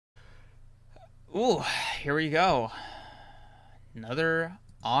Ooh, here we go. Another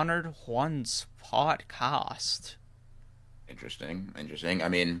Honored Ones podcast. Interesting. I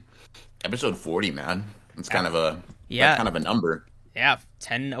mean, episode 40, man. It's Yeah, kind of a that's yeah, kind of a number. yeah.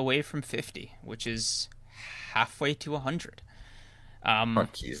 10 away from 50, which is halfway to 100. Oh, Um,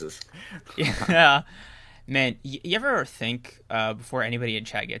 Jesus. yeah, man. You ever think before anybody in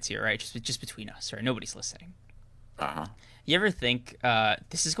chat gets here, right? Just between us, right? Nobody's listening. Uh-huh. You ever think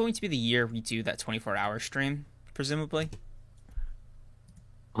this is going to be the year we do that 24-hour stream, presumably?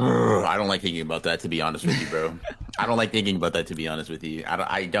 I don't like thinking about that, to be honest with you, bro. I don't like thinking about that, to be honest with you.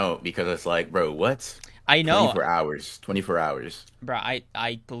 I don't because it's like, bro, what? I know, 24 hours. 24 hours. bro.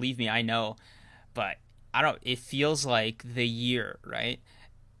 I believe me, I know, but I don't. It feels like the year, right?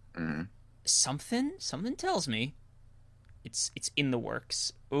 Mm. Something tells me it's in the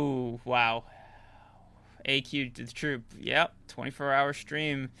works. Ooh, wow. AQ to the troop. Yep, 24-hour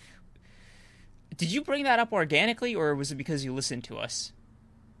stream. Did you bring that up organically, or was it because you listened to us?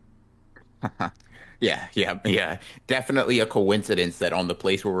 Yeah. Definitely a coincidence that on the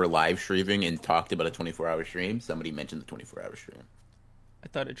place where we're live streaming and talked about a 24-hour stream, somebody mentioned the 24-hour stream. I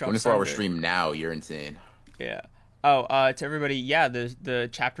thought it dropped 24-hour Sunday. stream now, you're insane. Yeah. Oh, to everybody, yeah, the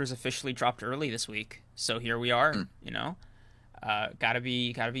chapters officially dropped early this week, so here we are. Mm. Gotta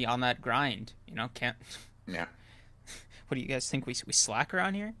be on that grind. Can't. Yeah. What do you guys think? We slack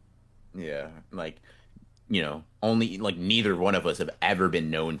around here? Yeah. Like, only like neither one of us have ever been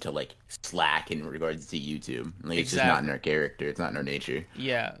known to like slack in regards to YouTube. Like it's just not in Exactly. our character. It's not in our nature.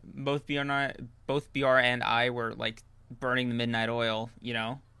 Yeah, both BR and I were like burning the midnight oil.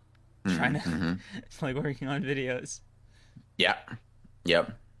 Trying to Mm-hmm. like working on videos. Yeah.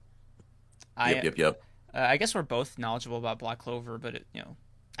 Yep. I Yep. Yep. Yep. I guess we're both knowledgeable about Black Clover, but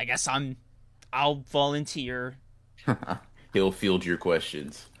I guess I'll volunteer. He'll field your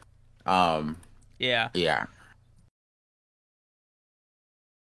questions. Um. Yeah. Yeah.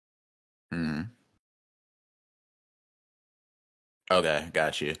 Mm. Okay.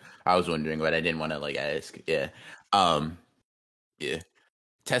 Got you. I was wondering, but I didn't want to like ask. Yeah. Um. Yeah.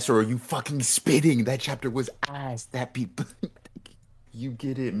 Tessa, are you fucking spitting? That chapter was ass. That people. You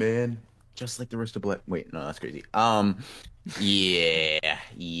get it, man. Just like the rest of Black. Wait, no, that's crazy. Yeah.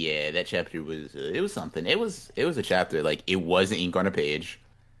 That chapter was it was something. It was a chapter. Like it wasn't ink on a page.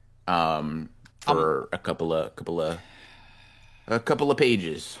 Um, For a couple of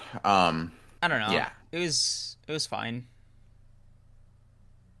pages. I don't know. Yeah. It was fine.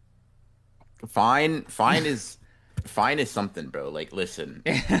 Fine is something, bro. Like, listen,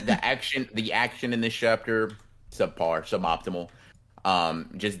 the action in this chapter, subpar, suboptimal.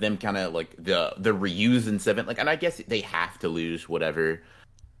 Just them kind of like the reuse in seven, like, and I guess they have to lose whatever,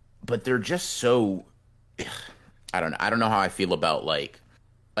 but they're just so. I don't know how I feel about like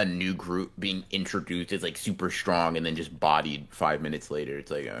a new group being introduced as like super strong and then just bodied 5 minutes later.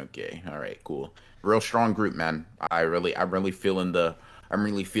 It's like, okay, all right, cool, real strong group, man. I'm really feeling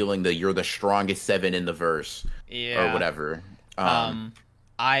the you're the strongest seven in the verse or Yeah. whatever. Um,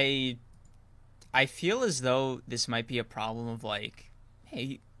 I I feel as though this might be a problem of like,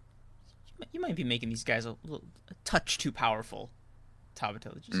 hey, you might be making these guys a touch too powerful,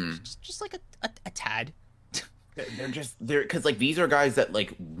 Tabata. Just, Mm. just, just like a tad. They're because like these are guys that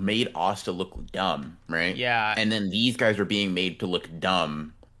like made Asta look dumb, right? Yeah, And then these guys are being made to look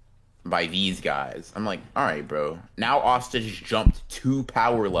dumb by these guys. I'm like, all right, bro. Now Asta just jumped 2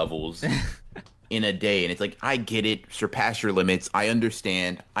 power levels in a day, and it's like, I get it. Surpass your limits. I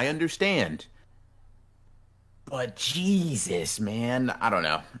understand. But Jesus, man, I don't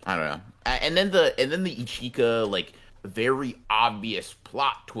know. And then the Ichika like very obvious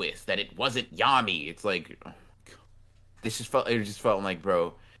plot twist that it wasn't Yami. It's like it just felt like,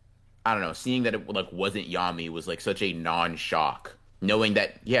 bro, I don't know, seeing that it like wasn't Yami was like such a non-shock. Knowing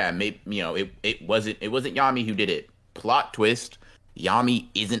that, yeah, maybe it wasn't Yami who did it. Plot twist: Yami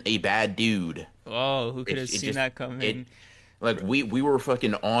isn't a bad dude. oh, who could It have it seen just that it coming? like we were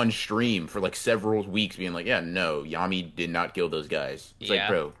fucking on stream for like several weeks being like, yeah, no, Yami did not kill those guys. It's like, Yeah,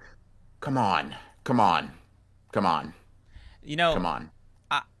 bro, come on, come on, come on, you know, come on.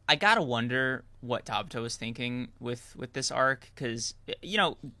 I gotta wonder what Tabata was thinking with this arc, because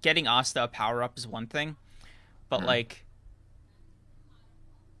getting Asta a power up is one thing, but Mm. like,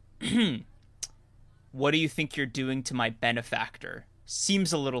 what do you think you're doing to my benefactor?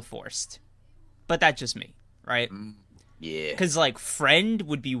 Seems a little forced, but that's just me, right? Mm. Yeah. Because like friend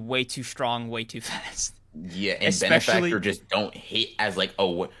would be way too strong, way too fast. Yeah, and benefactor Especially, just don't hit as like, oh,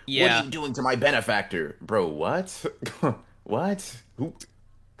 what are yeah, you doing to my benefactor, bro? What? What?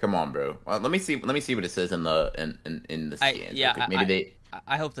 Come on, bro. Let me see what it says in the scans real I quick. Maybe I they.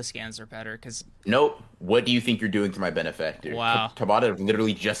 I hope the scans are better because Nope. What do you think you're doing to my benefactor? wow, Tabata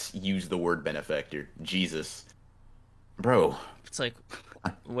literally just used the word benefactor. Jesus. Bro. it's like,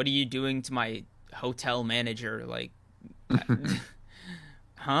 what are you doing to my hotel manager? Like,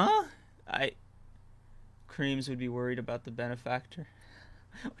 huh? I Creams would be worried about the benefactor.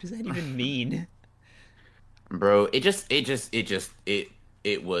 What does that even mean? Bro, it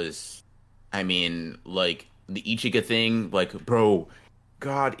was, I mean, like the Ichigo thing, like, bro,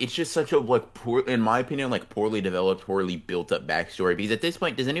 God, it's just such a like poor, in my opinion, like poorly developed, poorly built up backstory. Because at this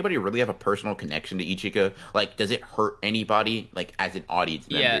point, does anybody really have a personal connection to Ichigo? Like, does it hurt anybody, like as an audience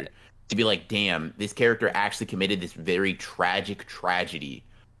Yeah, member, to be like, damn, this character actually committed this very tragic tragedy?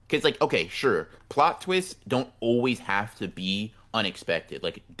 Because, like, okay, sure, plot twists don't always have to be unexpected.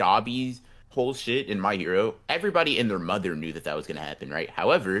 Like Dobby's whole shit in My Hero, everybody and their mother knew that that was gonna happen, right?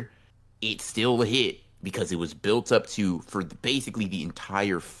 However, it still hit because it was built up to for basically the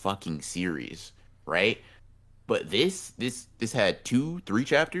entire fucking series, right? But this had 2 3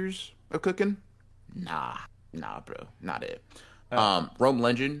 chapters of cooking. Nah, nah, bro, not it. uh, Rome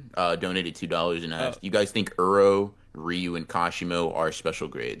Legend donated $2 and uh, asked, "You guys think Uro, Ryu, and Kashimo are special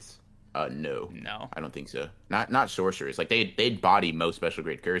grades?" No, no, I don't think so. Not sorcerers. Like they'd body most special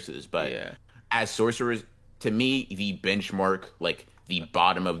grade curses, but yeah, as sorcerers, to me, the benchmark, like the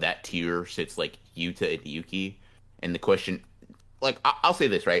bottom of that tier, sits like Yuta and Yuki. And the question, like, I'll say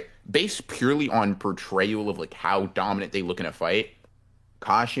this, right? Based purely on portrayal of like how dominant they look in a fight,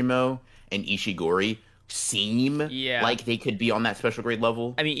 Kashimo and Ishigori seem yeah. like they could be on that special grade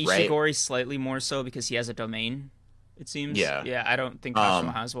level, I mean, right? Ishigori slightly more so because he has a domain. It seems. Yeah. Yeah, I don't think Kashimo Um,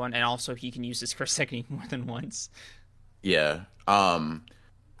 has one, and also he can use his curse technique more than once. yeah.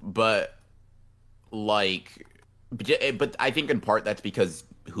 But like, but I think in part that's because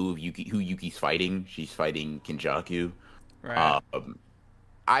who Yuki's fighting. She's fighting Kinjaku. Right. Um,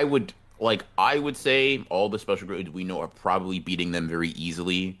 I would say all the special grades we know are probably beating them very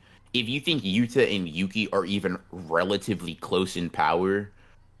easily. If you think Yuta and Yuki are even relatively close in power,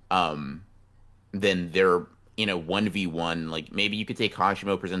 um, then they're in a 1v1. Like maybe you could say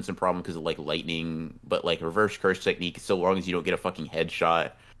Hashimo presents some problem because of like lightning, but like reverse curse technique, so long as you don't get a fucking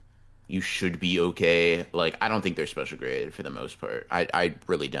headshot, you should be okay. Like I don't think they're special grade for the most part. I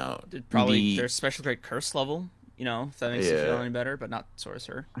really don't. Probably The their special grade curse level. You know, if that makes you feel Yeah, any better, but not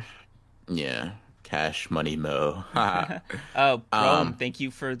sorcerer. yeah, cash money mo. Oh, Rome, um, thank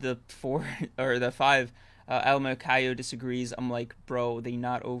you for the 4 or the 5. Elmo Kayo disagrees. I'm like, bro, they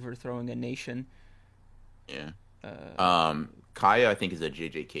not overthrowing a nation. yeah. Uh, Kaya I think is a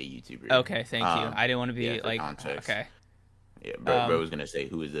JJK YouTuber. okay, thank you. I didn't want to Yeah, be for like, context. okay. Yeah, bro Um, was gonna say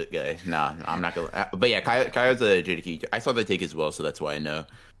who is that guy? Nah, I'm not gonna. But yeah, Kaya's a JJK. I saw the take as well, so that's why I know.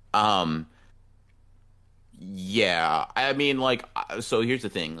 Um, yeah, I mean, like, so here's the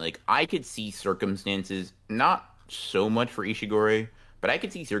thing. Like, I could see circumstances, not so much for Ishigori, but I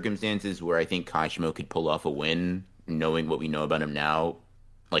could see circumstances where I think Kashimo could pull off a win, knowing what we know about him now,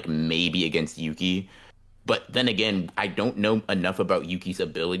 like maybe against Yuki. But then again, I don't know enough about Yuki's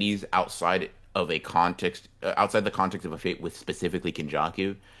abilities outside the context of a fate with specifically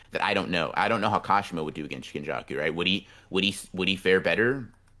Kinjaku, that I don't know. I don't know how Kashimo would do against Kinjaku, right? Would he fare better?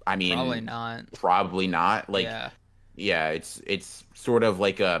 I probably mean, not. probably not. Like, Yeah. yeah, it's sort of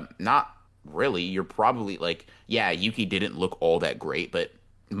like a not really. You're probably like, yeah, Yuki didn't look all that great, but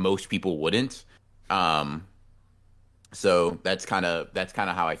most people wouldn't. Um, so that's kind of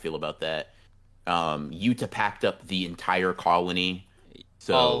how I feel about that. Yuta packed up the entire colony.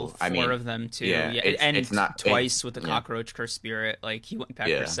 All So I 4 mean, of them too. yeah, Yeah, it's and not twice with the yeah, cockroach curse spirit. Like he went back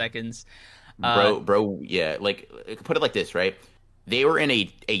for yeah, seconds. Uh, bro, yeah. Like put it like this, right? They were in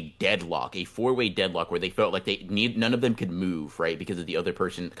a deadlock, a 4-way deadlock where they felt like none of them could move, right? Because of the other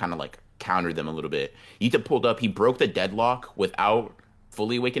person kind of like countered them a little bit. Yuta pulled up, he broke the deadlock without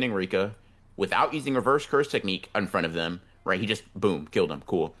fully awakening Rika, without using reverse curse technique in front of them, right? He just boom, killed him.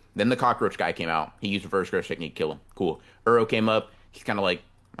 Cool. Then the cockroach guy came out. He used reverse curse technique, kill him. Cool. Uro came up. He's kind of like,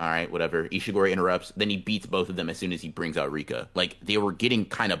 all right, whatever. Ishigori interrupts. Then he beats both of them as soon as he brings out Rika. Like they were getting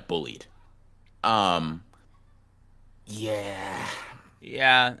kind of bullied. Um, yeah,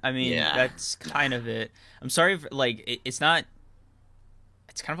 yeah, I mean yeah. that's kind of it. I'm sorry if like it's not.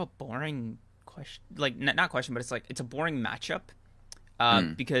 It's kind of a boring question. Like not question, but it's like it's a boring matchup.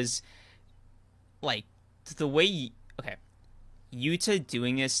 Mm, Because like the way okay, Yuta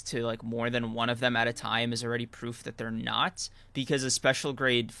doing this to like more than one of them at a time is already proof that they're not, because a special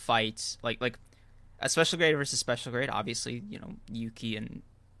grade fight like a special grade versus special grade, obviously, you know, Yuki and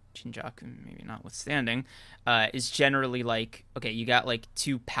Shinjaku maybe notwithstanding, is generally like, okay, you got like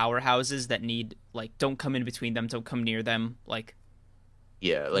 2 powerhouses that need like, don't come in between them, don't come near them, like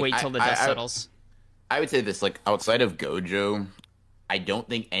yeah, like Wait till the dust settles. I would say this, like outside of Gojo, I don't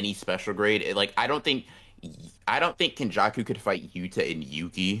think any special grade. Like I don't think Kenjaku could fight Yuta and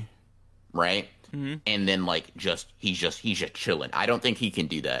Yuki, right? Hmm. And then like he's just chilling. I don't think he can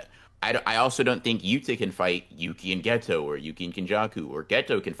do that. I also don't think Yuta can fight Yuki and Geto or Yuki and Kenjaku or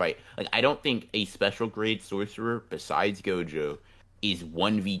Geto can fight. Like I don't think a special grade sorcerer besides Gojo is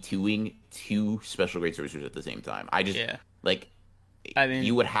 1v2ing two special grade sorcerers at the same time. I just Yeah. like I mean,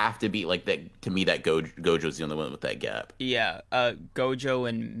 you would have to be like that to me that Gojo's the only one with that gap. yeah, Gojo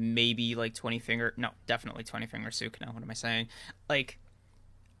and maybe like 20 finger. No, definitely 20 finger Sukuna. What am I saying? Like,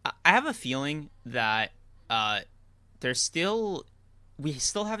 I have a feeling that there's still we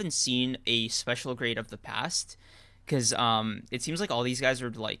still haven't seen a special grade of the past because it seems like all these guys are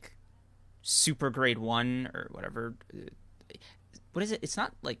like super grade 1 or whatever. What is it? It's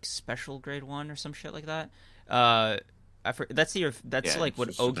not like special grade 1 or some shit like that. That's Yeah, like it's what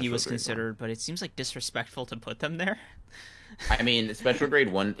just Ogi special was grade one. considered, but it seems like disrespectful to put them there. I mean, special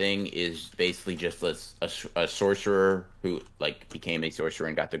grade one thing is basically just a sorcerer who like became a sorcerer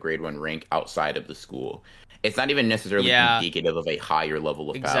and got the grade one rank outside of the school. It's not even necessarily Yeah. indicative of a higher level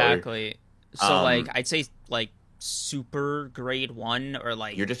of power. Exactly. So like Um, I'd say like super grade 1 or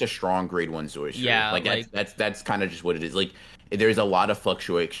like You're just a strong grade one sorcerer. yeah, Like like that's kind of just what it is. Like there's a lot of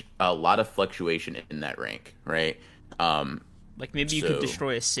fluctuation in that rank, right? Um, maybe you could so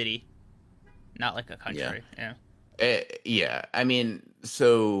destroy a city, not like a yeah. country. Yeah. Yeah, I mean,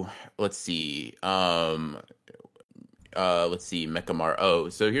 so let's see. Let's see, Mekamaru. Oh,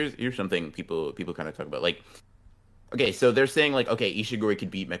 so here's something people kind of talk about. Like, okay, so they're saying like, okay, Ishiguro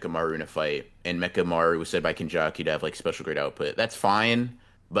could beat Mekamaru in a fight, and Mekamaru was said by Kenjaku to have like special grade output. That's fine,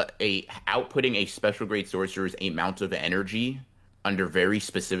 but outputting a special grade sorcerer's amount of energy under very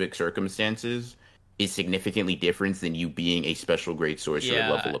specific circumstances is significantly different than you being a special grade sorcerer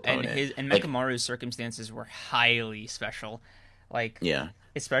Yeah, level and opponent. his and Like, Mekamaru's circumstances were highly special, like yeah,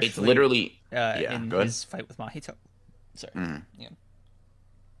 it's especially literally yeah. in Go ahead. his fight with Mahito. Sorry. Mhm. Yeah.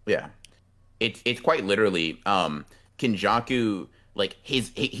 Yeah. It's quite literally Kinjaku like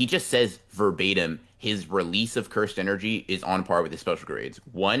he just says verbatim his release of cursed energy is on par with his special grades.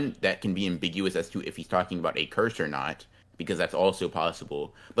 One that can be ambiguous as to if he's talking about a curse or not because that's also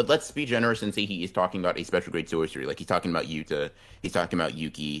possible. But let's be generous and say he is talking about a special grade sorcery. Like he's talking about Yuta, he's talking about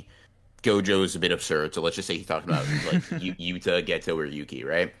Yuki. Gojo's a bit absurd, so let's just say he's talking about like Yuta, Geto, or Yuki,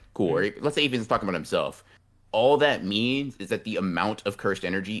 right? Cool. Or let's say he's talking about himself. All that means is that the amount of cursed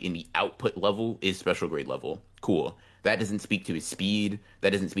energy in the output level is special grade level. Cool. That doesn't speak to his speed. That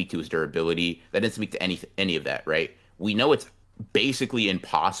doesn't speak to his durability. That doesn't speak to any of that, right? We know it's basically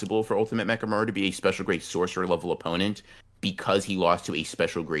impossible for Ultimate Mechamaru to be a special grade sorcerer level opponent because he lost to a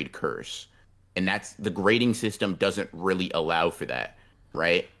special grade curse. And that's the grading system doesn't really allow for that,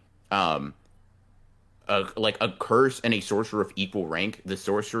 right? Um, like a curse and a sorcerer of equal rank, the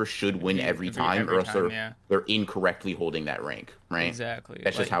sorcerer should win every time, or else time, yeah. they're incorrectly holding that rank, right? Exactly.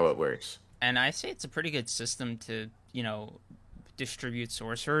 That's just how it works. And I say it's a pretty good system to, distribute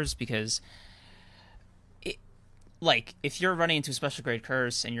sorcerers because it, like, if you're running into a special grade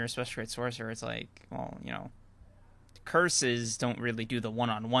curse and you're a special grade sorcerer, it's like, well, curses don't really do the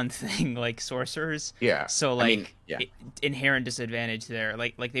one-on-one thing like sorcerers. Yeah. So I mean, yeah. Inherent disadvantage there.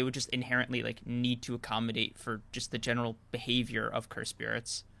 Like they would just inherently like need to accommodate for just the general behavior of curse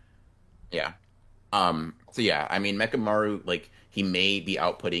spirits. Yeah. So yeah, I mean, Mechamaru, like, he may be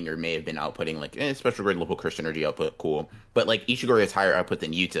outputting or may have been outputting like special grade level curse energy output, cool. But like Ishiguro has higher output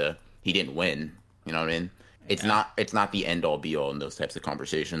than Yuta. He didn't win. You know what I mean? It's not the end all be all in those types of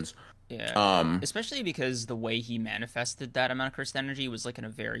conversations. Yeah. Especially because the way he manifested that amount of cursed energy was like in a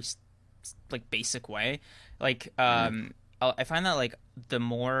very like basic way. Like I find that like the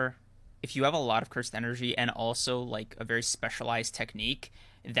more if you have a lot of cursed energy and also like a very specialized technique,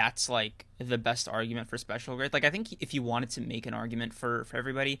 that's like the best argument for special grade. Like I think if you wanted to make an argument for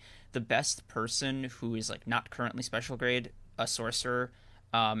everybody, the best person who is like not currently special grade, a sorcerer,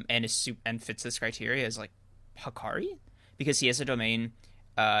 and and fits this criteria is like Hakari because he has a domain.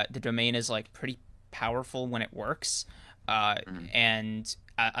 The domain is like pretty powerful when it works, and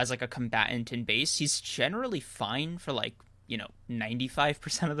as like a combatant in base, he's generally fine for like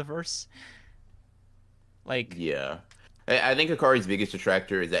 95% of the verse. Like yeah, I think Akari's biggest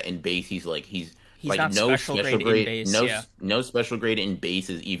detractor is that in base he's like not no special grade in base, no special grade in base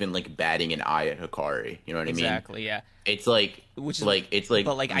is even like batting an eye at Hikari. You know what I mean? Exactly. Yeah. It's like Which is like it's like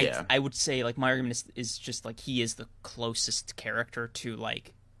but like yeah. I would say like my argument is just like he is the closest character to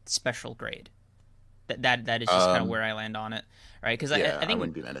like special grade. That is just kind of where I land on it, right? Because yeah, I think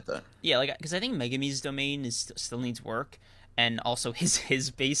wouldn't be mad at that. yeah, like because I think Megami's domain still needs work, and also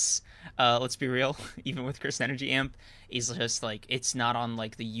his base. Let's be real, even with Cursed Energy Amp, is just like it's not on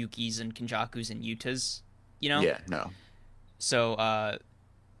like the Yukis and Kenjakus and Yutas, you know. Yeah, no. So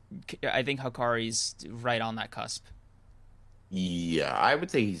I think Hakari's right on that cusp. Yeah, I would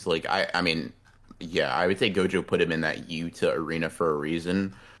say he's like I mean, yeah, I would say Gojo put him in that Yuta arena for a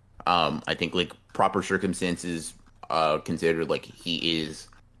reason. I think like proper circumstances considered, like he is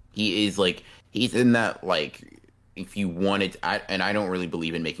like he's in that, like, if you wanted and I don't really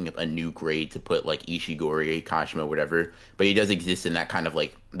believe in making up a new grade to put like Ishigori, Kashima, whatever, but he does exist in that kind of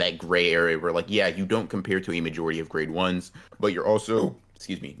like that gray area where, like, yeah, you don't compare to a majority of grade ones, but you're also,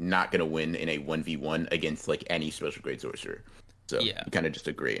 excuse me, not gonna win in a 1v1 against like any special grade sorcerer. So Yeah. kind of just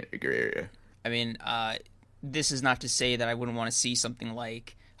a gray area. I mean, this is not to say that I wouldn't want to see something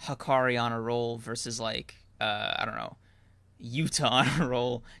like Hakari on a roll versus like I don't know, Yuta on a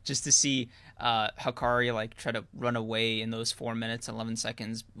roll, just to see Hakari like try to run away in those 4 minutes and 11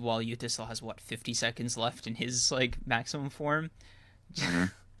 seconds while Yuta still has what 50 seconds left in his like maximum form. Mm-hmm.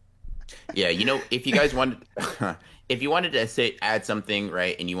 Yeah, if you guys wanted, if you wanted to say add something,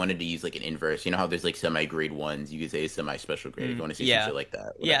 right, and you wanted to use like an inverse, you know how there's like semi grade ones, you could say semi special grade. If you want to say Yeah. some shit like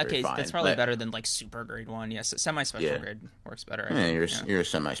that, Yeah, whatever, okay, fine. that's probably But, better than like super grade one. Yes, semi special Yeah. grade works better. I yeah, think. you're Yeah. you're a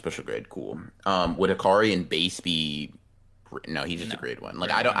semi special grade, cool. Would Hikari in base be? No, he's just No. a grade one. Like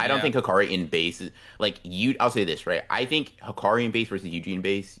Grade I don't one, think Hikari in base is like you. I'll say this, right? I think Hikari in base versus Yuji in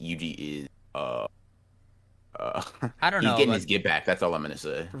base. Yuji is I don't he's know, getting but- his get back. That's all I'm gonna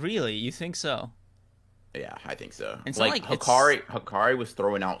say. Really, you think so? Yeah, I think so. It's not Like like it's- Hikari was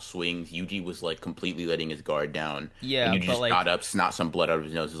throwing out swings. Yuji was like completely letting his guard down. Yeah, and Yuji but, just like- got up, snot some blood out of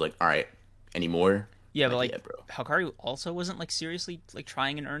his nose. Was like, all right, any more? Yeah, but like yeah, bro. Hakari also wasn't like seriously like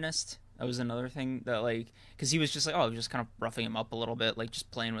trying in earnest. That was another thing that like because he was just like just kind of roughing him up a little bit, like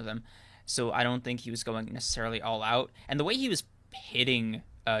just playing with him. So I don't think he was going necessarily all out. And the way he was hitting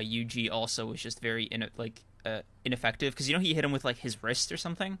Yuji also was just very ineffective because he hit him with like his wrist or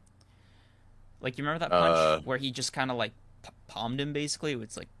something. Like you remember that punch where he just kind of like palmed him basically?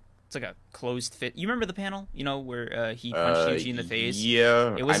 It's like a closed fit. You remember the panel? Where he punched Yuji in the face.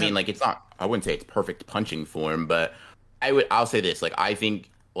 Yeah, It I wasn't- mean, like, it's not. I wouldn't say it's perfect punching form, but I'll say this. Like, I think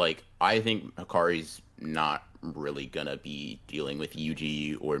Hikari's not really gonna be dealing with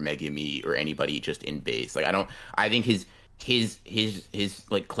Yuji or Megumi or anybody just in base. Like, I think his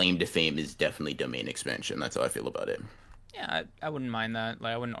like claim to fame is definitely domain expansion. That's how I feel about it. Yeah, I wouldn't mind that.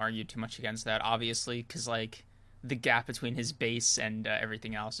 Like, I wouldn't argue too much against that, obviously, because like the gap between his base and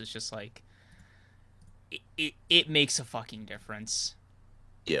everything else is just like it makes a fucking difference.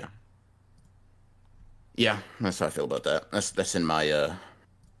 Yeah. Yeah, that's how I feel about that. That's in my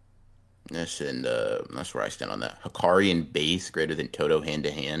that's where I stand on that. Hikari in base greater than Toto hand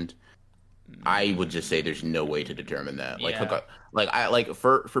to hand. I would just say there's no way to determine that. Like, Yeah.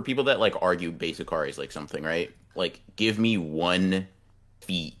 for people that like argue base Hikari is like something, right? Like, give me one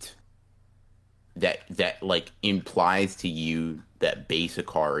feat that like implies to you that base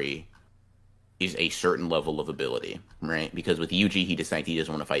Hikari is a certain level of ability, right? Because with Yuji, he decides he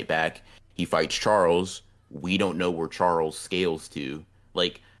doesn't want to fight back. He fights Charles. We don't know where Charles scales to.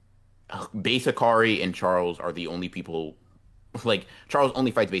 Like, base Hikari and Charles are the only people. Like, Charles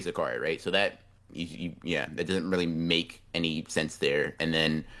only fights base Hikari, right? So that, that doesn't really make any sense there. And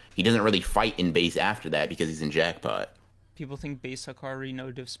then he doesn't really fight in base after that because he's in Jackpot. People think base Hakari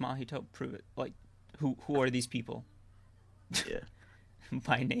no Div Smahito. Prove it. Like, who are these people? Yeah.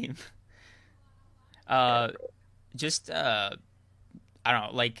 By name. Just I don't know.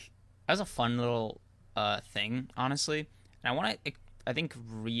 Like, that was a fun little thing, honestly, and I want to, I think,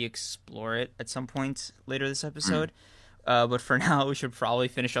 re-explore it at some point later this episode. But for now, we should probably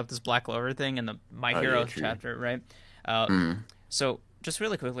finish up this Black Clover thing and the My Hero true. chapter, right? So just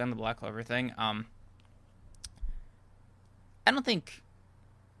really quickly on the Black Clover thing, I don't think,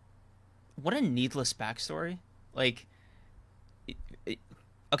 what a needless backstory. Like,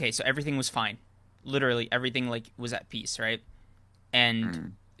 okay, so everything was fine. Literally everything like was at peace, right?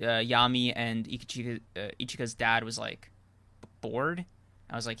 And Yami and Ichika's dad was like bored.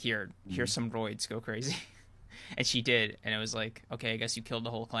 I was like, here's some roids, go crazy. And she did, and it was like, okay, I guess you killed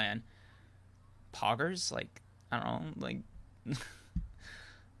the whole clan. Poggers, like, I don't know, like.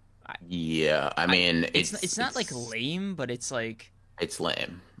 Yeah, I mean, it's not like lame, but it's like it's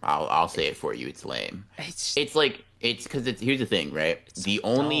lame. I'll say it for you. It's lame. it's It's because here's the thing, right? It's The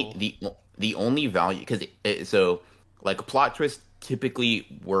dull. only value, because so like a plot twist typically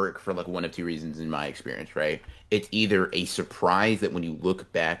work for like one of two reasons in my experience, right? It's either a surprise that when you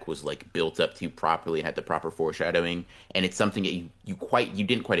look back was like built up to properly and had the proper foreshadowing, and it's something that you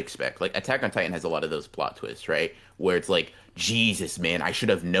didn't quite expect. Like Attack on Titan has a lot of those plot twists, right? Where it's like, Jesus, man, I should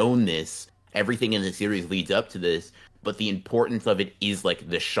have known this. Everything in the series leads up to this, but the importance of it is like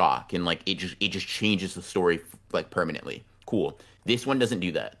the shock and like it just changes the story like permanently. Cool. This one doesn't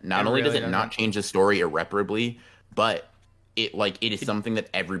do that. Not It only does really it not doesn't. change the story irreparably, but it is something that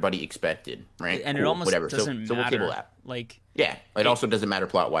everybody expected, right? And it Cool, almost whatever. doesn't So we'll table matter. that. Like, Yeah, it it, also doesn't matter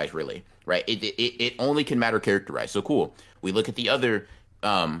plot wise, really, right? It only can matter character-wise. So cool. We look at the other,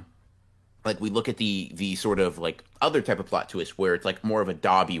 like we look at the sort of like other type of plot twist where it's like more of a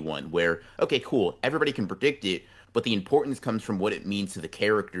Dobby one, where okay, cool, everybody can predict it, but the importance comes from what it means to the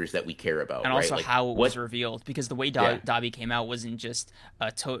characters that we care about, and right? also Like how it was what? revealed, because the way Yeah, Dobby came out wasn't just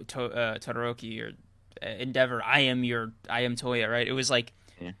Todoroki or Endeavor. I am Toya, right? It was like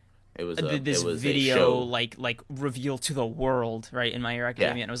yeah. It was this it was a video, show. like reveal to the world, right? In My Hero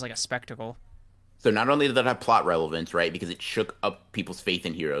Yeah. Academia, and it was like a spectacle. So not only did that have plot relevance, right, because it shook up people's faith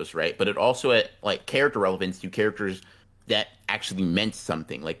in heroes, right, but it also had like character relevance to characters that actually meant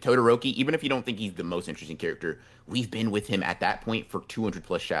something. Like Todoroki, even if you don't think he's the most interesting character, we've been with him at that point for 200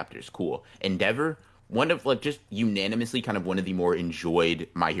 plus chapters. Cool. Endeavor, one of like just unanimously kind of one of the more enjoyed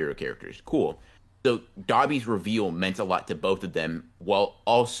My Hero characters. Cool. So Dobby's reveal meant a lot to both of them, while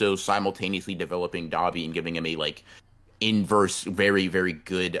also simultaneously developing Dobby and giving him a like inverse, very, very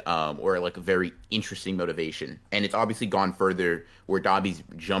good, or like a very interesting motivation. And it's obviously gone further where Dobby's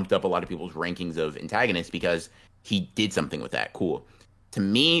jumped up a lot of people's rankings of antagonists because he did something with that. Cool. To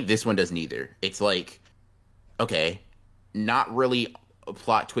me, this one does neither. It's like, okay, not really a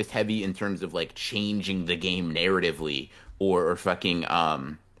plot twist heavy in terms of like changing the game narratively or fucking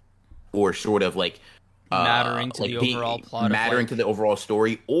or sort of Mattering to like the overall being plot of mattering to like the overall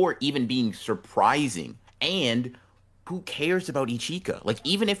story or even being surprising. And who cares about Ichika? Like,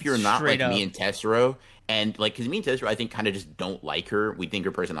 even if you're not straight like me up. and Tessero, and like, because me and Tessero, I think, kind of just don't like her. We think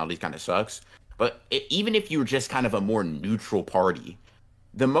her personality kind of sucks. But even if you're just kind of a more neutral party,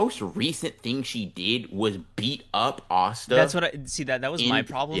 the most recent thing she did was beat up That's Asta. what I see. That was my In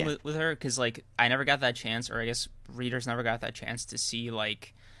problem yeah, with her, because like I never got that chance, or I guess readers never got that chance to see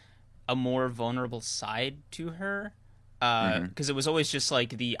like a more vulnerable side to her. hmm Because it was always just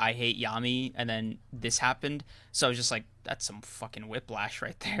like the I hate Yami, and then this happened. So I was just like, that's some fucking whiplash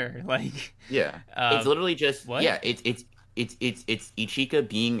right there. Like, yeah. uh, It's literally just what? yeah. It's Ichika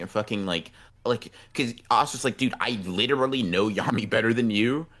being a fucking like because Asta's like, dude, I literally know Yami better than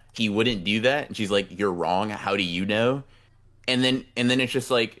you. He wouldn't do that, and she's like, you're wrong. How do you know? And then it's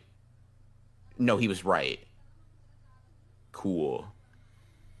just like, no, he was right. Cool.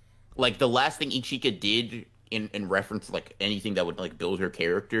 Like the last thing Ichika did in reference to like anything that would like build her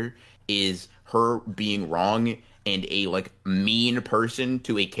character is her being wrong and a like mean person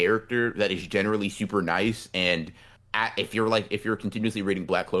to a character that is generally super nice. And if you're continuously reading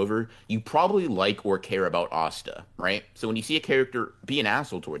Black Clover, you probably like or care about Asta, right? So when you see a character be an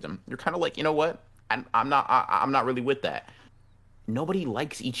asshole towards them, you're kind of like, you know what? I'm not really with that. Nobody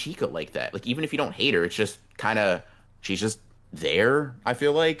likes Ichika like that. Like even if you don't hate her, it's just kind of she's just there. I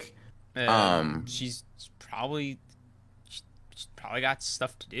feel like. She's probably she's probably got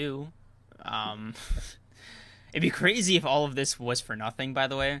stuff to do. Um, it'd be crazy if all of this was for nothing. By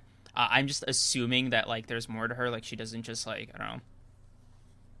the way, I'm just assuming that like there's more to her. Like she doesn't just like I don't know.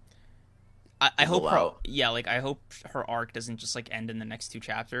 I hope Fizzle her out. yeah like I hope her arc doesn't just like end in the next two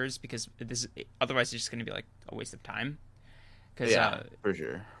chapters, because this otherwise it's just gonna be like a waste of time. Because Yeah, for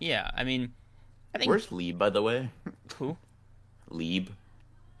sure. yeah, I mean I think Where's Lieb, by the way? who Lieb,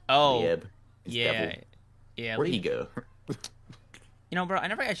 oh Lieb, his yeah devil. yeah Where'd he go? You know, bro, I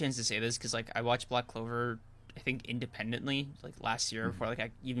never got a chance to say this because, like, I watched Black Clover, I think, independently, like, last year before, like,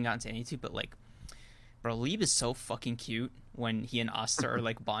 I even got into any two. But, like, bro, Lieb is so fucking cute when he and Asta are,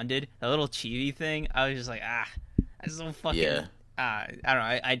 like, bonded. That little chibi thing, I was just like, that's so fucking. Yeah, I don't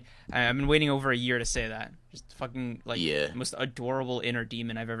know. I've been waiting over a year to say that. Just fucking, like, yeah, most adorable inner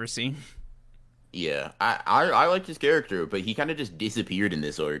demon I've ever seen. yeah. I liked his character, but he kind of just disappeared in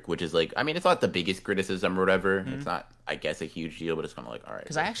this arc, which is like, I mean, it's not the biggest criticism or whatever. It's not, I guess, a huge deal, but it's kind of like, all right,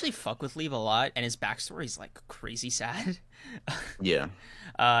 Because I actually fuck with Lieb a lot, and his backstory is, like, crazy sad. yeah,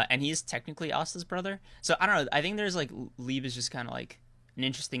 And he's technically Asta's brother. So I don't know. I think there's like Lieb is just kind of like an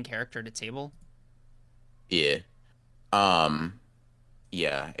interesting character to table. yeah. Um,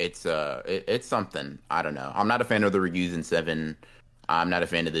 yeah. It's something. I don't know. I'm not a fan of the reviews in Seven. I'm not a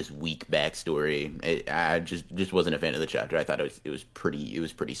fan of this weak backstory. I just wasn't a fan of the chapter. I thought it was pretty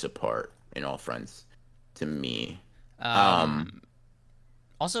subpar in all fronts to me. Um, Um,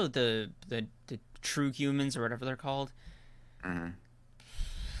 Also, the true humans or whatever they're called. Mhm.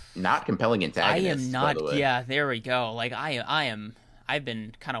 Not compelling I am antagonists, by the not. way. Yeah, there we go. Like I am. I've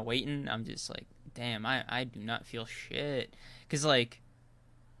been kind of waiting. I'm just like, damn. I do not feel shit because like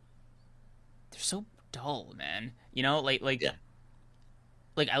they're so dull, man. You know, Yeah,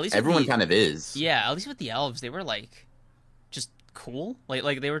 like at least with everyone the kind of is. yeah, at least with the elves, they were like just cool.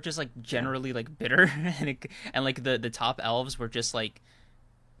 Like they were just like Yeah. generally like bitter, and like the top elves were just like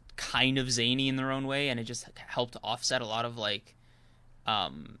kind of zany in their own way, and it just helped offset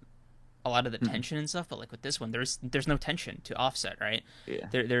um a lot of the Mhm. tension and stuff. But like with this one, there's no tension to offset, right? Yeah.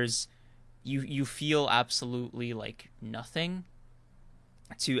 There's you feel absolutely like nothing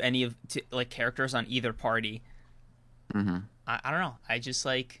to any of to like characters on either party. Hmm. I don't know. I just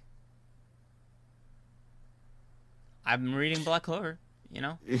like I'm reading Black Clover, you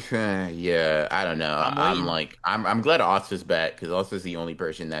know. Yeah, I don't know. I'm I'm waiting. like, I'm glad Oscar's back because Oscar's the only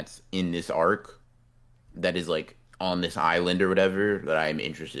person that's in this arc that is like on this island or whatever that I'm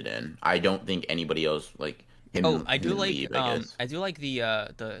interested in. I don't think anybody else like Oh, him and leave, I guess. I do like the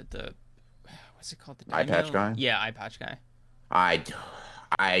what's it called, the Eye patch daimyo? guy. Yeah, eye patch guy. I,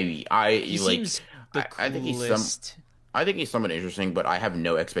 He like. seems the I think he's some. coolest. I think he's somewhat interesting, but I have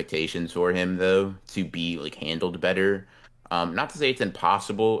no expectations for him though to be like handled better. Not to say it's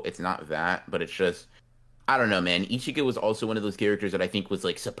impossible. It's not that, but it's just I don't know, man. Ichigo was also one of those characters that I think was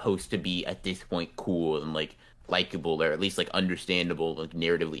like supposed to be at this point cool and like likable or at least like understandable, like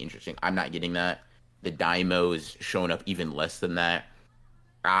narratively interesting. I'm not getting that. The Daimo is showing up even less than that.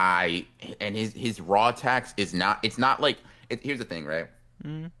 I and his raw attacks is not. It's not like. Here's the thing, right?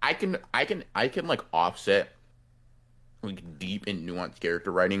 Mm. I can like offset like deep and nuanced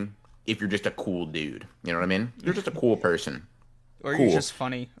character writing if you're just a cool dude. You know what I mean? You're just a cool person. Or you're Cool. just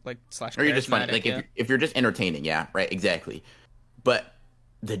funny, like slash Or you're just funny. charismatic. Like Yeah. if you're just entertaining, yeah, right, exactly. But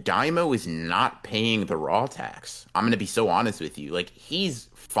the Daimo is not paying the raw tax. I'm gonna be so honest with you. Like he's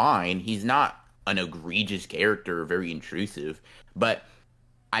fine. He's not an egregious character, very intrusive. But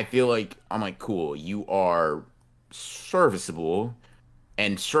I feel like I'm like, cool, you are serviceable.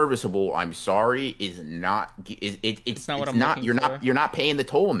 And serviceable, I'm sorry, is not It's not what it's I'm not looking for. you're not paying the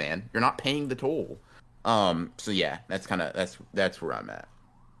toll, man. You're not paying the toll. So yeah, that's kind of that's where I'm at.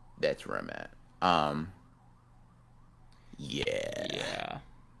 That's where I'm at. Yeah. Yeah.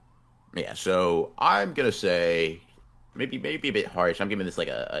 Yeah, so I'm gonna say maybe a bit harsh. I'm giving this like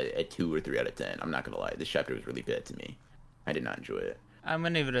a 2 or 3 out of 10. I'm not gonna lie. This chapter was really bad to me. I did not enjoy it. I'm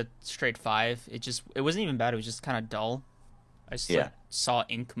gonna give it a straight 5. It wasn't even bad. It was just kind of dull. I just like Yeah. saw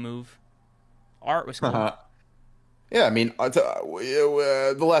ink move. Art was cool. Yeah, I mean,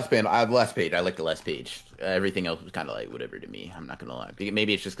 the last page. The last page. I like the last page. Everything else was kind of like whatever to me. I'm not gonna lie.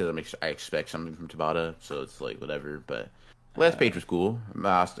 Maybe it's just because I expect something from Tabata, so it's like whatever. But last page was cool.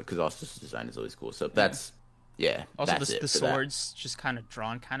 Because Austin's design is always cool. So that's yeah. Also, That's it the for that. swords just kind of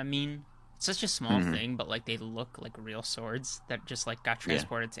drawn kind of mean. It's such a small Hmm. thing, but like they look like real swords that just like got Yeah.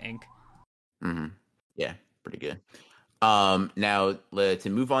 transported to ink. Hmm. Yeah. Pretty good. Now to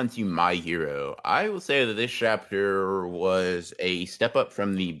move on to My Hero, I will say that this chapter was a step up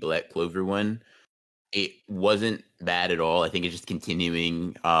from the Black Clover one. It wasn't bad at all. I think it's just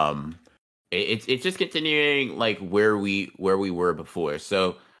continuing. It's just continuing like where we were before.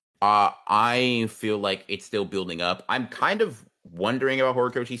 So, I feel like it's still building up. I'm kind of wondering about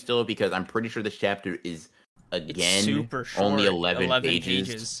Horikoshi still because I'm pretty sure this chapter is It's again super short. only 11 pages.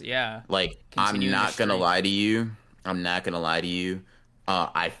 pages. Yeah. Like, I'm Continuing the not gonna streak. lie to you. I'm not gonna lie to you.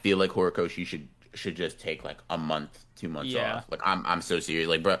 I feel like Horikoshi should just take like a month, 2 months Yeah. off. Like I'm so serious.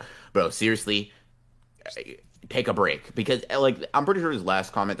 Like bro, seriously, take a break because like I'm pretty sure his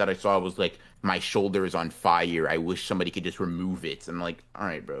last comment that I saw was like my shoulder is on fire. I wish somebody could just remove it. I'm like, all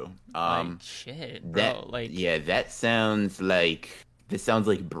right, bro. Like shit, bro. That Like yeah, that sounds like this sounds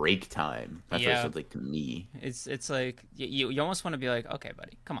like break time. That's what it Yeah. sounds like to me. it's like you almost want to be like, okay,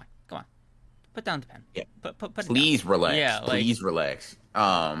 buddy, come on, put down the pen. Yeah. Put it Please relax. Yeah, like- Please relax.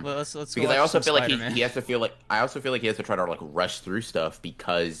 down. Let's go Because I watch also some feel like Spider-Man. he has to feel like I also feel like he has to try to like rush through stuff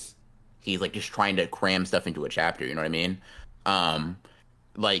because he's like just trying to cram stuff into a chapter. You know what I mean?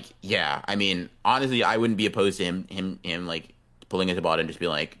 Like yeah. I mean, honestly, I wouldn't be opposed to him like pulling his bot and just be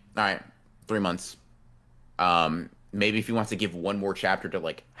like, all right, 3 months. Maybe if he wants to give one more chapter to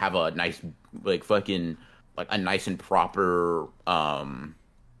like have a nice like fucking like a nice and proper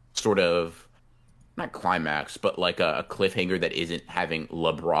sort of not climax, but like a cliffhanger that isn't having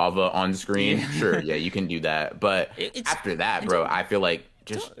La Brava on screen. Yeah. Sure, yeah, you can do that. But It's after that, and bro, don't- I feel like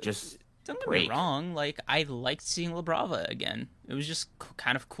don't- just don't get me break. wrong. Like, I liked seeing La Brava again. It was just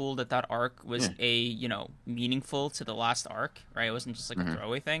kind of cool that that arc was Yeah. meaningful to the last arc, right? It wasn't just like a Hmm.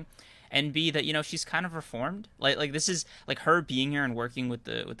 throwaway thing. And B, that she's kind of reformed. Like this is like her being here and working with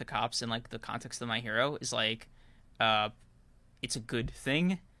the cops in like the context of My Hero is like, uh, it's a good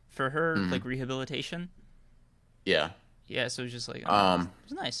thing for her Hmm. like rehabilitation. Yeah. Yeah, so it was just like, I don't know, Um.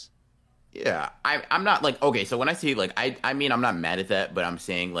 it's nice. Yeah. I'm not like okay. So when I say like I mean I'm not mad at that, but I'm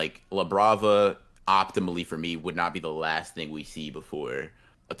saying like La Brava optimally for me would not be the last thing we see before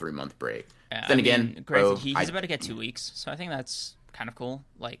a 3 month break. Yeah, I Then again, mean, granted, bro, he's about to get 2 weeks, so I think that's kind of cool.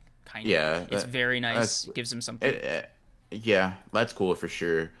 Like, kind of. yeah, It's very nice. that's Gives him something. it, yeah, that's cool for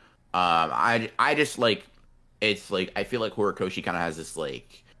sure. I just like it's like I feel like Horikoshi kind of has this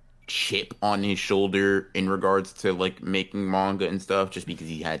like chip on his shoulder in regards to like making manga and stuff, just because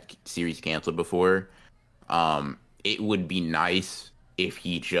he had series canceled before. It would be nice if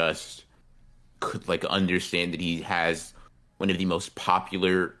he just could like understand that he has one of the most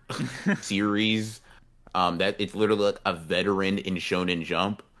popular series. That it's literally like a veteran in Shonen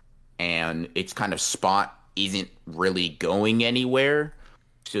Jump, and its kind of spot isn't really going anywhere.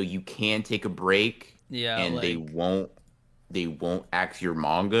 So you can take a break, Yeah, and they like won't axe your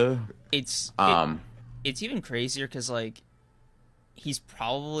manga. it's it, Um, it's even crazier because like he's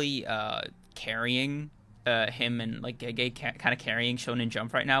probably carrying him and like Gege kind of carrying Shonen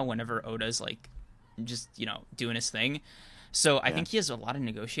Jump right now. Whenever Oda's like just doing his thing, so I yeah, think he has a lot of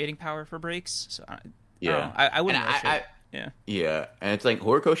negotiating power for breaks. So I don't yeah, know. I and wouldn't rush it. Yeah. yeah, and it's like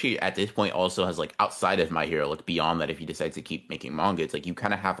Horikoshi at this point also has like outside of My Hero, like beyond that, if he decides to keep making manga, it's like you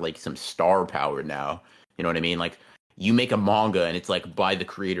kind of have like some star power now. You know what I mean? Like you make a manga and it's like by the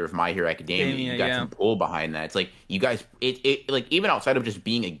creator of My Hero Academia. Damien, You got yeah. some pull behind that. It's like you guys, it like even outside of just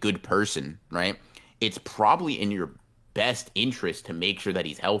being a good person, right? It's probably in your best interest to make sure that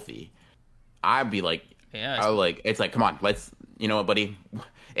he's healthy. I'd be like, Yeah, I like it's like come on, let's you know what, buddy.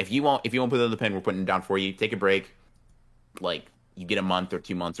 If you won't put it in the pen, we're putting it down for you. Take a break, like you get a month or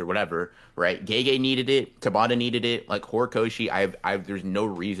 2 months or whatever, right? Gege needed it, Tabata needed it, like Horikoshi. There's no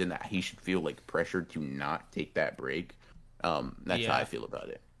reason that he should feel like pressured to not take that break. That's how I yeah. feel about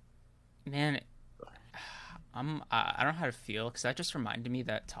it. Man, I don't know how to feel because that just reminded me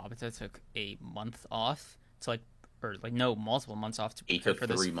that Tabata took a month off to like, or like no, multiple months off to He prepare took for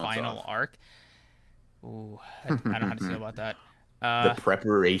this 3 months final off. arc. Ooh, I don't know how to feel about that. The Uh,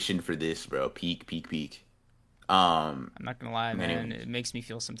 preparation for this, bro, peak, peak, peak. Um, I'm not gonna lie, man. anyways, It makes me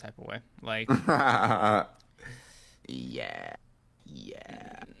feel some type of way. Like, yeah, yeah,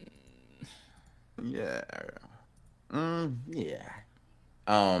 yeah, yeah.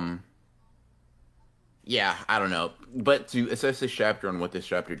 Um, yeah, I don't know, but to assess this chapter and what this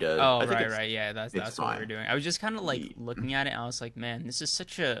chapter does, oh I think right, yeah, it's that's what we were fine. doing. I was just kind of like Ye- looking at it. And I was like, man, this is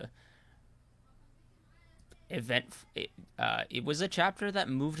such a event. It was a chapter that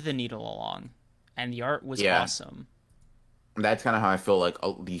moved the needle along, and the art was Yeah, awesome. that's kind of how I feel like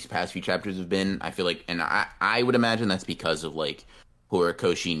these past few chapters have been. I feel like, and I would imagine that's because of like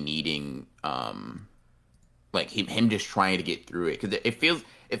Horikoshi needing like him just trying to get through it because it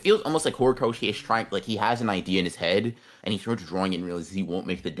feels almost like Horikoshi is trying like he has an idea in his head and he starts drawing it and realizes he won't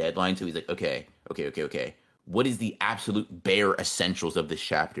make the deadline, so he's like, okay, what is the absolute bare essentials of this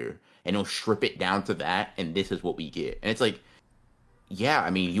chapter, and he'll strip it down to that, and this is what we get, and it's like, yeah, I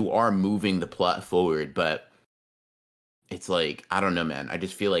mean, you are moving the plot forward, but it's like I don't know, man. I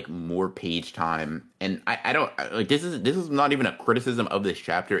just feel like more page time, and I don't like this is not even a criticism of this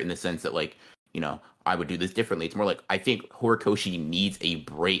chapter in the sense that like I would do this differently. It's more like I think Horikoshi needs a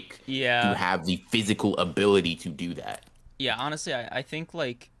break to Yeah, have the physical ability to do that. yeah. Honestly, I think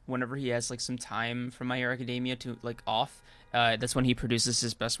like whenever he has like some time from My Hero Academia to like off, that's when he produces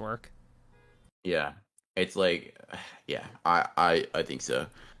his best work. Yeah, it's like yeah, I think so.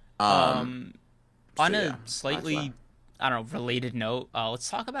 Um, Um, so on yeah, a that's why. slightly, I don't know, related note, let's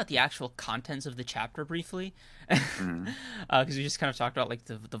talk about the actual contents of the chapter briefly, Mhm, because we just kind of talked about like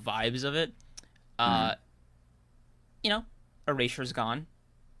the vibes of it. Uh, mhm. you know, Erasure's gone.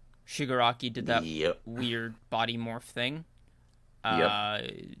 Shigaraki did that Yep, weird body morph thing. yep, Uh,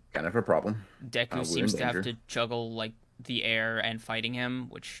 kind of a problem. Deku We're in seems to have danger. to juggle like the air and fighting him,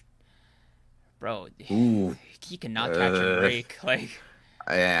 which, bro, Ooh, he cannot catch a uh, break. Like,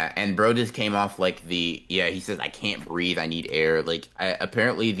 yeah, and bro just came off like he says I can't breathe, I need air. Like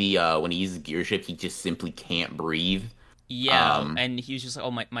apparently the when he uses gear shift, he just simply can't breathe. yeah, Um, and he was just like,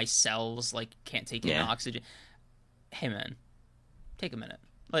 "Oh, my cells like can't take in yeah, oxygen." Hey, man, take a minute.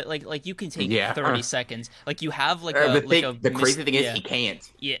 Like you can take yeah. 30 seconds. Like you have like The a thing, the miss. crazy thing is Yeah, he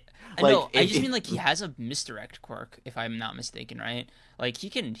can't. yeah. Like, No, I just mean like he has a misdirect quirk, if I'm not mistaken, right? Like he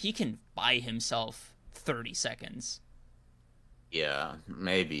can buy himself 30 seconds. yeah,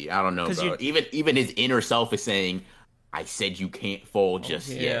 maybe. I don't know, Because bro. you, Even his inner self is saying, "I said you can't fall oh just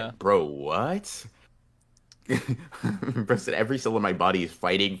yeah. yet, bro." What? Bro said every cell in my body is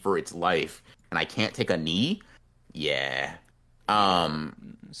fighting for its life, and I can't take a knee. Yeah. Yeah,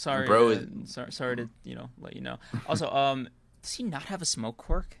 Um, sorry bro is to sorry to let you know. Also, does he not have a smoke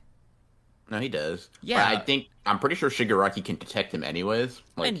quirk? no, he does. But Yeah, I'm pretty sure Shigaraki can detect him anyways.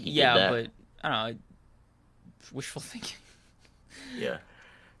 Like and he did yeah, that. but I don't know, wishful thinking. Yeah.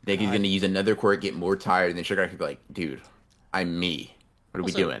 Think he's God. gonna use another quirk, get more tired, and then Shigaraki be like, "Dude, I'm me. What are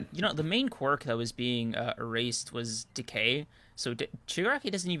we Also, doing?" the main quirk that was being erased was decay. So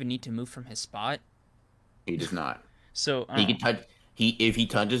Shigaraki doesn't even need to move from his spot. He does not. So I He don't can know. touch. He if he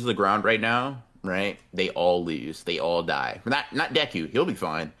touches the ground right now, right? They all lose. They all die. Not Deku. He'll be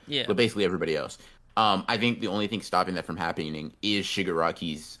fine. Yeah, But basically everybody else. I think the only thing stopping that from happening is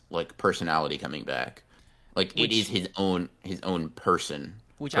Shigaraki's like personality coming back. Like it is which his own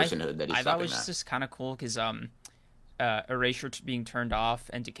which personhood that is I thought stopping was that. just kind of cool because erasure being turned off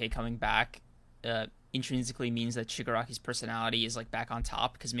and decay coming back intrinsically means that Shigaraki's personality is like back on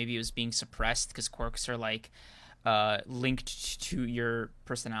top because maybe it was being suppressed because quirks are like linked to your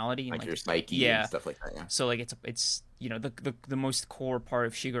personality and Like like your psyche and yeah. stuff like that. Yeah. So like it's the most core part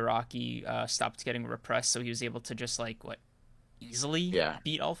of Shigaraki stopped getting repressed, so he was able to just like what easily Yeah.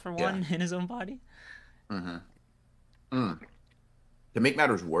 beat All for Yeah. One in his own body. Mm-hmm. Mm. To make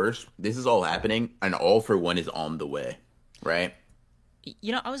matters worse, this is all happening, and All for One is on the way, right?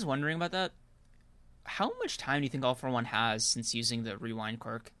 I was wondering about that. How much time do you think All for One has since using the rewind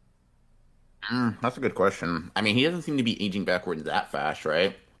quirk? That's a good question. I mean, he doesn't seem to be aging backwards that fast,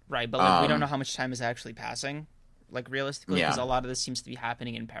 right? Right, but like we don't know Um, how much time is actually passing, like realistically, because yeah. a lot of this seems to be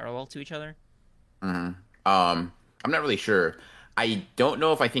happening in parallel to each other. hmm I'm not really sure. I don't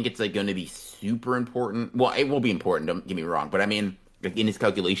know if I think it's like going to be super important. Well, it will be important. Don't get me wrong, but I mean, like in his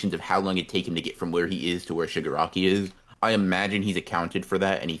calculations of how long it take him to get from where he is to where Shigaraki is, I imagine he's accounted for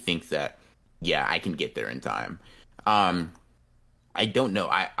that, and he thinks that, yeah, I can get there in time. Um, I don't know.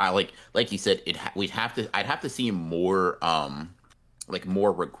 I like you said, I'd have to see more like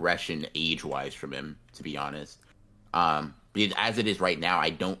more regression age wise from him, to be honest. Because as it is right now, I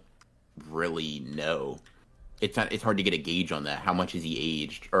don't really know. It's hard to get a gauge on that. How much is he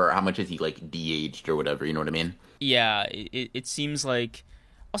aged, or how much is he like de-aged, or whatever? You know what I mean? Yeah, it seems like.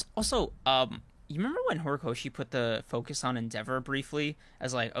 Also, you remember when Horikoshi put the focus on Endeavor briefly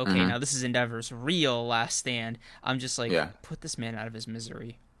as like, okay, hmm now this is Endeavor's real last stand. I'm just like, Yeah, put this man out of his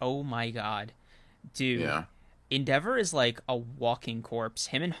misery. Oh my god, dude, yeah. Endeavor is like a walking corpse.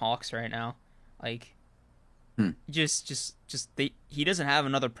 Him and Hawks right now, like, Hmm. just he doesn't have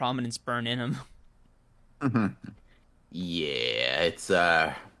another prominence burn in him. hmm Yeah, it's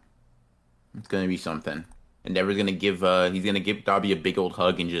gonna be something. Endeavor's gonna give he's gonna give Dobby a big old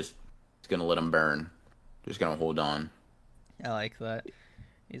hug and just it's gonna let him burn. Just gonna hold on. I like that.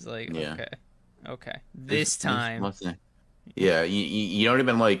 He's like, Yeah. okay, this time. Listen. Yeah, you don't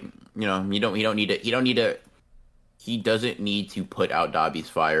even like you don't need to he doesn't need to put out Dobby's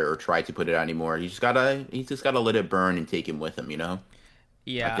fire or try to put it out anymore. He's just gotta let it burn and take him with him, you know?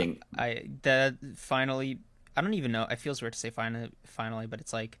 I Yeah, think I that finally. I don't even know. It feels weird to say finally, but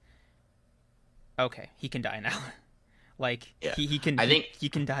it's like, okay, he can die now. Like yeah. he can I think he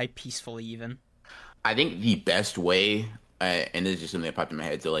can die peacefully even. I think the best way and this is just something that popped in my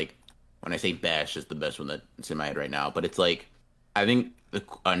head, so like when I say best, just the best one that's in my head right now, but it's like I think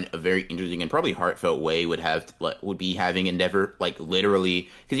a very interesting and probably heartfelt way would be having Endeavor like literally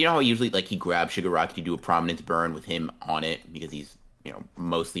because you know how usually like he grabs Shigaraki to do a prominence burn with him on it because he's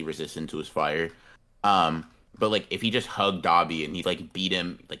mostly resistant to his fire. But like if he just hugged Dobby and he like beat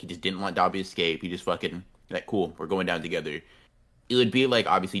him, like he just didn't let Dobby escape, he just fucking like cool, we're going down together. It would be like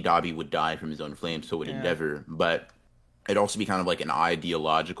obviously Dobby would die from his own flames, so would Yeah, Endeavor, but it'd also be kind of like an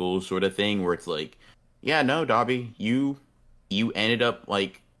ideological sort of thing where it's like, yeah, no, Dobby, you ended up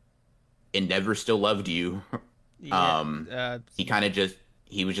like Endeavor still loved you. yeah. um,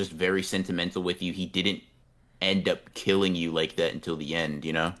 he was just very sentimental with you. He didn't end up killing you like that until the end,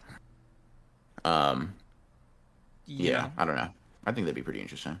 you know? Um, You yeah, know, I don't know. I think that'd be pretty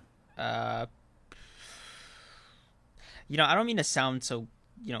interesting. uh, I don't mean to sound so,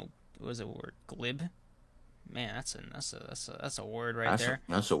 what was it word glib? Man, that's a word right there.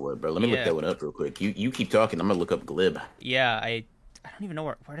 That's a word, bro. Let me look Yeah, that one up real quick. You keep talking. I'm gonna look up glib. yeah. I don't even know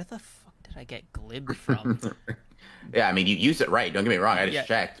where the fuck did I get glib from? Yeah, I mean you used it right. Don't get me wrong. I Yeah, just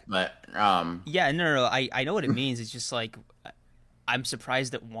checked, but yeah. No. I know what it means. It's just like I'm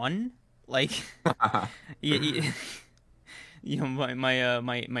surprised at one. Like, you,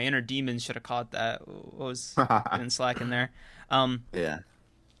 my inner demon should have caught that. What was getting slack in there? Um, Yeah.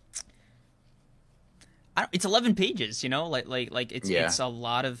 it's 11 pages. Like Yeah. it's a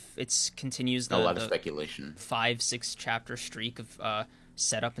lot of it's continues A lot of the speculation. 5-6 chapter streak of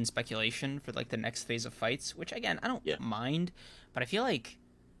setup and speculation for like the next phase of fights. Which again, I don't Yeah. mind, but I feel like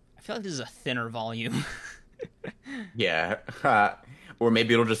this is a thinner volume. Yeah. Or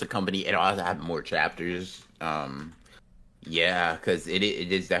maybe it'll just accompany it'll also have more chapters. Yeah, because it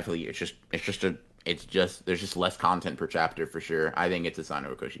is definitely it's just there's just less content per chapter for sure. I think it's a sign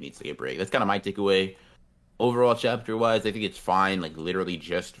Horikoshi needs to take a break. That's kind of my takeaway. Overall chapter wise, I think it's fine, like literally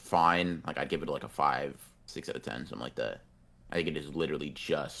just fine. Like I'd give it like a 5, 6 out of 10, something like that. I think it is literally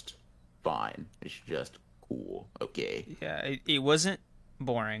just fine. It's just cool. Okay. Yeah, it wasn't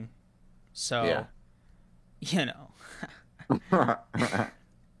boring. So, you know,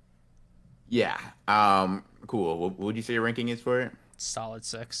 Yeah. Cool. What would you say your ranking is for it? solid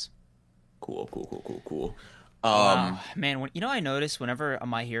 6. Cool, cool, cool, cool, cool. Wow, man. I notice whenever a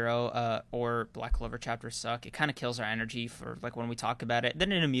My Hero or Black Clover chapters suck, it kind of kills our energy for like when we talk about it.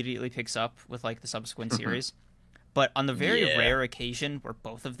 Then it immediately picks up with like the subsequent series. But on the very Yeah. rare occasion where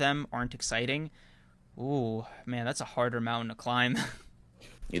both of them aren't exciting, ooh, man, that's a harder mountain to climb.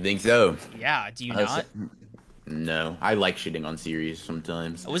 You think so? Yeah, do you I not? No, I like shitting on series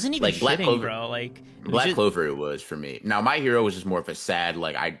sometimes. I wasn't even Like Black shitting, Clover, bro. Like it was Black just, Clover, it was for me. Now My Hero was just more of a sad,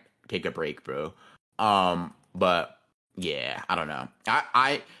 like I take a break, bro. But yeah, I don't know.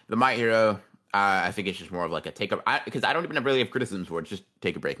 The My Hero, I think it's just more of like a take up. Because I don't even really have criticisms for it. Just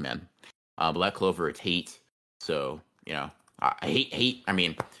take a break, man. Black Clover, it's hate. So I hate. I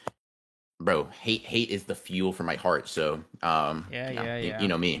mean, bro, hate is the fuel for my heart. So yeah. you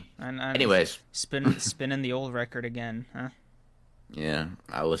know me. And Anyways, spinning the old record again, huh? yeah,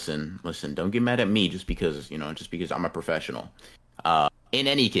 I listen. Don't get mad at me just because I'm a professional. In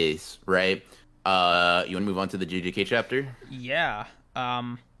any case, right? You want to move on to the JJK chapter? Yeah.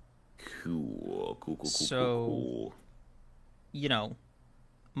 Cool. So- Cool.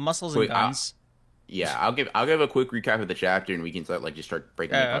 Muscles Wait, and guns. Yeah, I'll give a quick recap of the chapter, and we can start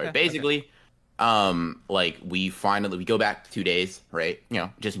breaking it apart. Okay, Basically, like we go back 2 days, right?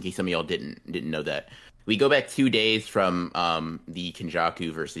 Just in case some of y'all didn't know that. We go back 2 days from the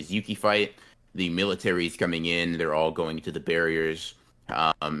Kenjaku versus Yuki fight. The military's coming in, they're all going to the barriers,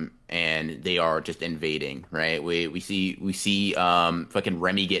 and they are just invading, right? We see fucking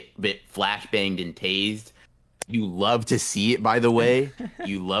Remy get bit flashbanged and tased. You love to see it, by the way.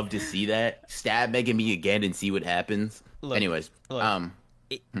 You love to see that. Stab Megami again and see what happens. Look, Anyways, look.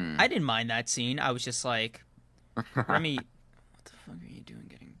 I didn't mind that scene. I was just like, Remy, what the fuck are you doing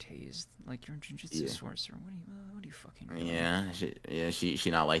getting tased? Like, you're a jujutsu sorcerer. What are you fucking doing? yeah,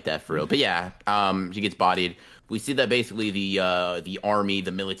 she not like that for real. But yeah, she gets bodied. We see that basically the army,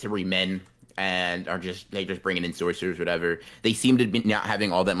 the military men, and they just bringing in sorcerers, whatever. They seem to be not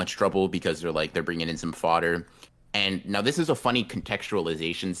having all that much trouble because they're bringing in some fodder. And now this is a funny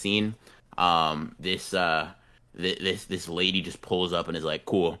contextualization scene. This lady just pulls up and is like,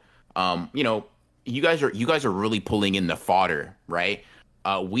 "Cool, you guys are really pulling in the fodder, right?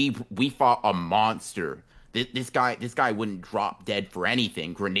 We fought a monster. This guy wouldn't drop dead for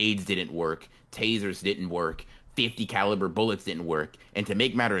anything. Grenades didn't work, tasers didn't work, 50 caliber bullets didn't work, and to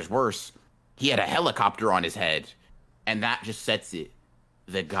make matters worse, he had a helicopter on his head, and that just sets it.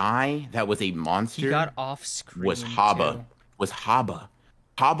 The guy that was a monster He got off screen. was Haba. too. Was Haba.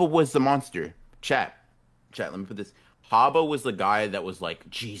 Haba was the monster. Chat, let me put this. Haba was the guy that was like,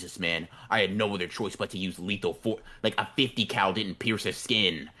 Jesus, man, I had no other choice but to use lethal force. Like, a 50 cal didn't pierce his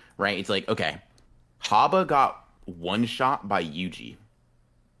skin, right? It's like, okay. Haba got one shot by Yuji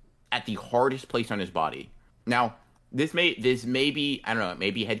at the hardest place on his body. Now, this may be, I don't know,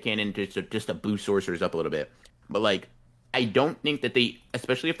 maybe headcanon just to boost sorcerers up a little bit. But, like, I don't think that they,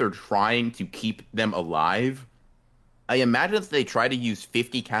 especially if they're trying to keep them alive, I imagine if they try to use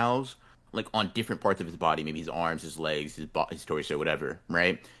 50 cals, like, on different parts of his body, maybe his arms, his legs, his torso, whatever,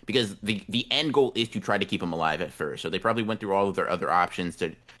 right? Because the end goal is to try to keep him alive at first. So they probably went through all of their other options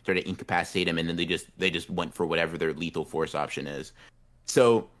to try to incapacitate him, and then they just went for whatever their lethal force option is.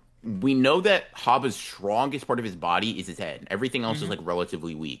 So we know that Haba's strongest part of his body is his head. Everything else is like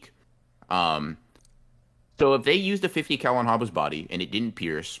relatively weak. So if they used a 50 cal on Haba's body and it didn't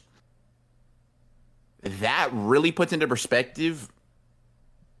pierce, that really puts into perspective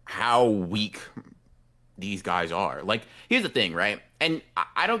how weak these guys are. Like, here's the thing, right? And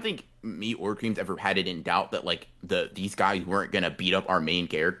I don't think me or Cream's ever had it in doubt that like these guys weren't gonna beat up our main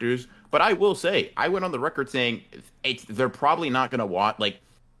characters. But I will say, I went on the record saying they're probably not gonna want like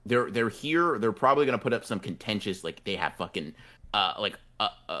they're here. They're probably gonna put up some contentious like they have fucking like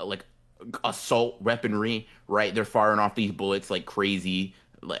assault weaponry, right? They're firing off these bullets like crazy.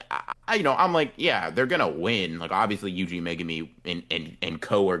 Like I'm like, yeah, they're gonna win. Like obviously Yuji Megami and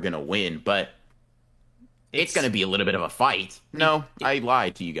Co are gonna win, but it's gonna be a little bit of a fight. No, I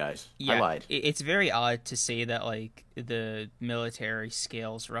lied to you guys. Yeah, I lied. It's very odd to say that like the military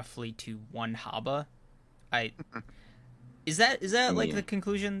scales roughly to one Haba. I is that like the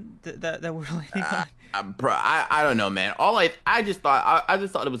conclusion that we're landing on? Bro, I don't know, man. I just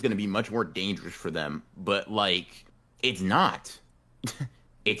thought it was gonna be much more dangerous for them, but like it's not.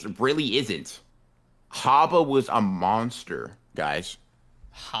 It really isn't. Haba was a monster, guys.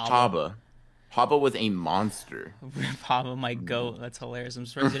 Haba was a monster. Haba, my goat. That's hilarious. I'm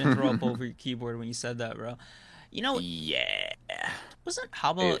surprised you didn't throw up over your keyboard when you said that, bro. You know, yeah. Wasn't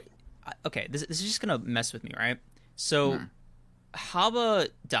Haba... Okay, this is just gonna mess with me, right? So, Haba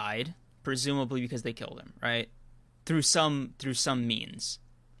died, presumably because they killed him, right? Through some means.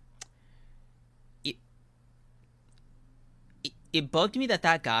 It bugged me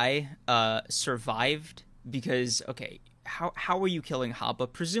that guy survived because, okay, how are you killing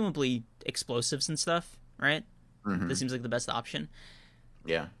Haba? Presumably explosives and stuff, right? Mm-hmm. This seems like the best option.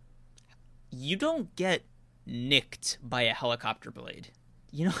 Yeah. You don't get nicked by a helicopter blade.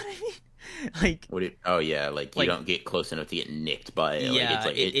 You know what I mean? Like, you don't get close enough to get nicked by it. Yeah,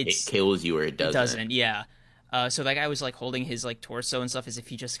 like, it kills you or it doesn't. It doesn't, yeah. So that guy was like holding his like torso and stuff as if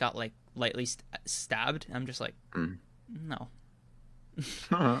he just got like lightly stabbed. I'm just like, no.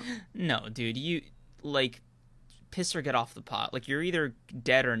 No, dude, you like piss or get off the pot. Like you're either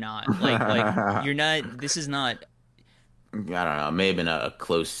dead or not. Like you're not. This is not. I don't know. Maybe a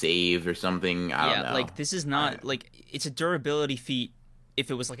close save or something. I don't know. Like this is not like it's a durability feat if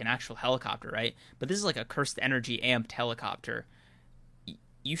it was like an actual helicopter, right? But this is like a cursed energy amped helicopter.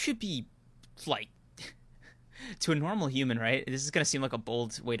 You should be like to a normal human, right? This is gonna seem like a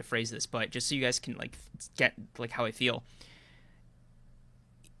bold way to phrase this, but just so you guys can like get like how I feel.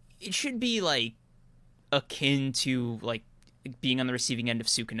 It should be like akin to like being on the receiving end of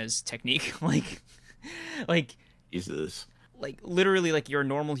Sukuna's technique. like Jesus. Like literally, like you're a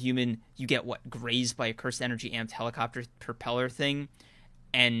normal human, you get grazed by a cursed energy amped helicopter propeller thing,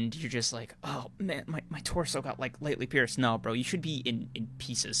 and you're just like, oh man, my torso got like lightly pierced. No, bro, you should be in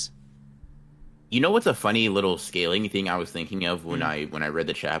pieces. You know what's a funny little scaling thing I was thinking of when I read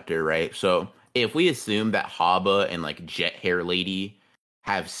the chapter, right? So if we assume that Haba and like Jet Hair Lady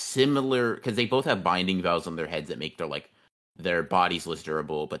have similar, because they both have binding valves on their heads that make their bodies less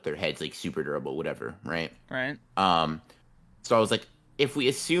durable, but their heads like super durable, whatever, right? Right. So I was like, if we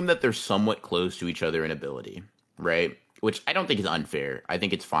assume that they're somewhat close to each other in ability, right? Which I don't think is unfair. I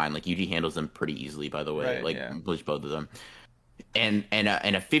think it's fine. Like Yuji handles them pretty easily, by the way. Right, both of them. And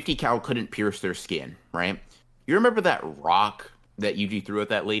a 50 cal couldn't pierce their skin, right? You remember that rock that Yuji threw at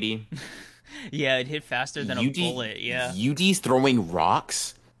that lady? Yeah, it hit faster than a bullet. Yeah, Yuji's throwing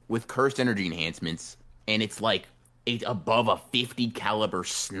rocks with cursed energy enhancements, and it's like it's above a 50 caliber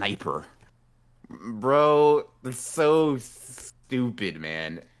sniper. Bro, they're so stupid,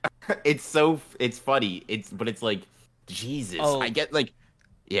 man. It's funny. But it's like Jesus. I get like,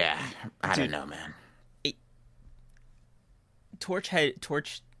 yeah, I don't know, man. Torch Edited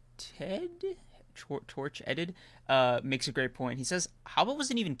makes a great point. He says Haba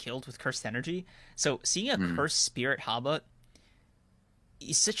wasn't even killed with cursed energy, so seeing a cursed spirit Haba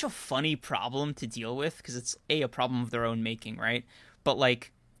is such a funny problem to deal with because it's a problem of their own making, right? But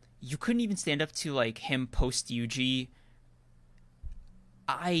like, you couldn't even stand up to like him post Yuji.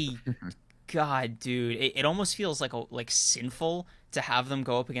 God, dude, it almost feels like sinful to have them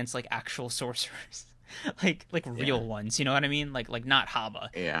go up against like actual sorcerers. like real ones, you know what I mean? Like not Haba.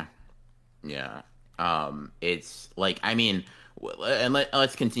 Yeah. It's like, I mean, and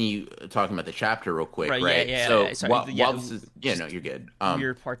let's continue talking about the chapter real quick, right? Yeah. So sorry, while this is, no, you're good.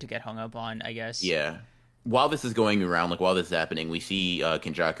 Weird part to get hung up on, I guess. Yeah. While this is going around, like while this is happening, we see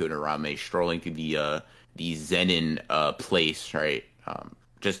Kenjaku and Arame strolling through the Zenin place, right?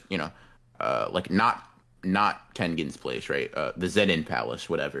 Just like not Tengen's place, right? The Zenin Palace,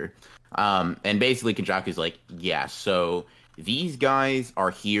 whatever. And basically Kenjaku's like, yeah, so these guys are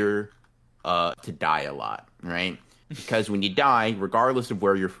here to die a lot, right? Because when you die, regardless of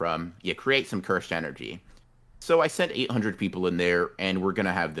where you're from, you create some cursed energy. So I sent 800 people in there, and we're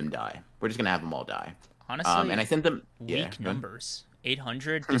gonna have them die. We're just gonna have them all die. Honestly, and I sent them weak numbers.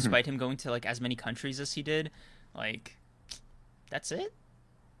 800, despite him going to like as many countries as he did. Like, that's it.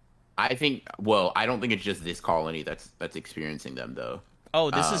 I think. Well, I don't think it's just this colony that's experiencing them, though. Oh,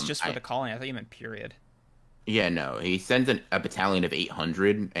 this is just for I the colony. I thought you meant period. Yeah, no, he sends a battalion of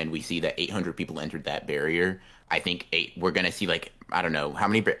 800, and we see that 800 people entered that barrier. I think we're gonna see like I don't know how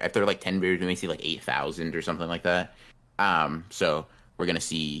many. If there are like 10 barriers, we may see like 8,000 or something like that. So we're gonna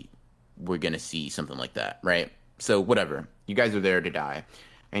see something like that, right? So whatever, you guys are there to die,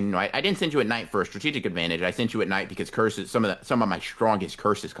 and I didn't send you at night for a strategic advantage. I sent you at night because curses. Some of my strongest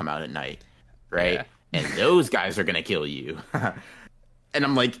curses come out at night, right? Yeah. And those guys are gonna kill you. And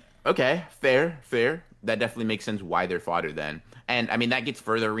I'm like, okay, fair. That definitely makes sense why they're fodder then. And I mean, that gets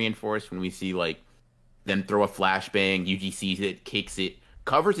further reinforced when we see like them throw a flashbang. Yuji sees it, kicks it,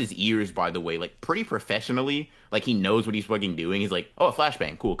 covers his ears, by the way, like pretty professionally. Like he knows what he's fucking doing. He's like, oh, a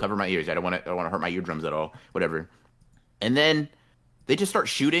flashbang, cool. Cover my ears. I don't want to hurt my eardrums at all. Whatever. And then they just start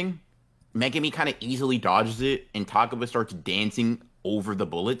shooting. Megami kind of easily dodges it, and Takaba starts dancing over the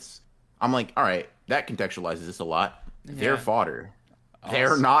bullets. I'm like, all right, that contextualizes this a lot. They're Yeah. fodder. They're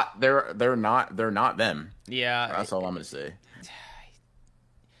Also- not. They're not them. Yeah. That's all I'm gonna say.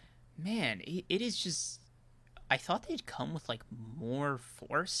 Man, it is just. I thought they'd come with like more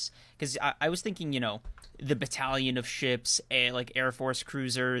force because I was thinking, the battalion of ships, like Air Force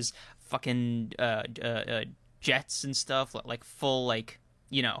cruisers, fucking jets and stuff, like full like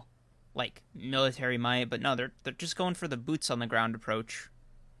military might. But no, they're just going for the boots on the ground approach.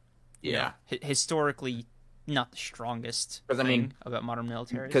 Yeah. Historically, not the strongest 'Cause, I thing mean, about modern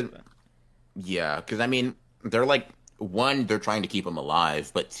militaries. 'cause- But Yeah, because I mean, they're like one, they're trying to keep them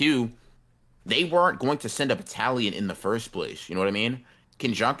alive, but two, they weren't going to send a battalion in the first place. You know what I mean?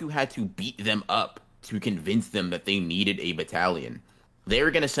 Kenjaku had to beat them up to convince them that they needed a battalion. They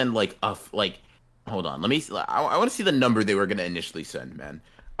were gonna send hold on, let me. I want to see the number they were gonna initially send, man.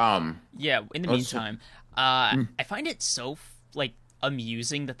 yeah, in the Let's- meantime, I find it so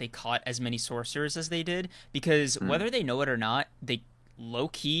amusing that they caught as many sorcerers as they did because whether they know it or not, they low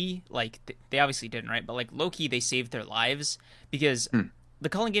key they obviously didn't, right? But like low key, they saved their lives because the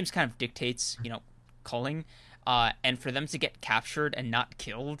culling games kind of dictates, culling, and for them to get captured and not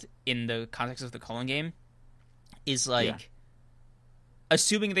killed in the context of the culling game is like Yeah.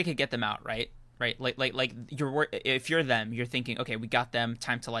 assuming they could get them out, right? Right, like if you're them, you're thinking, okay, we got them,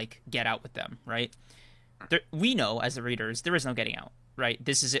 time to like get out with them, right? We know as the readers there is no getting out, right?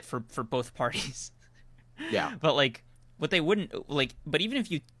 This is it for both parties. Yeah. But like what they wouldn't like, but even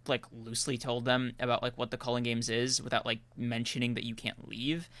if you like loosely told them about like what the calling games is without like mentioning that you can't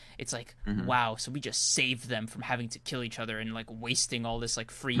leave, it's like wow, so we just saved them from having to kill each other and like wasting all this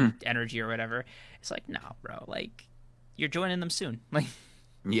like free energy or whatever. It's like, nah, bro, like you're joining them soon. Like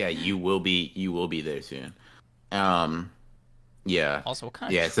Yeah, you will be there soon. Yeah. also, what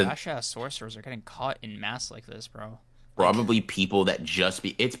kind Yeah, of so- trash ass sorcerers are getting caught in mass like this, bro? Probably people that just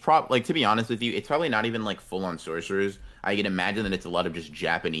be. It's like, to be honest with you, it's probably not even like full on sorcerers. I can imagine that it's a lot of just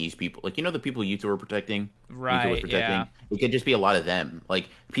Japanese people, like the people Yuta were protecting. Yuta was Right, protecting. yeah. It could just be a lot of them, like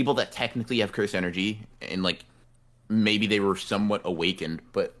people that technically have curse energy, and like maybe they were somewhat awakened,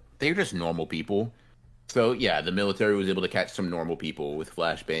 but they're just normal people. So yeah, the military was able to catch some normal people with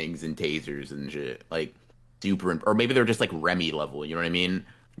flashbangs and tasers and shit, like super, or maybe they're just like Remy level. You know what I mean?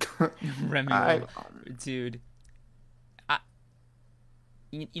 Remy, I- dude.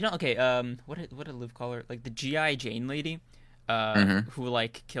 Okay. What did Liv call her? Like the GI Jane lady, who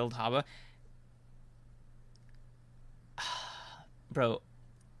like killed Haba. Bro,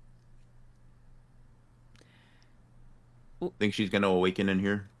 Think she's gonna awaken in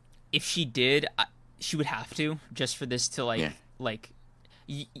here? if she did, she would have to just for this to Yeah.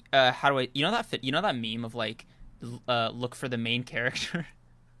 how do I? You know that meme of like, look for the main character.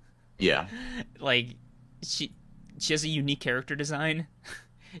 Yeah. Like she has a unique character design.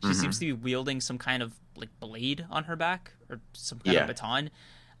 She seems to be wielding some kind of like blade on her back or some kind Yeah. of baton.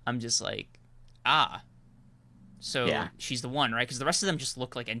 I'm just like, so Yeah. she's the one, right? Because the rest of them just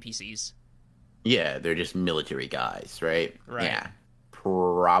look like NPCs. Yeah, they're just military guys, right? Right. Yeah.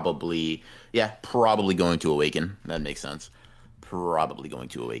 Probably going to awaken. That makes sense. Probably going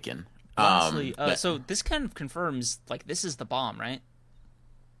to awaken. Honestly, But- so this kind of confirms like this is the bomb, right?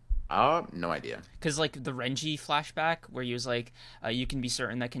 No idea. Because like the Renji flashback where he was like, you can be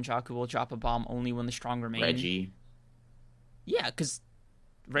certain that Kenjaku will drop a bomb only when the strong remain. Reggie, Yeah, because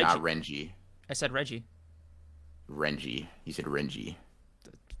Reggie. not Renji. I said Reggie. Renji. You said Renji.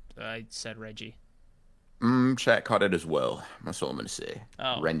 I said Reggie. Chat caught it as well. That's all I'm gonna say.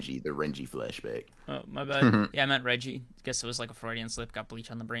 Oh. Renji, the Renji flashback. Oh, my bad. Yeah, I meant Reggie. Guess it was like a Freudian slip. Got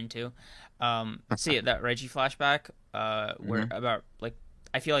bleach on the brain too. See that Reggie flashback, where about like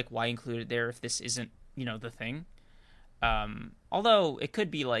I feel like why include it there if this isn't the thing. Although it could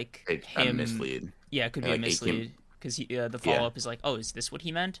be like It's him. mislead. Yeah, it could be Like, a it mislead. because the Yeah. follow up is like, oh, is this what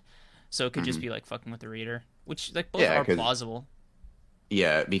he meant? So it could just Hmm. be like fucking with the reader, which like both Yeah, are because plausible.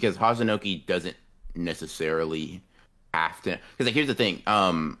 because Hazanoki doesn't necessarily have to. Because like, here's the thing.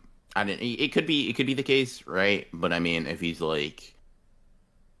 I didn't. It could be the case, right? But I mean, if he's like,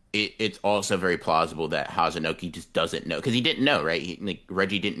 it's also very plausible that Hazanoki just doesn't know because he didn't know, right? Like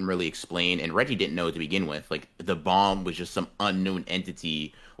Reggie didn't really explain, and Reggie didn't know to begin with. Like the bomb was just some unknown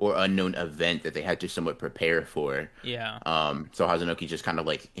entity or unknown event that they had to somewhat prepare for. Yeah. So Hazanoki just kind of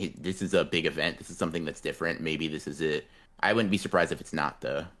like, hey, this is a big event. This is something that's different. Maybe this is it. I wouldn't be surprised if it's not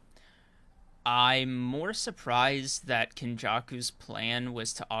though. I'm more surprised that Kenjaku's plan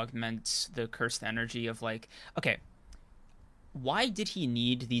was to augment the cursed energy of like, okay, why did he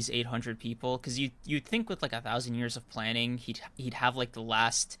need these 800 people? Because you'd think with like 1,000 years of planning, he'd have like the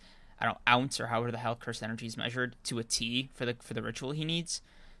last, I don't know, ounce or however the hell cursed energy is measured to a T for the ritual he needs.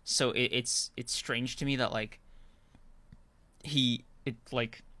 So it's strange to me that like it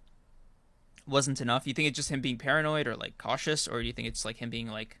like wasn't enough. You think it's just him being paranoid or like cautious, or do you think it's like him being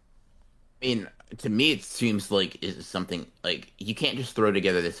like, I mean, to me, it seems like it's something like you can't just throw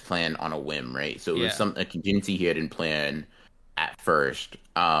together this plan on a whim, right? So it was yeah, a contingency he had in plan at first.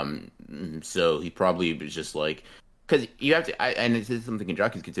 So he probably was just like, because you have to, and this is something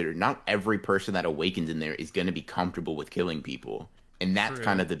Kenjaku's considered. Not every person that awakens in there is going to be comfortable with killing people, and that's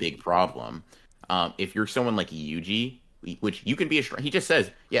kind true, of the big problem. If you're someone like Yuji, which you can be a strong, he just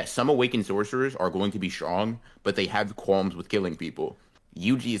says, yeah, some awakened sorcerers are going to be strong, but they have qualms with killing people.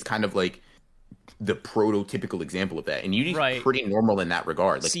 Yuji is kind of like the prototypical example of that. And Yuji's right? pretty normal in that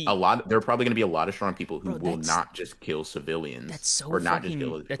regard. Like See, there are probably going to be a lot of strong people who bro, will not just kill civilians or not just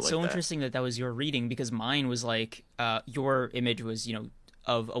kill people that's like so that. interesting that that was your reading because mine was like your image was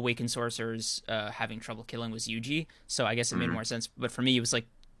of awakened sorcerers having trouble killing was Yuji, so I guess it made Hmm. more sense. But for me, it was like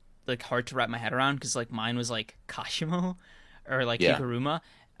hard to wrap my head around because like mine was like Kashimo or like Yeah, Higuruma,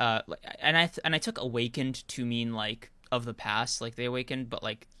 and I took awakened to mean like of the past, like they awakened, but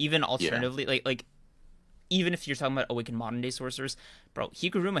like even yeah, alternatively, like even if you're talking about awakened modern day sorcerers, bro,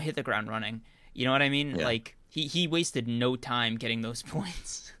 Higuruma hit the ground running. You know what I mean? yeah, Like he wasted no time getting those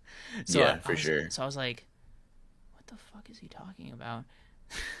points. So yeah, for sure. I was like, what the fuck is he talking about?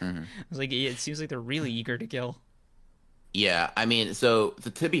 Hmm. I was like, it seems like they're really eager to kill. Yeah, I mean, so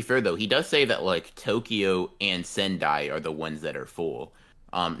to be fair though, he does say that like Tokyo and Sendai are the ones that are full.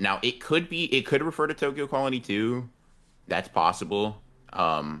 Now it could refer to Tokyo Colony too. That's possible.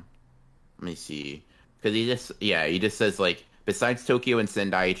 Let me see. Because he just says like besides Tokyo and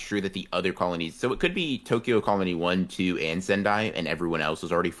Sendai, it's true that the other colonies. So it could be Tokyo Colony 1, 2, and Sendai, and everyone else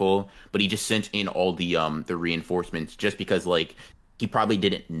is already full. But he just sent in all the reinforcements just because like he probably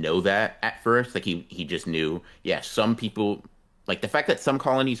didn't know that at first. Like he just knew. Yeah, some people like the fact that some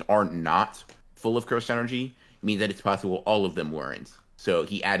colonies are not full of cursed energy means that it's possible all of them weren't. So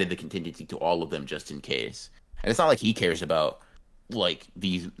he added the contingency to all of them just in case. And it's not like he cares about like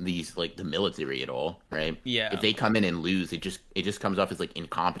these like the military at all, right? If Yeah. they come in and lose, it just comes off as like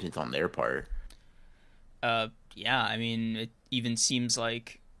incompetence on their part. Yeah. I mean, it even seems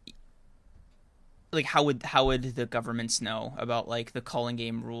like how would the governments know about like the calling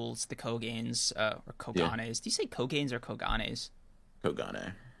game rules, the Koganes, or Yeah, Koganes? Do you say Koganes or Koganes?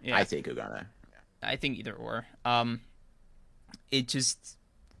 Kogane. I Yeah, say Kogane. I think either or. It just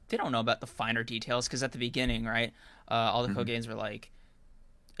they don't know about the finer details because at the beginning, right, all the Hmm. Koganes were like,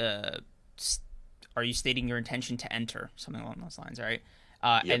 uh, "Are you stating your intention to enter?" Something along those lines, right?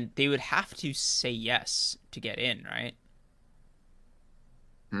 Yep. And they would have to say yes to get in, right?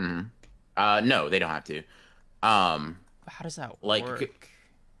 Hmm. No, they don't have to. Um, But how does that like, work?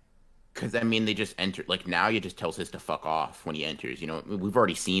 because I mean, they just enter. Like now, you just tells us to fuck off when he enters. You know, we've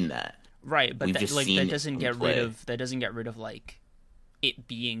already seen that. Right, but We've just that seen doesn't him get rid play. of like it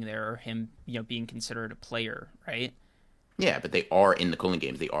being there or him being considered a player, right? Yeah, but they are in the cooling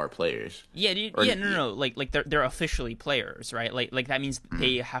games. They are players. Yeah, Or yeah, no, like they're officially players, right? Like that means Mhm.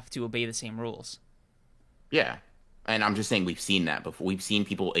 they have to obey the same rules. Yeah. And I'm just saying we've seen that before. We've seen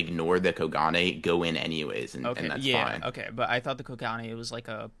people ignore the Kogane, go in anyways, and Okay, that's yeah, fine. okay, but I thought the Kokane was like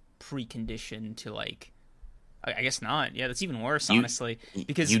a precondition to like I guess not. Yeah, that's even worse, You honestly,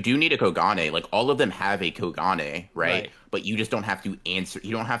 because you do need a Kogane. Like all of them have a Kogane, right? right, But you just don't have to answer.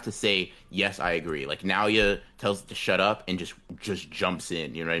 You don't have to say yes, I agree. Like Naoya tells it to shut up and just jumps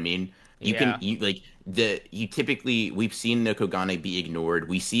in. You know what I mean? You can yeah, you like the you typically we've seen the Kogane be ignored.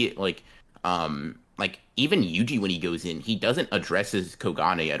 We see it like even Yuji when he goes in, he doesn't address his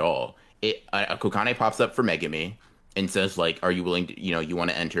Kogane at all. A Kogane pops up for Megami and says like, "Are you willing to you want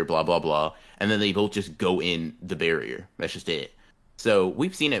to enter?" Blah blah blah, and then they both just go in the barrier. That's just it. So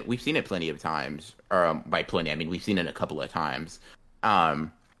we've seen it plenty of times. By plenty, I mean we've seen it a couple of times.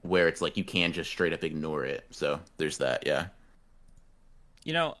 Where it's like you can just straight up ignore it. So there's that, yeah.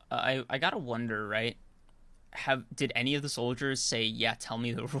 I gotta wonder, right? Did any of the soldiers say, "Yeah, tell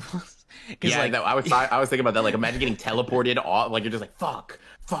me the rules"? Because Yeah, like, no, I was thinking about that. Like, imagine getting teleported off. Like, you're just like, fuck.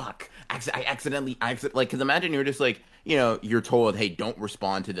 I accidentally, like, because imagine you're just like, you're told, hey, don't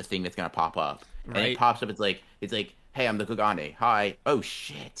respond to the thing that's gonna pop up, and it right, pops up. It's like, hey, I'm the Kogane. Hi. Oh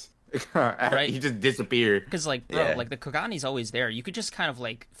shit. right. You just disappear. Because like, bro, Yeah. like the Kogani's always there. You could just kind of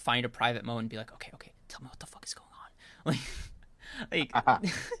like find a private mode and be like, okay, tell me what the fuck is going on. Like,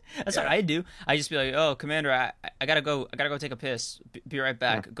 that's what Yeah. I do. I just be like, oh, Commander, I gotta go. I gotta go take a piss. Be right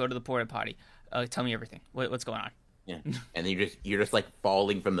back. Go to the porta potty. Tell me everything. What's going on? Yeah. And then you're just like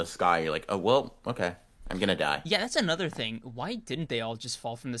falling from the sky. You're like, oh well, okay, I'm gonna die. Yeah, that's another thing. Why didn't they all just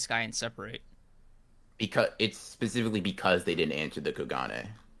fall from the sky and separate? Because it's specifically because they didn't answer the Kogane.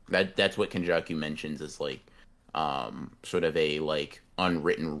 That's what Kenjaku mentions as like sort of a like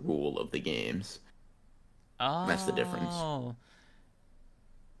unwritten rule of the games. That's the difference. Oh,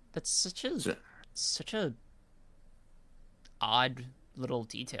 that's So, such a odd little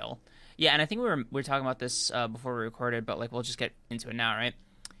detail. Yeah, and I think we were talking about this before we recorded, but like we'll just get into it now, right?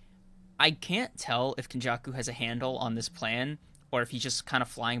 I can't tell if Kenjaku has a handle on this plan or if he's just kind of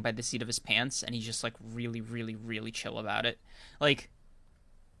flying by the seat of his pants and he's just like really, really, really chill about it. Like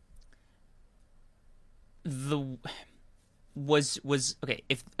the was okay,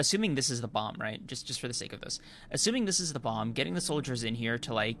 if assuming this is the bomb, right? Just for the sake of this. Assuming this is the bomb, getting the soldiers in here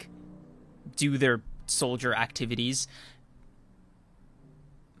to like do their soldier activities.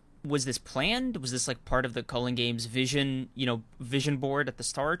 Was this planned? Was this like part of the Culling Games vision board at the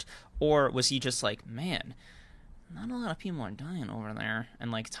start? Or was he just like, man, not a lot of people are dying over there,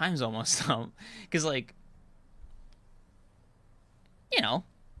 and like time's almost up? Because like, you know,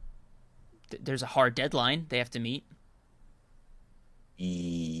 there's a hard deadline they have to meet.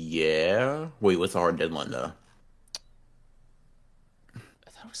 yeah. Wait, what's the hard deadline though? I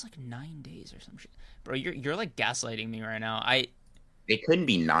thought it was like 9 days or some shit. Bro, you're like gaslighting me right now. I It couldn't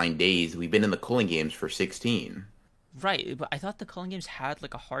be 9 days. We've been in the Cooling Games for 16. Right, but I thought the Culling Games had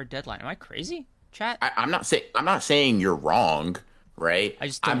like a hard deadline. Am I crazy, chat? I'm not saying you're wrong, right? I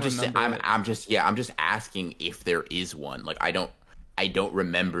just don't remember it. I'm just asking if there is one. Like I don't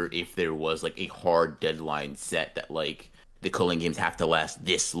remember if there was like a hard deadline set that like the Cooling Games have to last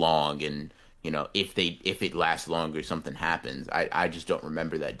this long, and if it lasts longer something happens. I just don't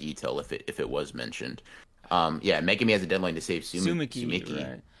remember that detail if it was mentioned. Yeah, Megami has a deadline to save Sumiki.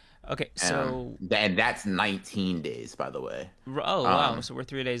 Right? Okay, so And that's 19 days, by the way. oh wow, so we're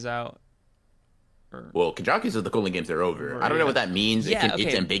 3 days out. Well, Kajakus of the Cooling Games are over. I don't know what that means. Yeah, It's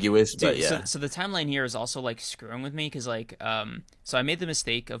okay. ambiguous, Dude, but yeah. so the timeline here is also like screwing with me because like so I made the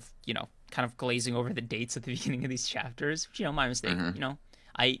mistake of kind of glazing over the dates at the beginning of these chapters, which my mistake.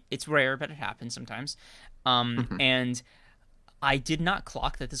 It's rare, but it happens sometimes. And I did not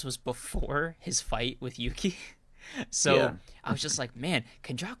clock that this was before his fight with Yuki. So Yeah. I was just like, man,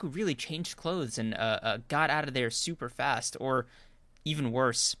 Kenjaku really changed clothes and got out of there super fast. Or even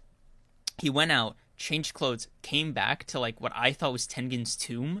worse, he went out, changed clothes, came back to like what I thought was Tengen's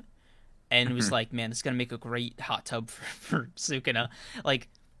tomb, and was like, man, this is gonna make a great hot tub for Sukuna. Like,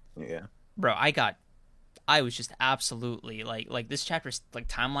 Yeah. bro, I was just absolutely like this chapter, like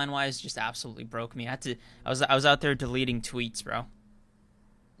timeline wise, just absolutely broke me. I was out there deleting tweets, bro.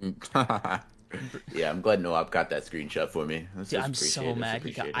 Yeah, I'm glad Noab got that screenshot for me. Dude, I'm so mad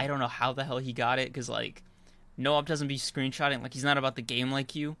I don't know how the hell he got it, because like Noab doesn't be screenshotting, like he's not about the game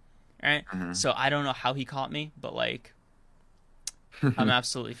like you, right? So I don't know how he caught me, but like I'm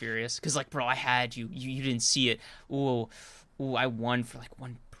absolutely furious because like, bro, I had you didn't see it. Ooh, I won for like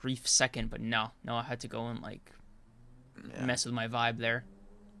one brief second, but no, I had to go and like mess with my vibe there.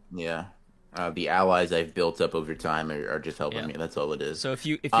 Yeah. The allies I've built up over time are just helping me. That's all it is. So if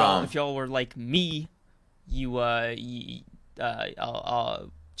y'all were like me, I'll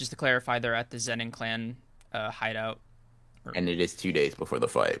just to clarify, they're at the Zenin clan hideout. And it is 2 days before the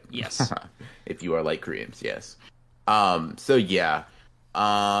fight. Yes. If you are like Koreans, yes. So yeah.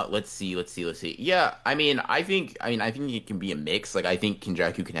 Let's see. Yeah, I think it can be a mix. Like I think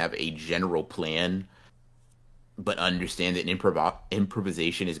Kenjaku can have a general plan, but understand that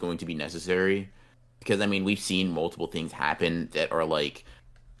improvisation is going to be necessary. Because we've seen multiple things happen that are like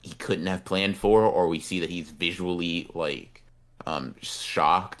he couldn't have planned for, or we see that he's visually like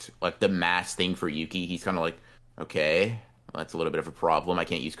shocked. Like the mass thing for Yuki, he's kind of like, okay, well, that's a little bit of a problem. I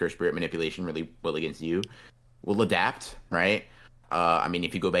can't use Curse Spirit Manipulation really well against you. We'll adapt, right?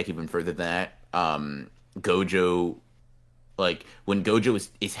 If you go back even further than that, Gojo Like when Gojo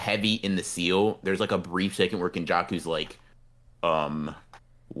is heavy in the seal, there's like a brief second where Kenjaku's like, um,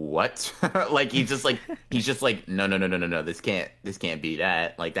 what? Like he's just like, no, no, no, no, no, no, this can't be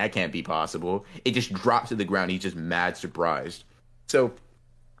that. Like that can't be possible. It just drops to the ground. He's just mad surprised. So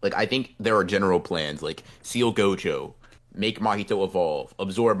like I think there are general plans like seal Gojo, make Mahito evolve,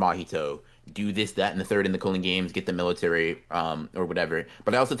 absorb Mahito, do this, that, and the third in the Cooling Games, get the military, or whatever.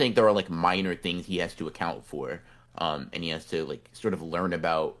 But I also think there are like minor things he has to account for, and he has to like sort of learn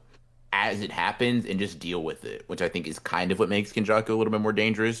about as it happens and just deal with it, which I think is kind of what makes Kenjaku a little bit more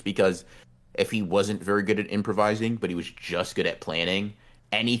dangerous. Because if he wasn't very good at improvising, but he was just good at planning,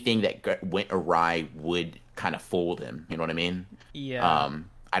 anything that went awry would kind of fold him. You know what I mean? Yeah.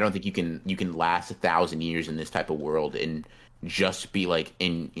 I don't think you can last 1,000 years in this type of world and just be like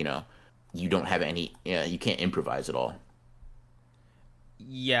you don't have any you can't improvise at all.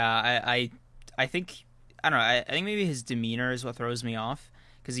 Yeah, I think I don't know. I think maybe his demeanor is what throws me off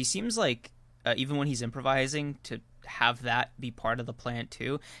because he seems like even when he's improvising to have that be part of the plan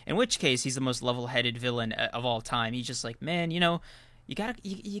too. In which case, he's the most level-headed villain of all time. He's just like, man, you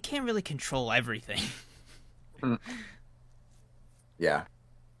can't really control everything. Yeah.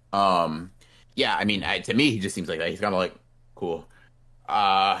 Yeah. I mean, to me, he just seems like that. He's kind of like, cool.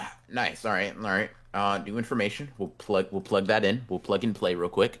 Nice. All right. All right. New information. We'll plug that in. We'll plug and play real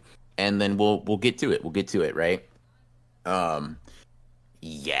quick, and then we'll get to it. We'll get to it. Right. Um.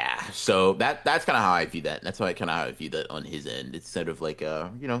 Yeah. So that's kind of how I view that. That's how I view that on his end. It's sort of like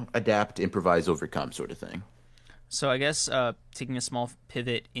adapt, improvise, overcome sort of thing. So I guess taking a small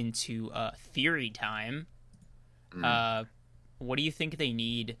pivot into theory time. What do you think they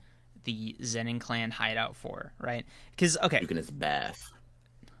need the Zenin clan hideout for? Right? Because okay, Sukuna his bath.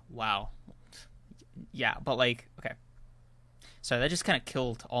 Wow. Yeah, but like, okay. Sorry, that just kind of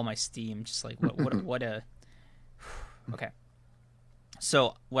killed all my steam. Just like, what a. Okay.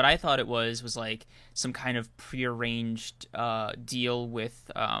 So what I thought it was like some kind of prearranged deal with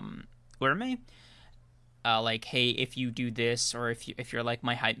Urme. Like, hey, if you do this, or if you're like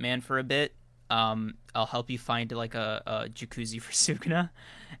my hype man for a bit, I'll help you find like a jacuzzi for Sukuna,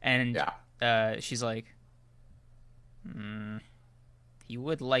 and she's like, he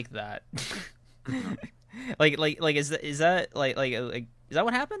would like that. like is that like is that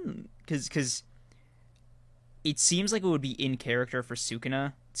what happened? Because it seems like it would be in character for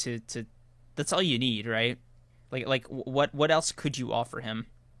Sukuna to that's all you need, right? Like what else could you offer him?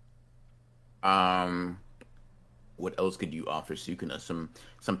 What else could you offer Sukuna? Some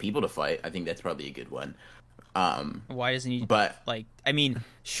people to fight. I think that's probably a good one. Why doesn't he? But like, I mean,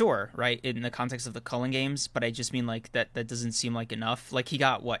 sure, right, in the context of the Cullen games, but I just mean like that doesn't seem like enough. Like he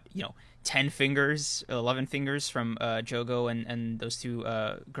got what 10 fingers, 11 fingers from Jogo and those two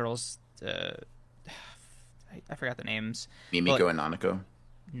girls. I forgot the names. Mimiko and Nanako.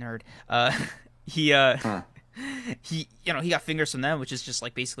 Nerd. He he got fingers from them, which is just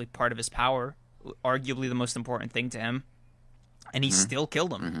like basically part of his power, arguably the most important thing to him, and he still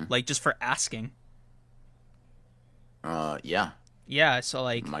killed him, like just for asking. Yeah, so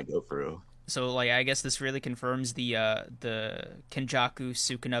like might go through. So like I guess this really confirms the Kenjaku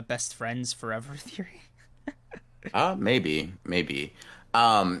Sukuna best friends forever theory. Maybe.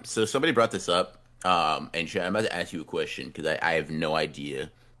 So somebody brought this up, and I'm about to ask you a question because I have no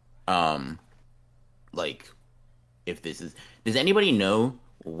idea, like if this is. Does anybody know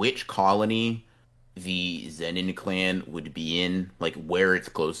which colony the Zenin clan would be in, like where it's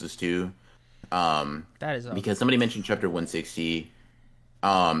closest to? That is because somebody mentioned chapter 160,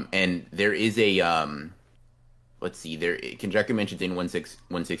 and there is a let's see, there Kenjaku mentions in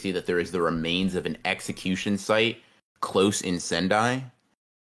 160 that there is the remains of an execution site close in Sendai,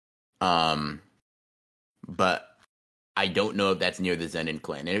 but I don't know if that's near the Zenin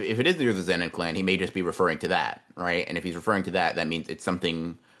clan. And if it is near the Zenin clan, he may just be referring to that, right? And if he's referring to that, that means it's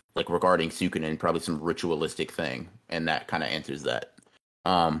something like regarding Sukuna and probably some ritualistic thing, and that kind of answers that.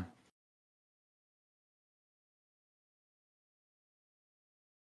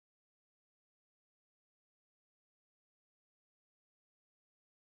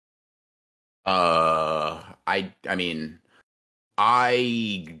 I mean,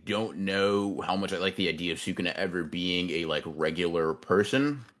 I don't know how much I like the idea of Sukuna ever being a like regular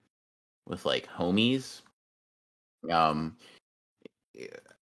person with like homies. Um,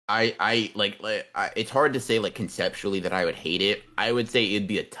 it's hard to say like conceptually that I would hate it. I would say it'd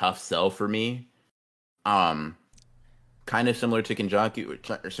be a tough sell for me. Kind of similar to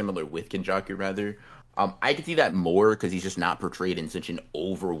Kenjaku, or similar with Kenjaku rather. I could see that more because he's just not portrayed in such an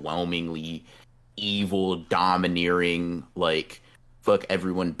overwhelmingly evil, domineering, like fuck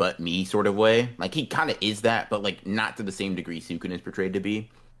everyone but me sort of way. Like he kind of is that, but like not to the same degree Sukuna is portrayed to be.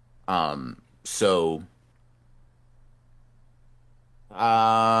 So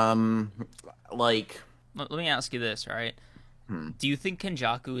um like Let me ask you this, right? hmm, Do you think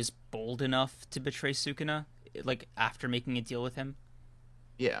Kenjaku is bold enough to betray Sukuna, like after making a deal with him?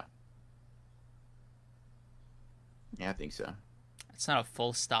 yeah. Yeah, I think so. It's not a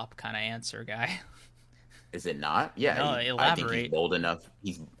full stop kind of answer, guy. Is it not? Yeah, No, I think he's elaborate. bold enough.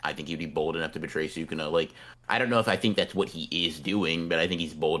 I think he'd be bold enough to betray Sukuna. Like, I don't know if I think that's what he is doing, but I think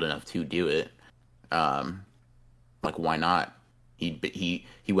he's bold enough to do it. Um, like, why not? He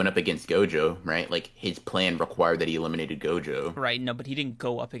went up against Gojo, right? Like, his plan required that he eliminated Gojo. Right, no, but he didn't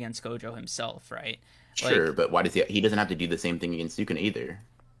go up against Gojo himself, right? Sure, Like, but why does he doesn't have to do the same thing against Sukuna either.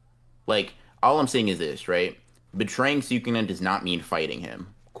 Like, all I'm saying is this, right? Betraying Sukuna does not mean fighting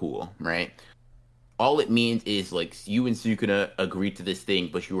him. Cool, right? All it means is like you and Sukuna agreed to this thing,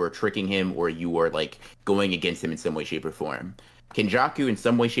 but you are tricking him or you are like going against him in some way, shape, or form. Kenjaku, in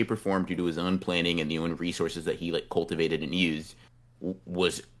some way, shape, or form, due to his own planning and the own resources that he like cultivated and used,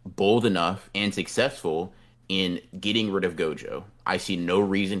 was bold enough and successful in getting rid of Gojo. I see no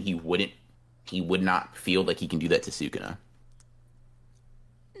reason he would not feel like he can do that to Sukuna.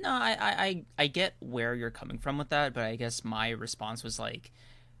 no, I get where you're coming from with that, but I guess my response was like,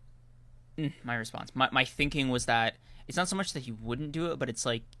 my thinking was that it's not so much that he wouldn't do it, but it's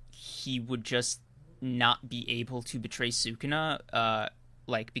like he would just not be able to betray Sukuna,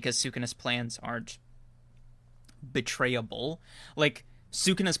 like because Sukuna's plans aren't betrayable. Like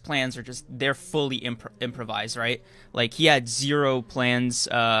Sukuna's plans are just they're fully improvised, right? Like he had zero plans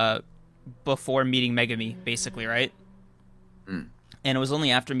before meeting Megami, basically, right? Mm, And it was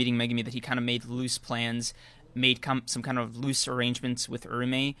only after meeting Megami that he kind of made loose plans, made some kind of loose arrangements with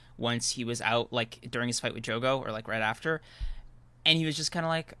Urume once he was out, like during his fight with Jogo or like right after. And he was just kind of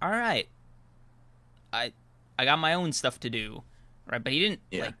like, all right, I I got my own stuff to do, right? But he didn't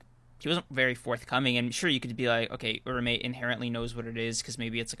yeah. like he wasn't very forthcoming. And sure, you could be like, okay, Urume inherently knows what it is because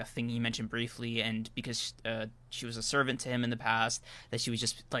maybe it's like a thing he mentioned briefly, and because she was a servant to him in the past, that she was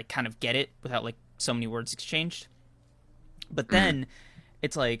just like kind of get it without like so many words exchanged. But Mm, then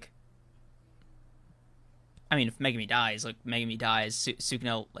it's like, I mean, if Megami dies, like Megami dies,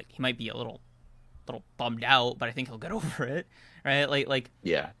 Sukino, like he might be a little bummed out, but I think he'll get over it, right? Like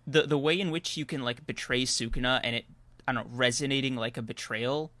yeah. the way in which you can like betray Sukuna and it, I don't know, resonating like a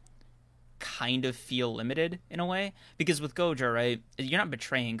betrayal, kind of feel limited in a way because with Gojo, right, you're not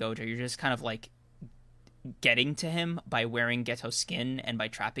betraying Gojo, you're just kind of like getting to him by wearing Ghetto skin and by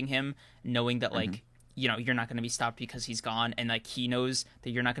trapping him, knowing that Hmm. like you're not going to be stopped because he's gone, and like he knows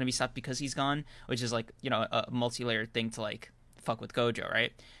that you're not going to be stopped because he's gone, which is like a multi-layered thing to like fuck with Gojo,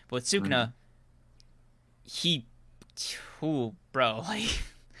 right? But with Hmm. Sukuna, he, ooh, bro,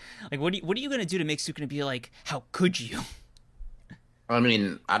 like what are you gonna do to make Sukuna be like, how could you? I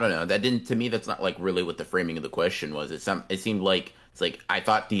mean, I don't know. That didn't to me. That's not like really what the framing of the question was. It seemed like it's like I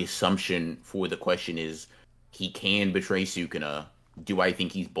thought the assumption for the question is he can betray Sukuna. Do I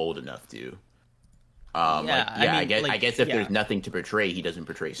think he's bold enough to? Like Yeah, I yeah, mean, I like, guess if yeah, there's nothing to betray, he doesn't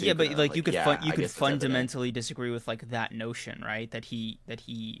betray yeah, but Sukuna. like Like yeah, you I could guess that's evident. fundamentally disagree with like that notion, right? That he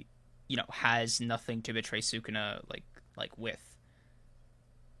has nothing to betray Sukuna like with.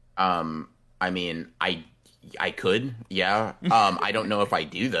 Um, I mean, I could, yeah. I don't know if I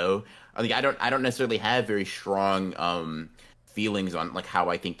do though. I don't necessarily have very strong feelings on like how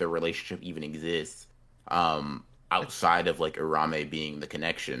I think their relationship even exists. Outside of like Urame being the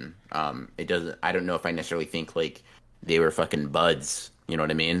connection. It doesn't. I don't know if I necessarily think like they were fucking buds. You know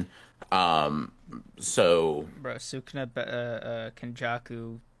what I mean? Um, so Bro, Sukuna,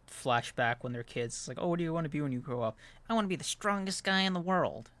 Kenjaku flashback when they're kids. It's like, oh, what do you want to be when you grow up? I want to be the strongest guy in the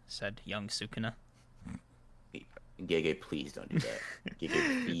world, said young Sukuna. Gege, please don't do that. Gege,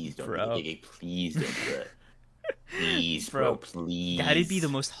 please don't do that. Bro, Gege, please don't do that. Please, bro, bro, that'd be the please.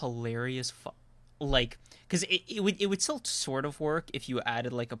 most hilarious. Like, because it would still sort of work if you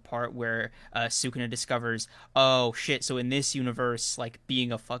added like a part where Sukuna discovers, oh shit, so in this universe, like being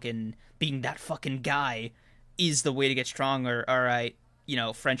that fucking guy is the way to get stronger. All right,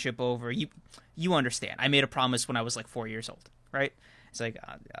 friendship over. You understand? I made a promise when I was like 4 years old, right? It's like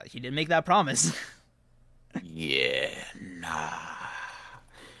he didn't make that promise. Yeah, nah,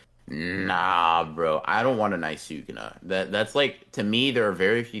 nah, bro. I don't want a nice Sukuna. That's like to me. There are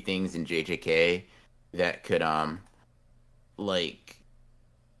very few things in JJK that could like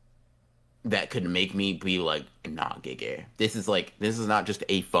that could make me be like, nah, Gege. This is not just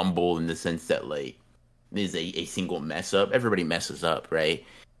a fumble in the sense that like this is a single mess up. Everybody messes up, right?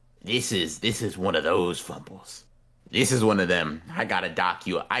 This is one of those fumbles. This is one of them. I gotta dock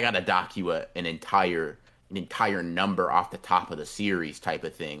you an entire number off the top of the series type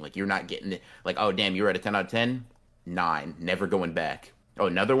of thing. Like you're not getting it. Like, oh damn, you're at a 10 out of 10, 9, never going back. Oh,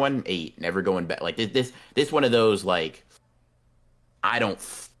 another one, 8, never going back. Like this one of those like I don't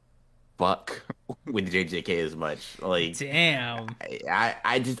fuck with JJK as much. Like Damn.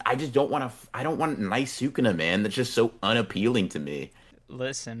 I just don't want to. I don't want nice Sukuna, man. That's just so unappealing to me.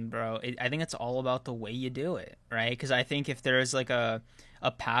 Listen, bro, I think it's all about the way you do it, right? Because I think if there is like a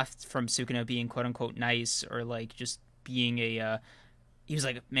path from Sukuna being quote unquote nice, or like just being he was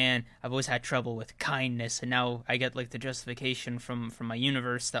like, man, I've always had trouble with kindness, and now I get like the justification from my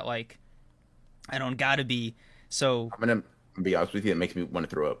universe that like I don't gotta be. So I'm gonna be honest with you. It makes me want to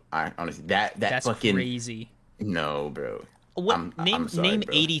throw up. I honestly that that's fucking crazy. no, bro. What I'm sorry, name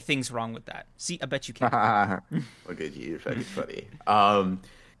bro. 80 things wrong with that? See, I bet you can. Look at you, fucking funny.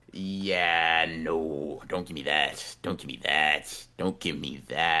 Yeah, no, don't give me that. Don't give me that. Don't give me What if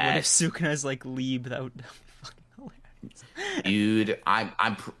that, Sukuna's like Lieb? That would be fucking hilarious. dude.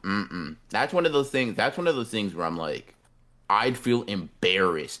 Mm-mm. That's one of those things. That's one of those things where I'm like, I'd feel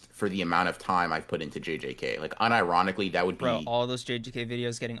embarrassed for the amount of time I've put into JJK. Like, unironically, that would be Bro, all those JJK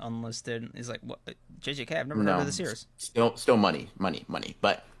videos getting unlisted is like, what? JJK, I've never heard no, of this series. still money.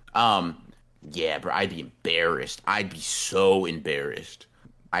 But yeah, bro, I'd be embarrassed. I'd be so embarrassed.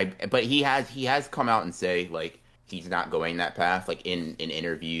 But he has come out and say like he's not going that path. Like in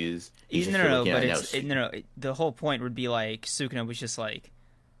interviews, he's just No, like, but no, the whole point would be like Sukuna was just like,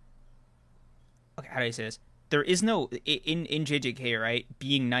 okay, how do I say this? There is no in JJK, right?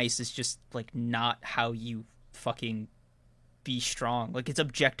 Being nice is just like not how you fucking be strong. Like it's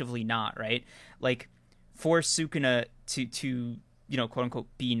objectively not, right? Like for Sukuna to quote unquote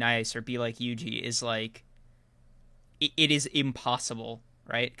be nice or be like Yuji is like it is impossible,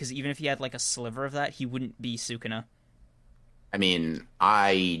 right? Because even if he had like a sliver of that, he wouldn't be Sukuna. I mean,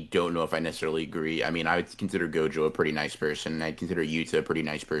 I don't know if I necessarily agree. I mean, I would consider Gojo a pretty nice person. I'd consider Yuta a pretty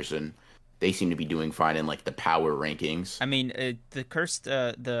nice person. They seem to be doing fine in like the power rankings. I mean,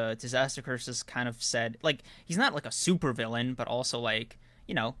 the disaster curses kind of said like he's not like a super villain, but also like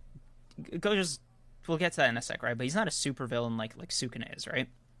Gojo's. We'll get to that in a sec, right? But he's not a super villain like Sukuna is, right?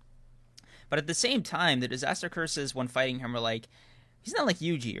 But at the same time, the disaster curses when fighting him are like he's not like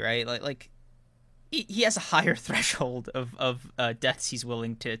Yuji, right? Like he has a higher threshold of deaths he's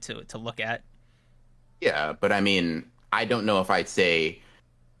willing to look at. Yeah, but I mean, I don't know if I'd say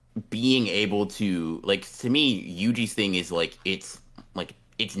being able to like to me Yuji's thing is like it's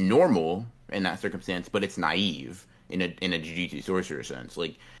normal in that circumstance, but it's naive in a Jujutsu sorcerer sense.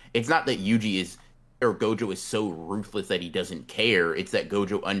 Like it's not that Yuji is or Gojo is so ruthless that he doesn't care. It's that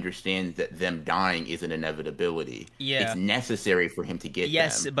Gojo understands that them dying is an inevitability. Yeah. It's necessary for him to get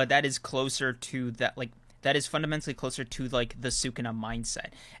Yes, them. but that is closer to that like that is fundamentally closer to like the Sukuna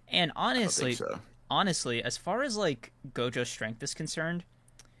mindset. And I don't think so. honestly, as far as like Gojo's strength is concerned,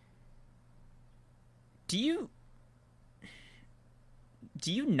 do you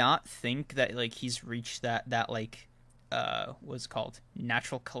not think that like he's reached that like what's it called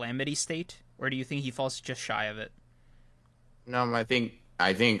natural calamity state, or do you think he falls just shy of it? No, I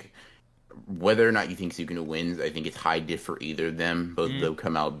think whether or not you think Sukuna wins, I think it's high diff for either of them. Both of them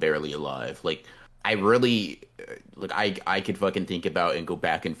come out barely alive. Like I really like I could fucking think about and go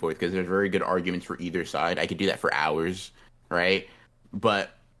back and forth because there's very good arguments for either side. I could do that for hours, right?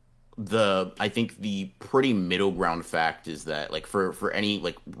 But I think the pretty middle ground fact is that like for any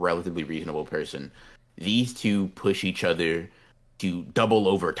like relatively reasonable person, these two push each other to double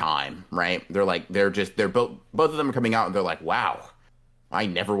over time, right? They're both of them are coming out and they're like, wow, I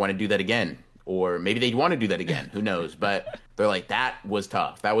never want to do that again. Or maybe they'd want to do that again. Who knows? But they're like, that was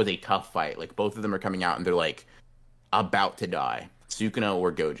tough. That was a tough fight. Like both of them are coming out and they're like about to die. Sukuna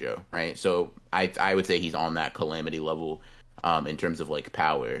or Gojo, right? So I would say he's on that calamity level in terms of like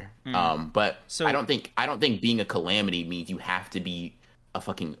power. But So I don't think being a calamity means you have to be a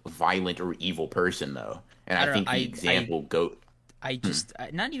fucking violent or evil person though. And I I don't think know. the example go I just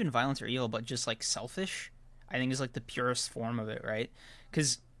not even violence or evil, but just like selfish. I think is like the purest form of it, right?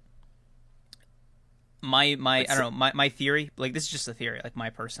 Because my I don't know my theory, like this is just a theory, like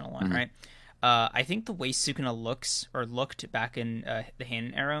my personal one, right? I think the way Sukuna looks or looked back in the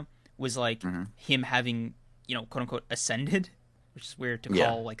Heian era was like him having quote unquote ascended, which is weird to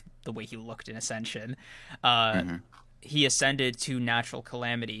call like the way he looked in Ascension. He ascended to natural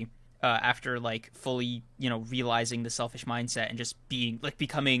calamity after like fully realizing the selfish mindset and just being like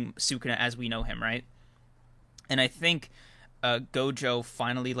becoming Sukuna as we know him, right? And I think Gojo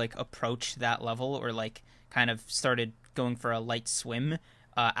finally like approached that level or like kind of started going for a light swim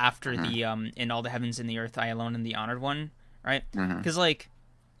after Mm-hmm. the in All the Heavens and the Earth I Alone and the Honored One, right? Mm-hmm. Because like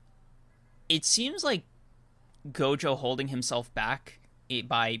it seems like Gojo holding himself back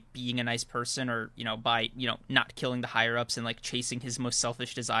by being a nice person, or by not killing the higher ups and like chasing his most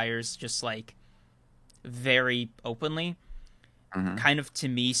selfish desires, just like very openly, Mm-hmm. kind of to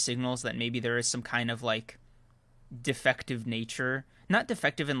me signals that maybe there is some kind of like defective nature. Not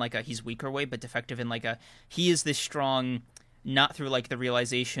defective in like a he's weaker way, but defective in like a he is this strong, not through like the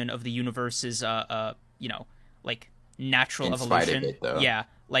realization of the universe's like natural In spite of evolution. it, though. Yeah,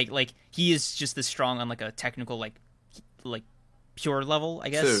 like he is just this strong on like a technical like pure level, I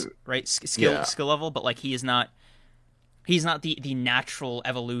guess, So right? Skill yeah. skill level, but like he's not the natural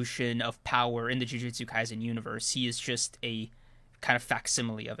evolution of power in the Jujutsu Kaisen universe. He is just a kind of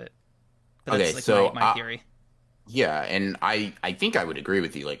facsimile of it. But that's Okay, like so my theory. yeah, and I think I would agree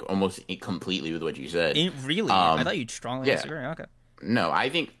with you, like almost completely with what you said. Really? I Um, thought you'd strongly yeah, disagree. Okay. no, I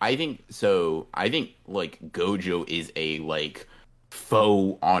think so. I think like Gojo is a like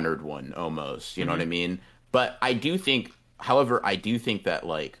faux honored one almost. You know what Mm-hmm. I mean? But I do think, however, I do think that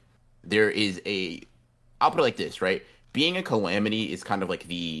like there is a. I'll put it like this, right? Being a calamity is kind of like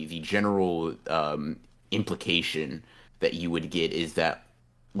the general implication that you would get is that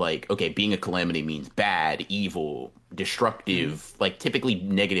like okay, being a calamity means bad, evil, Mm-hmm. destructive, like typically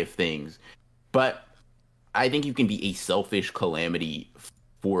negative things. But I think you can be a selfish calamity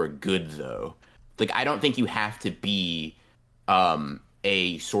for good though. Like I don't think you have to be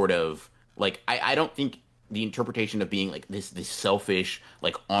a sort of like I don't think the interpretation of being like this selfish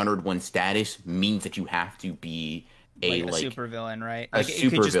like honored one status means that you have to be a Like a like super villain, right? a Like it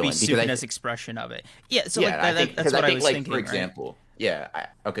could super just be villain because Sukuna's expression of it. Yeah. So like yeah, I think that's because I what I think was like for thinking, right? example, yeah,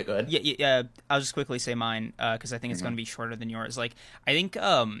 okay, go ahead. Yeah, yeah. I'll just quickly say mine because I think it's going to be shorter than yours. Like, I think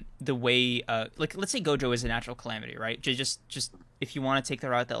the way like let's say Gojo is a natural calamity, right? Just if you want to take the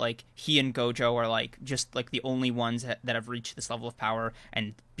route that like he and Gojo are like just like the only ones that have reached this level of power,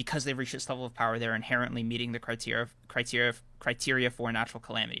 and because they've reached this level of power, they're inherently meeting the criteria for a natural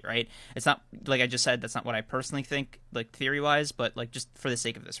calamity, right? It's not like I just said. That's not what I personally think, like theory wise, but like just for the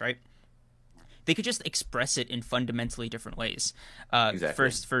sake of this, right? They could just express it in fundamentally different ways.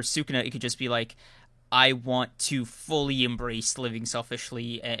 Exactly. For Sukuna, it could just be like, I want to fully embrace living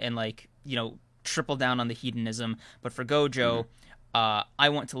selfishly and like triple down on the hedonism. But for Mm-hmm. Gojo, I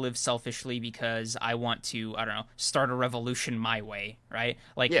want to live selfishly because I want to, I don't know, start a revolution my way, right?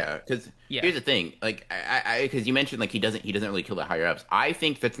 Like, Yeah, because yeah, here's the thing, like because you mentioned like he doesn't really kill the higher ups. I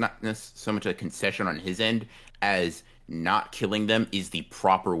think that's not so much a concession on his end as not killing them is the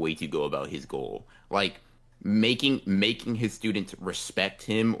proper way to go about his goal. Like making his students respect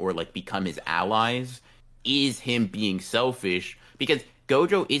him or like become his allies is him being selfish because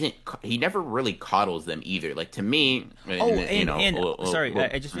Gojo isn't he never really coddles them either. Like to me, oh, you and know, sorry,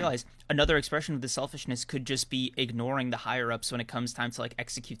 I just realized another expression of the selfishness could just be ignoring the higher ups when it comes time to like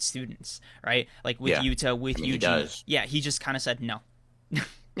execute students, right? Like with yeah, Yuta, I with mean he Yuji, does. yeah, he just kind of said no.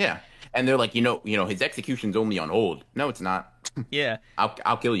 Yeah, and they're like, his execution's only on hold. No, it's not. Yeah,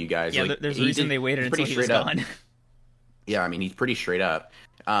 I'll kill you guys. yeah. Like There's a reason they waited he's until pretty he was straight up. gone. Yeah, I mean he's pretty straight up.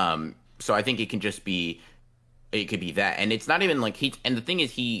 So I think it can just be it could be that, and it's not even like he. And the thing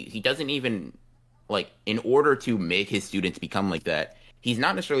is, he doesn't even like in order to make his students become like that. He's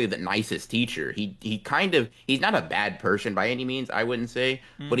not necessarily the nicest teacher. He kind of he's not a bad person by any means, I wouldn't say,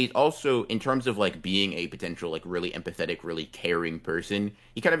 but he's also in terms of like being a potential like really empathetic, really caring person,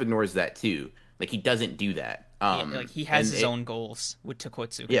 he kind of ignores that too. Like he doesn't do that. Yeah, like he has And his own goals with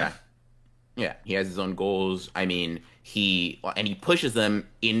Takotsuka. yeah, yeah, he has his own goals. I mean, he pushes them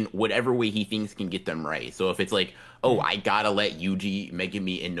in whatever way he thinks can get them right. So if it's like, oh, I gotta let Yuji,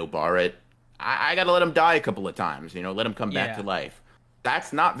 Megumi, and Nobara, I gotta let him die a couple of times. Let him come back to Yeah, life.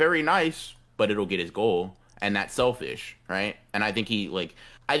 That's not very nice, but it'll get his goal, and that's selfish, right? And I think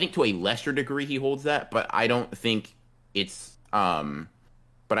I think to a lesser degree he holds that, but I don't think it's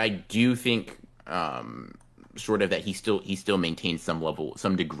but I do think sort of that he still maintains some level,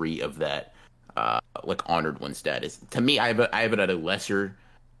 some degree of that like honored one status. To me, I have it at a lesser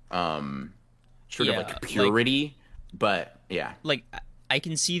sort of yeah. like purity, but yeah, Like I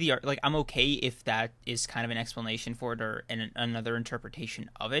can see the like I'm okay if that is kind of an explanation for it or another interpretation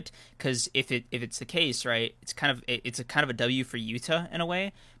of it, because if it's the case, right, it's a kind of a W for Yuta in a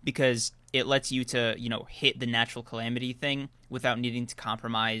way, because it lets Yuta hit the natural calamity thing without needing to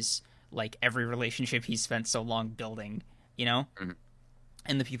compromise like every relationship he's spent so long building, you know Mhm.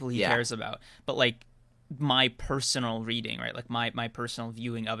 and the people he yeah, cares about. But like my personal reading, right, like my personal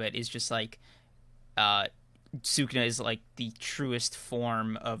viewing of it is just like uh Sukuna is like the truest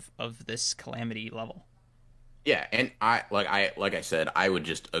form of this calamity level. Yeah, and I said, I would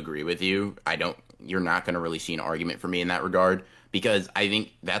just agree with you. I don't You're not going to really see an argument for me in that regard because I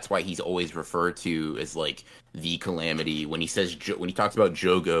think that's why he's always referred to as like the Calamity. When he says when he talks about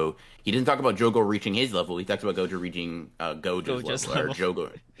Jogo, he doesn't talk about Jogo reaching his level. He talks about Gojo reaching Gojo's Gojo's level or level.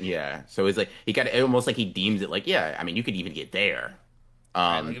 Jogo. Yeah, so it's like he got almost like he deems it like, yeah, I mean, you could even get there.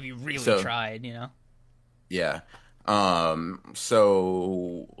 Right, like if you really So tried, you know. yeah.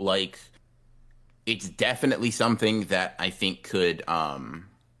 So like it's definitely something that I think could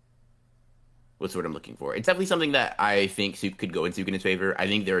what's the word I'm looking for? It's definitely something that I think could go in Sukuna's favor. I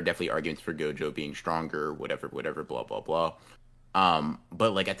think there are definitely arguments for Gojo being stronger, whatever, blah blah blah.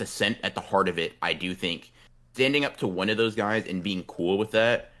 But like at the heart of it, I do think standing up to one of those guys and being cool with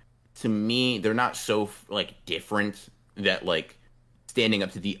that, to me, they're not so like different that like standing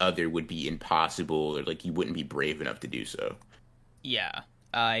up to the other would be impossible or like you wouldn't be brave enough to do so. Yeah,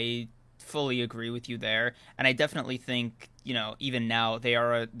 I fully agree with you there, and I definitely think, you know, even now they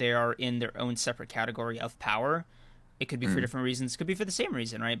are in their own separate category of power. It could be for Mm, different reasons, it could be for the same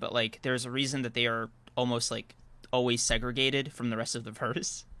reason, right? But like there's a reason that they are almost like always segregated from the rest of the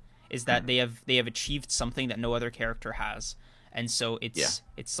verse, is that mm. they have achieved something that no other character has, and so Yeah,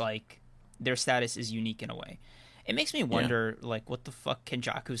 it's like their status is unique in a way. It makes me yeah. wonder like what the fuck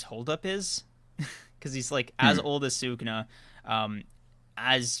Kenjaku's holdup is, because he's like as Hmm. old as Sukuna, um,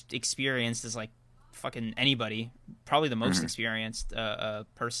 as experienced as like fucking anybody, probably the most Hmm. experienced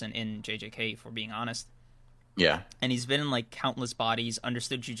person in JJK, for being honest. Yeah. And he's been in like countless bodies,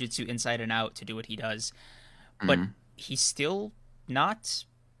 understood jujitsu inside and out to do what he does, but Hmm. he's still not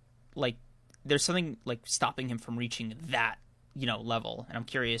like there's something like stopping him from reaching that, you know, level. And I'm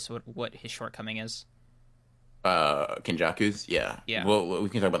curious what his shortcoming is. Kenjaku's, yeah. Yeah. Well, we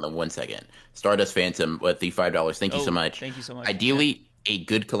can talk about that in 1 second. Stardust Phantom with the $5. Thank you so Oh, much. thank you so much. Yeah. Ideally, a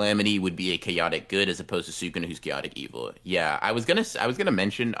good calamity would be a chaotic good as opposed to Sukuna who's chaotic evil. Yeah, I was gonna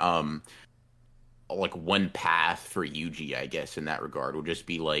mention like one path for Yuji, I guess, in that regard would just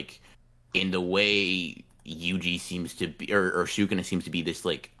be like in the way Yuji seems to be or Sukuna seems to be this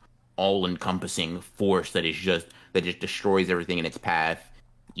like all encompassing force that just destroys everything in its path.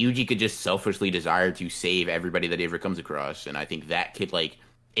 Yuji could just selfishly desire to save everybody that he ever comes across, and I think that could like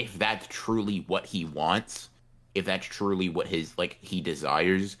if that's truly what he wants, if that's truly what his like he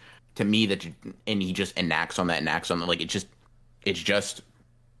desires, to me that and he just enacts on that, like it's just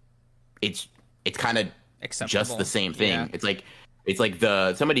it's it's kind of just the Acceptable. same Yeah. thing. It's like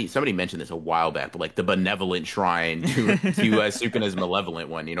the somebody mentioned this a while back, but like the benevolent shrine to Sukuna's malevolent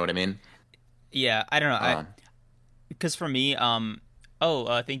one. You know what I mean? Yeah, I don't know. I Uh, because for me,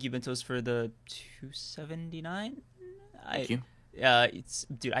 thank you Bentos for the 279. thank I you. it's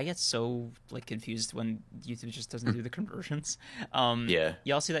dude, I get so like confused when YouTube just doesn't do the conversions. Yeah,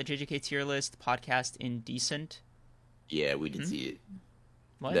 Y'all see that JJK tier list podcast indecent? yeah, we did Hmm? see it.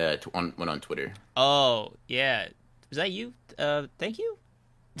 What? The on went on Twitter. Oh, yeah. Was that you? Thank you.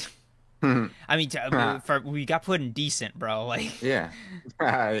 I mean, for we got put in decent, bro. Like, Yeah,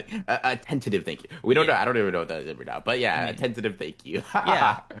 a tentative thank you. We don't know. yeah. I don't even know what that is right now, but I yeah, a mean, tentative thank you.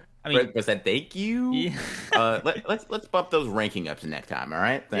 yeah. I mean, Was that thank you? yeah. Let's bump those ranking ups next time. All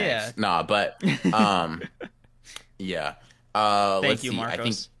right, Yeah. thanks. Nah, but um, yeah. Let's Thank you, see. I think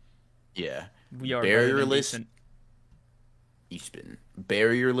Marcos. yeah, We are better than barrierless. decent. You spin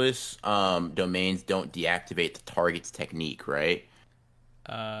barrierless. Domains don't deactivate the target's technique, right?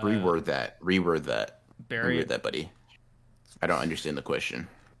 Uh, Reword that. Reword that. barrier. Reword that, buddy. I don't understand the question.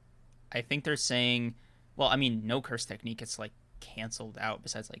 I think they're saying, well, I mean, no curse technique. It's like canceled out.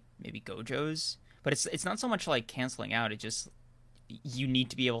 Besides, like maybe Gojo's, but it's not so much like canceling out. It just you need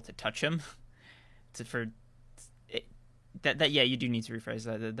to be able to touch him to for it, that yeah, you do need to rephrase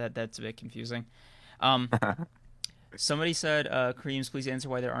that's a bit confusing. Um, Somebody said, Kareems, please answer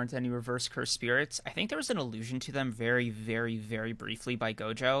why there aren't any reverse curse spirits. I think there was an allusion to them very, very, very briefly by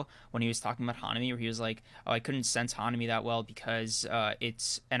Gojo when he was talking about Hanami, where he was like, oh, I couldn't sense Hanami that well because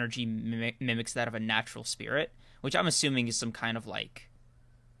its energy mimics that of a natural spirit, which I'm assuming is some kind of like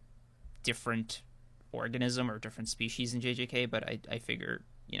different organism or different species in JJK, but I figure,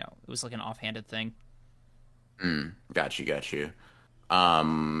 you know, it was like an offhanded thing. Got you.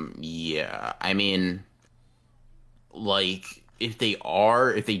 Yeah. I mean, like, if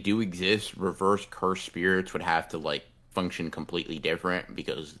they do exist, reverse curse spirits would have to like function completely different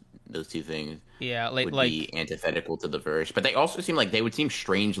because those two things Yeah, would be antithetical to the verse. But they also seem like they would seem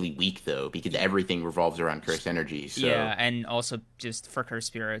strangely weak though, because everything revolves around curse energy. So, yeah, and also just for curse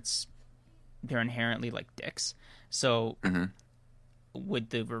spirits, they're inherently like dicks. So mhm. would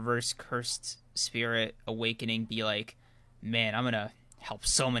the reverse cursed spirit awakening be like, man, I'm gonna help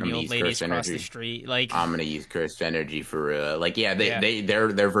so I'm many gonna old use ladies cursed cross the energy. street. Like, I'm gonna use cursed energy for like yeah yeah,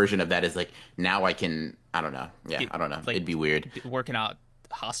 their version of that is like now I can I don't know yeah get, I don't know like it'd be weird. working out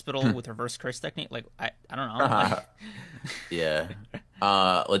hospital with reverse curse technique. Like, I don't know. Like, Yeah.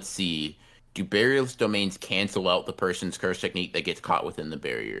 Let's see. Do barrierless domains cancel out the person's curse technique that gets caught within the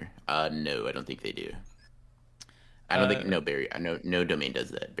barrier? No, I don't think they do. I don't think uh, no barrier. No domain does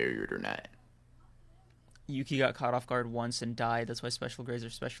that, barriered or not. Yuki got caught off guard once and died. That's why special grades are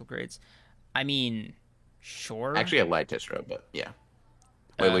special grades. I mean, sure. Actually, I lied, Tessera, but yeah.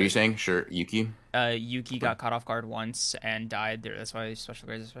 Wait, what are Uh, you saying? Sure, Yuki. Yuki got caught off guard once and died. There, that's why special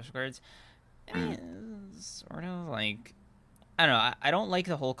grades are special grades. I Mm. mean, sort of like, I don't know. I don't like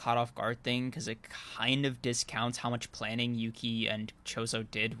the whole caught off guard thing because it kind of discounts how much planning Yuki and Chozo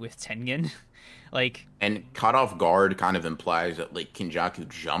did with Tengen. Like, And caught off guard kind of implies that like Kinjaku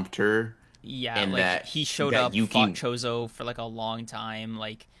jumped her, yeah, and like he showed that up, fought Yuki. Chozo for like a long time,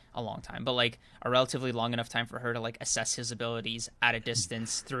 but like a relatively long enough time for her to like assess his abilities at a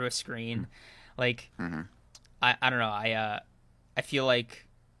distance through a screen. Like, Mhm. I don't know. I feel like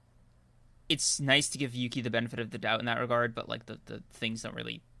it's nice to give Yuki the benefit of the doubt in that regard, but like the things don't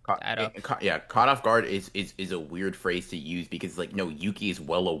really add up. Yeah, caught off guard is a weird phrase to use because like no, Yuki is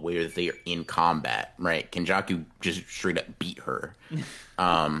well aware that they are in combat, right? Kenjaku just straight up beat her.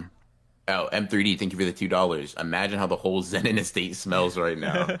 Um, oh, M3D, thank you for the $2. Imagine how the whole Zenin estate smells right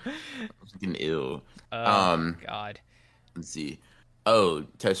now. Fucking ill. Oh Um, God. let's see. Oh,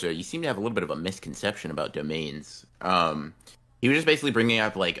 Tessa, you seem to have a little bit of a misconception about domains. He was just basically bringing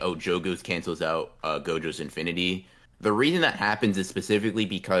up like, oh, Jogo's cancels out Gojo's Infinity. The reason that happens is specifically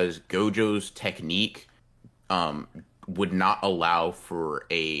because Gojo's technique would not allow for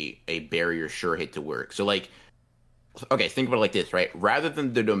a barrier sure hit to work. So like, okay, think about it like this, right? Rather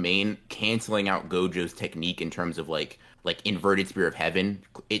than the domain canceling out Gojo's technique in terms of like inverted spear of heaven,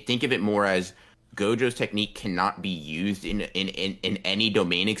 think of it more as Gojo's technique cannot be used in any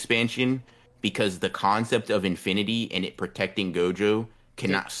domain expansion because the concept of infinity and it protecting Gojo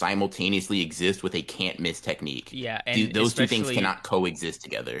cannot simultaneously exist with a can't miss technique. Yeah, and Those two things especially cannot coexist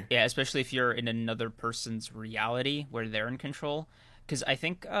together. yeah, especially if you're in another person's reality where they're in control. Because I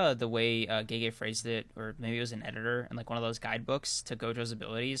think the way Gege phrased it, or maybe it was an editor in like one of those guidebooks to Gojo's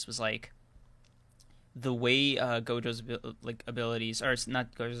abilities, was like the way Gojo's like abilities, or it's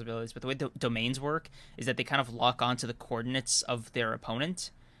not Gojo's abilities, but the way the domains work is that they kind of lock onto the coordinates of their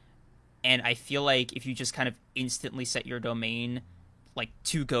opponent. And I feel like if you just kind of instantly set your domain like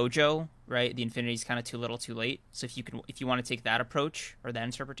to Gojo, right, the infinity is kind of too little, too late. So if you want to take that approach or that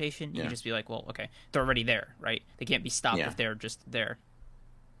interpretation, you can just be like, well, okay, they're already there, right? They can't be stopped if they're just there.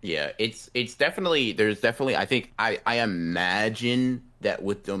 Yeah, it's definitely there's definitely I think I imagine that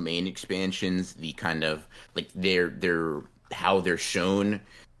with domain expansions the kind of like they're how they're shown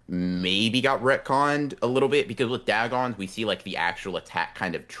maybe got retconned a little bit because with Dagons we see like the actual attack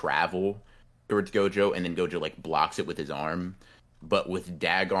kind of travel towards Gojo and then Gojo like blocks it with his arm. But with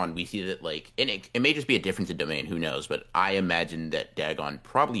Dagon, we see that like, and it may just be a difference in domain, who knows? But I imagine that Dagon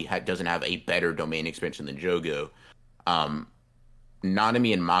probably doesn't have a better domain expansion than Jogo.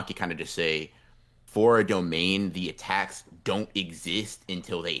 Nanami and Maki kind of just say, for a domain, the attacks don't exist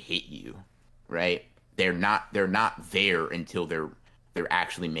until they hit you, right? They're not there until they're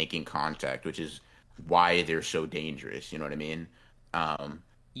actually making contact, which is why they're so dangerous. You know what I mean? Like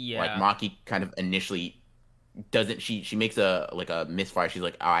Yeah, Maki kind of initially doesn't she makes a misfire. She's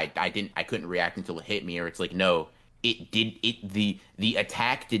like, oh, I couldn't react until it hit me, or it's like no, the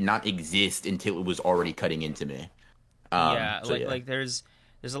attack did not exist until it was already cutting into me. yeah, So yeah. like there's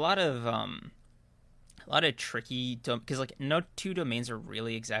a lot of tricky because like no two domains are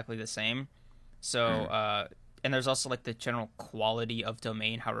really exactly the same. So and there's also like the general quality of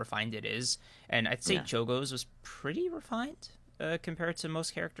domain, how refined it is, and I'd say Yeah. Jogo's was pretty refined compared to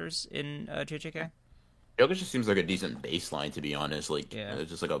most characters in JJK. Joker just seems like a decent baseline, to be honest. Like Yeah.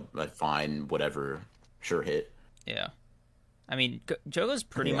 it's just like a fine whatever sure hit. Yeah. I mean, Jogo's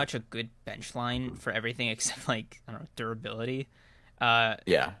pretty Yeah. much a good bench line for everything except like I don't know durability.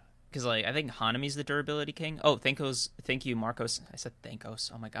 Yeah. Because like I think Hanami's the durability king. Oh, thank you Marcos. I said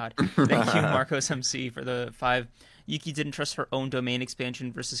Thankos. Oh my god, thank you Marcos MC for the 5. Yuki didn't trust her own domain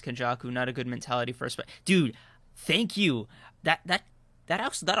expansion versus Kenjaku. Not a good mentality first, but dude, thank you. That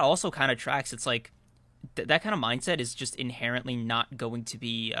also kind of tracks. It's like that kind of mindset is just inherently not going to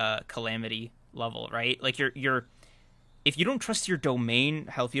be calamity level, right? Like you're if you don't trust your domain,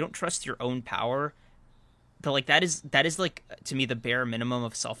 hell, if you don't trust your own power, like that is like to me the bare minimum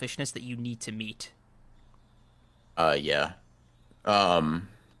of selfishness that you need to meet. Yeah. Um.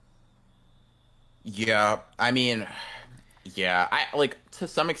 Yeah. I mean, Yeah, I like to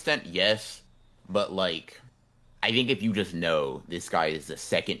some extent, yes, but like I think if you just know this guy is the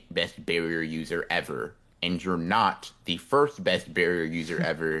second best barrier user ever, and you're not the first best barrier user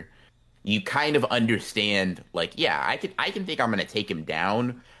ever, you kind of understand like, yeah, I can think I'm gonna take him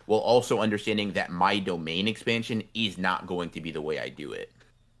down, while also understanding that my domain expansion is not going to be the way I do it.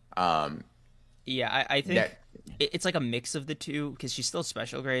 Um, Yeah, I think that it's like a mix of the two because she's still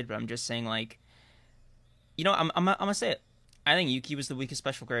special grade, but I'm just saying like, I'm gonna say it. I think Yuki was the weakest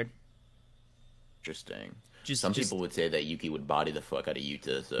special grade. interesting. Just Some just people would say that Yuki would body the fuck out of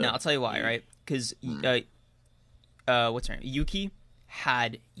Yuta, Now so I'll tell you why, you, right? Because mm, what's her name? Yuki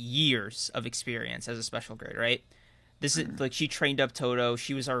had years of experience as a special grade, right? This is mm, like she trained up Toto.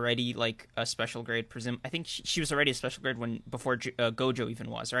 She was already like a special grade. I think she was already a special grade when before Gojo even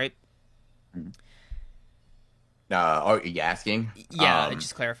was, right? mm. Are you asking? Yeah,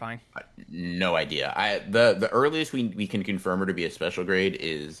 just clarifying. No idea. The earliest we can confirm her to be a special grade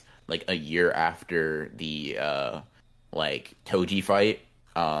is like a year after the like Toji fight.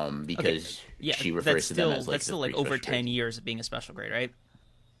 Okay, Because yeah, she that's refers to them still as like that's the still like three over special 10 grades. years of being a special grade, right?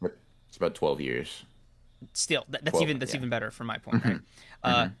 But it's about 12 years. Still, that's 12, even yeah. better from my point, right? Hmm.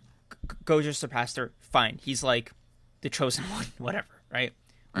 Uh, Hmm. Gojo surpassed her. Fine, he's like the chosen one, whatever, right?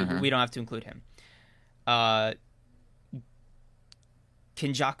 We Hmm. don't have to include him. Uh,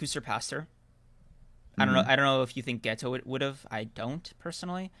 Kinjaku surpassed her. I don't know. Hmm. I don't know if you think Geto would have. I don't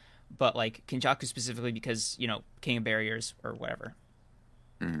personally, but like Kinjaku specifically because King of Barriers or whatever.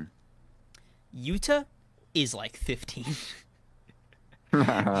 Hmm. Yuta is like 15,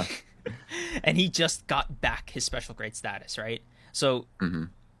 Hmm. and he just got back his special grade status, right? So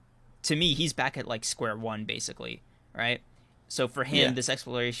to me, he's back at like square one basically, right? So for him, Yeah. this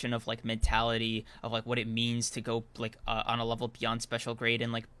exploration of like mentality of like what it means to go like on a level beyond special grade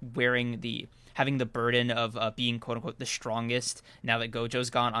and like having the burden of being quote unquote the strongest now that Gojo's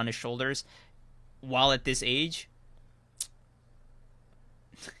gone on his shoulders, while at this age,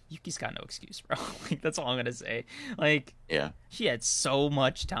 Yuki's got no excuse, bro. Like that's all I'm gonna say. Like Yeah. she had so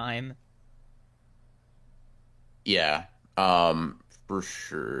much time. Yeah. For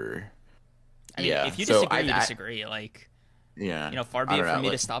sure. I mean, Yeah. if you So disagree, you disagree. Like yeah. far I be don't it know. from me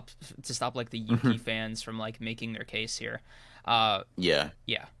Like, to stop like the Yuki fans from like making their case here. Uh, yeah.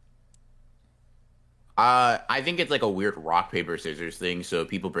 yeah, I think it's like a weird rock paper scissors thing. So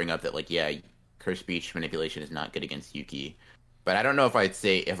people bring up that like, yeah, her speech manipulation is not good against Yuki, but I don't know if I'd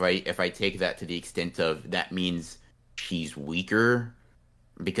say if I take that to the extent of that means she's weaker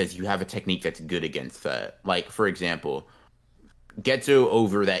because you have a technique that's good against that. Like for example, Getsu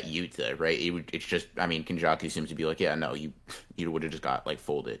over that Yuta, right? It's just I mean Kenjaku seems to be like, yeah, no, you would have just got like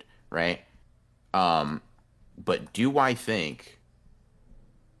folded, right? Um, but do I think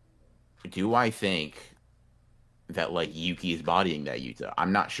that like Yuki is bodying that Yuta?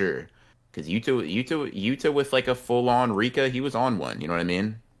 I'm not sure because Yuta with like a full on Rika, he was on one. You know what I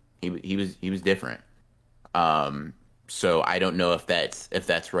mean? He was different. Um, so I don't know if that's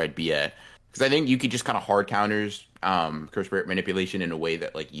where I'd be at because I think Yuki just kind of hard counters curse spirit manipulation in a way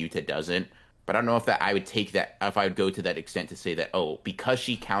that like Yuta doesn't. But I don't know I would take that if I would go to that extent to say that because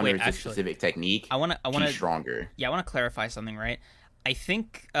she wait, counters this actually, specific technique, I she's wanna, stronger. yeah, I wanna clarify something, right? I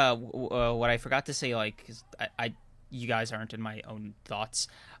think what I forgot to say, like, 'cause you guys aren't in my own thoughts.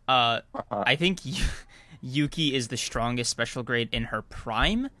 I think Yuki is the strongest special grade in her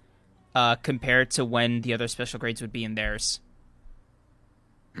prime, compared to when the other special grades would be in theirs.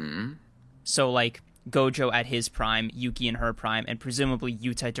 Hmm. So like Gojo at his prime, Yuki in her prime, and presumably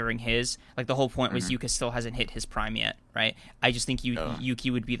Yuta during his. Like the whole point was Hmm. Yuka still hasn't hit his prime yet, right? I just think Oh, Yuki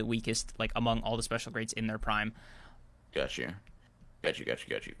would be the weakest, like among all the special grades in their prime. got you. Got you, got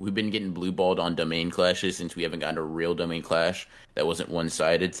you, got you. We've been getting blue balled on domain clashes since we haven't gotten a real domain clash that wasn't one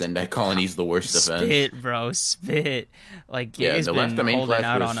sided. Sendai Colony's the worst defense. Spit, bro, spit. Like Yeah, Giga's the last been domain holding clash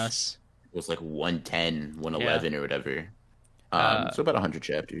out on was us. was like 110, Yeah. 111 or whatever. Uh, So about 100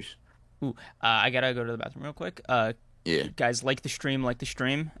 chapters. I gotta go to the bathroom real quick. Yeah. Guys, like the stream, like the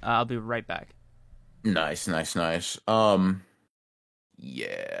stream. I'll be right back. Nice, nice, nice.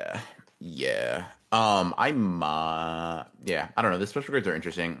 Yeah. Yeah. Yeah, I don't know. The special grades are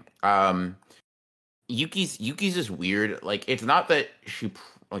interesting. Yuki's is weird. Like it's not that she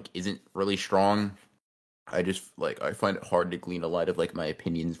like isn't really strong. I just like I find it hard to glean a lot of like my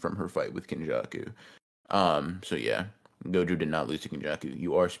opinions from her fight with Kenjaku. So yeah, Gojo did not lose to Kenjaku.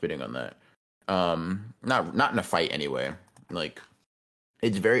 You are spitting on that. Not in a fight anyway. Like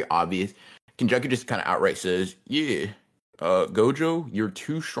it's very obvious. Kenjaku just kind of outright says, "Yeah, Gojo, you're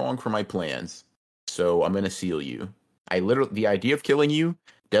too strong for my plans, so I'm gonna seal you. The idea of killing you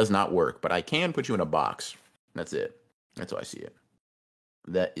does not work, but I can put you in a box. That's it." That's how I see it.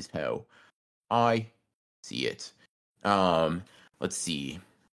 That is how I see it. Um, let's see.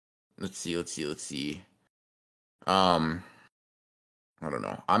 Let's see. Um, I don't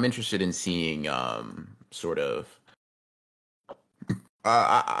know. I'm interested in seeing sort of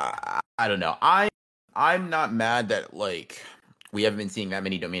I don't know. I'm not mad that like we haven't been seeing that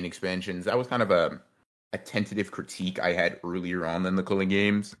many domain expansions. That was kind of a tentative critique I had earlier on in the Culling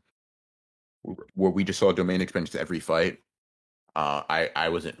games, where we just saw domain expansions every fight. I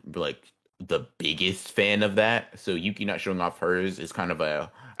wasn't like the biggest fan of that. So Yuki not showing off hers is kind of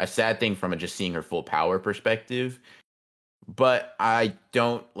a sad thing from just seeing her full power perspective. But I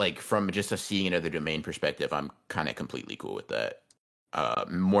don't like from just a seeing another domain perspective. I'm kind of completely cool with that.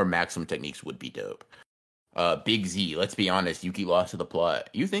 More maximum techniques would be dope. Big Z. Let's be honest. Yuki lost to the plot.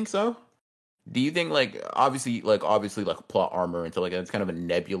 You think so? Do you think obviously like plot armor and stuff like that? It's kind of a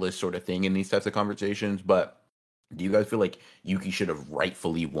nebulous sort of thing in these types of conversations. But do you guys feel like Yuki should have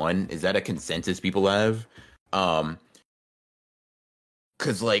rightfully won? Is that a consensus people have? Because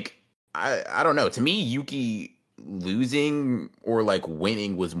like I don't know. To me, Yuki losing or like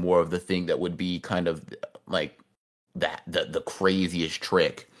winning was more of the thing that would be kind of like that the craziest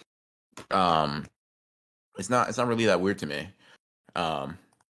trick. It's not really that weird to me.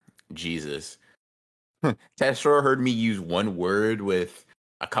 Jesus. Testro heard me use one word with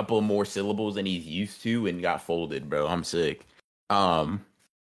a couple more syllables than he's used to and got folded, bro. I'm sick. Kenjaku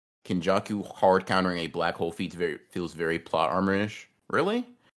hard countering a black hole feels very plot armor-ish. Really?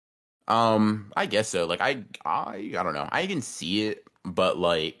 I guess so. Like I don't know. I can see it, but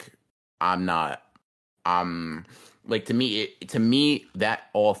like I'm not like to me that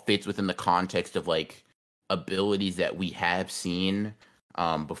all fits within the context of like abilities that we have seen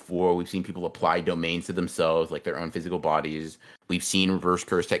before. We've seen people apply domains to themselves, like their own physical bodies. We've seen reverse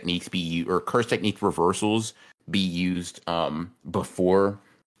curse techniques or curse technique reversals be used before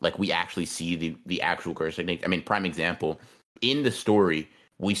like we actually see the actual curse technique. I mean, prime example, in the story,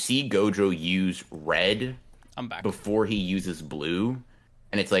 we see Gojo use red before he uses blue.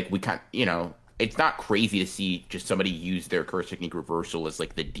 And it's like it's not crazy to see just somebody use their curse technique reversal as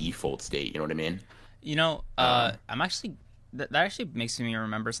like the default state. You know what I mean? I'm actually that actually makes me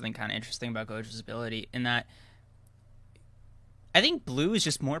remember something kind of interesting about Gojo's ability in that I think blue is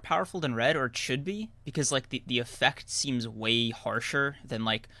just more powerful than red, or it should be, because like the effect seems way harsher than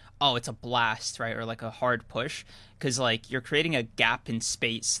like, oh, it's a blast, right, or like a hard push, because like you're creating a gap in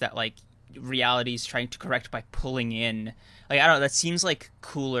space that like reality is trying to correct by pulling in. Like I don't know, that seems like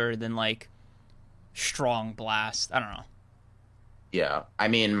cooler than like strong blast. I don't know. Yeah, I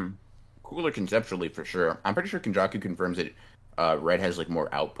mean, cooler conceptually for sure. I'm pretty sure Kenjaku confirms that red has like more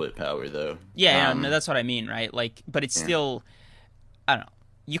output power though. Yeah, no, that's what I mean, right? Like, but it's still, I don't know.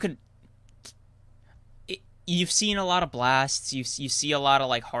 You've seen a lot of blasts. You see a lot of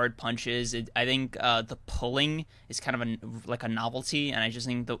like hard punches. I think the pulling is kind of like a novelty, and I just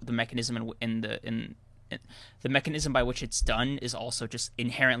think the mechanism the mechanism by which it's done is also just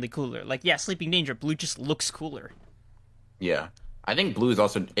inherently cooler. Like, yeah, Sleeping Danger, blue just looks cooler. Yeah, I think blue is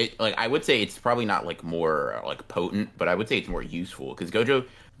also like I would say it's probably not like more like potent, but I would say it's more useful because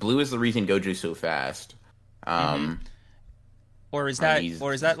blue is the reason Gojo's so fast. Or is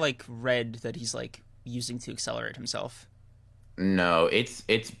that like red that he's like using to accelerate himself? No, it's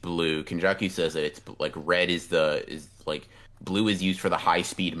blue. Kenjaku says that it's like red is like blue is used for the high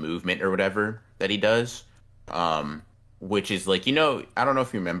speed movement or whatever that he does. Which is like, I don't know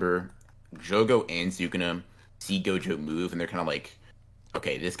if you remember, Jogo and Sukuna see Gojo move and they're kind of like,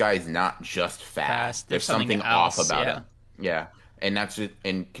 okay, this guy's not just fast. There's something off about him. Yeah. And that's it.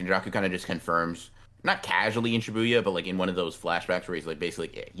 And Kenjaku kind of just confirms, not casually in Shibuya, but like in one of those flashbacks where he's like,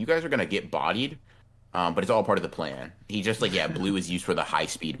 basically, yeah, you guys are going to get bodied. But it's all part of the plan. He just like, yeah, blue is used for the high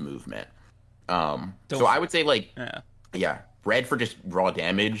speed movement. So I would say like, yeah, red for just raw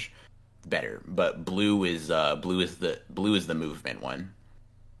damage, better. But blue is the movement one.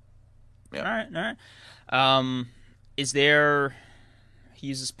 Yeah. All right. Is there? He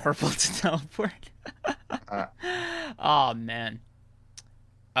uses purple to teleport. Oh man.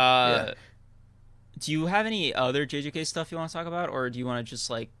 Yeah. Do you have any other JJK stuff you want to talk about, or do you want to just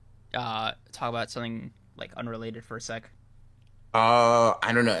like talk about something like unrelated for a sec?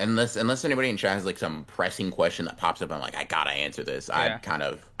 I don't know. Unless anybody in chat has like some pressing question that pops up, I'm like, I gotta answer this. Yeah.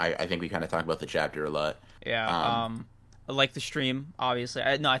 I think we kind of talked about the chapter a lot. Yeah. I like the stream, obviously.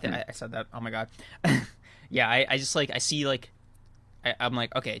 I said that. Oh my god. Yeah. I just like I see like I'm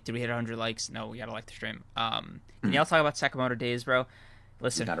like, okay, did we hit 100 likes? No, we gotta like the stream. Can y'all talk about Sakamoto Days, bro?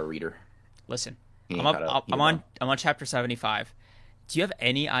 Listen. He's not a reader. Listen. I'm on chapter 75. Do you have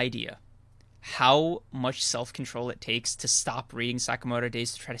any idea how much self-control it takes to stop reading Sakamoto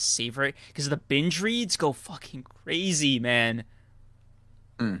Days to try to savor it, because the binge reads go fucking crazy, man.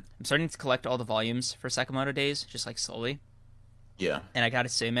 Mm. I'm starting to collect all the volumes for Sakamoto Days, just like slowly. Yeah. And I gotta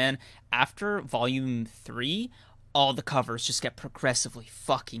say, man, after volume 3, all the covers just get progressively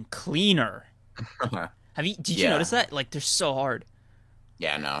fucking cleaner. Did you Yeah. notice that? Like, they're so hard.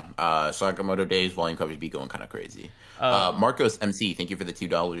 Yeah, no. Sakamoto Days volume covers be going kind of crazy. Uh, Marcos MC, thank you for the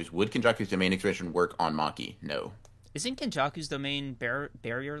 $2. Would Kenjaku's domain expansion work on Maki? No. isn't Kenjaku's domain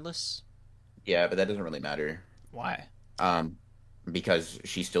barrierless? Yeah, but that doesn't really matter. Why? Um, because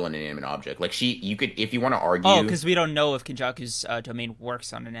she's still an inanimate object. Like you could, if you want to Oh, argue. because we don't know if Kenjaku's domain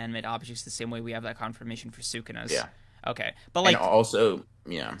works on inanimate objects the same way we have that confirmation for Sukuna's. Yeah. Okay, but like, And also,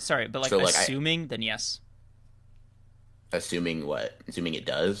 yeah. sorry, but like, So, assuming, then yes. Assuming what? Assuming it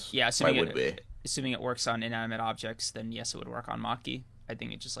does? Yeah, Why would we? assuming it works on inanimate objects, then yes, it would work on Maki. I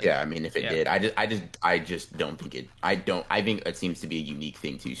think it just like, Yeah, I mean, if it yeah. did, I just don't think it. I think it seems to be a unique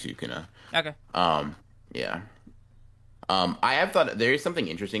thing to Sukuna. Okay. Yeah. I have thought there is something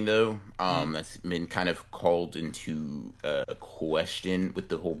interesting though. Mm-hmm. That's been kind of called into question with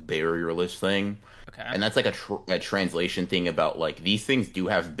the whole barrierless thing, Okay. and that's like a translation thing about like these things do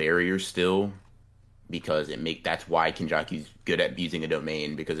have barriers still, because that's why Kenjaku's good at using a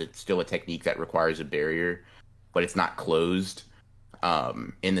domain, because it's still a technique that requires a barrier, but it's not closed.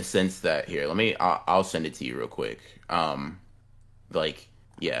 In the sense that here, I'll send it to you real quick. Like,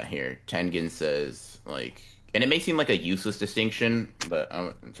 yeah, here, Tengen says, like, and it may seem like a useless distinction, but I'm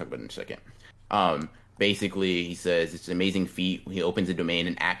going to talk about it in a second. Basically, he says it's an amazing feat. He opens a domain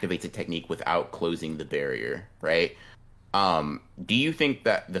and activates a technique without closing the barrier, right? Do you think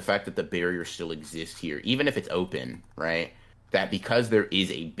that the fact that the barrier still exists here, even if it's open, right, that because there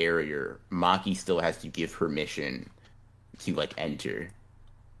is a barrier, Maki still has to give permission to, like, enter?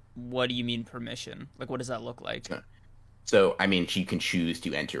 What do you mean permission? Like, what does that look like? So, I mean, she can choose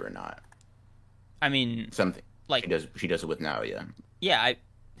to enter or not. I mean, Something like, she does it with Naoya. yeah,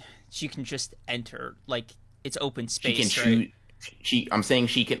 she can just enter. Like, it's open She space, can right? choose. I'm saying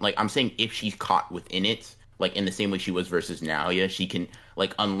she can, like, I'm saying if she's caught within it, like in the same way she was versus Naoya, she can,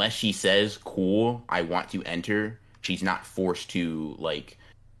 like, unless she says, "Cool, I want to enter," she's not forced to, like,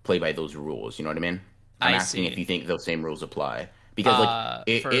 play by those rules. You know what I mean? I'm I asking see. if you think those same rules apply, because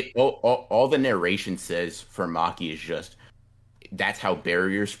like For all the narration says for Maki is just that's how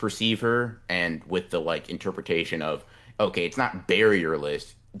barriers perceive her, and with the, like, interpretation of, okay, it's not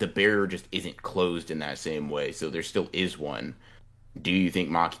barrierless, the barrier just isn't closed in that same way, so there still is one. Do you think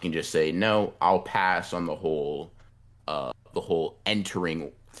Maki can just say, no, I'll pass on the whole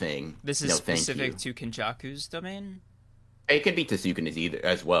entering thing? this is No, thank specific you. to Kenjaku's domain. It could be Tsukuna's either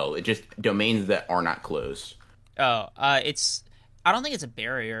as well. It just domains that are not closed. Oh, it's. I don't think it's a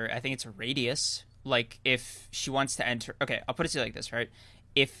barrier. I think it's a radius. Like, if she wants to enter. Okay, I'll put it to you like this, right?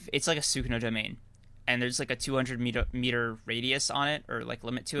 If it's like a Sukuna domain, and there's like a 200 meter radius on it, or like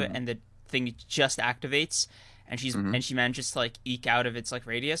limit to it, and the thing just activates, and she manages to, like, eke out of its, like,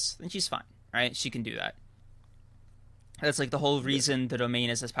 radius, then she's fine, right? She can do that. That's like the whole reason the domain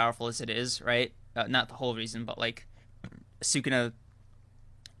is as powerful as it is, right? Not the whole reason, but like Sukuna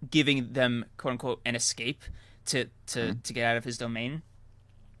giving them, quote unquote, an escape to get out of his domain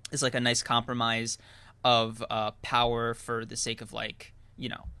is like a nice compromise of power for the sake of, like,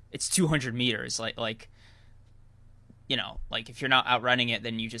 it's 200 meters, like like if you're not outrunning it,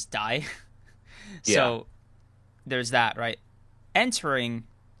 then you just die. Yeah. So there's that, right? Entering's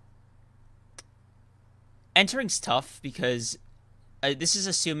tough because this is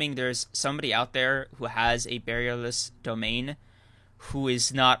assuming there's somebody out there who has a barrierless domain who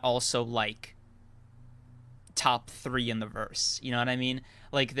is not also, like, top 3 in the verse. You know what I mean?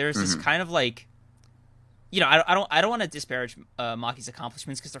 Like, there's this kind of, like, I don't want to disparage Maki's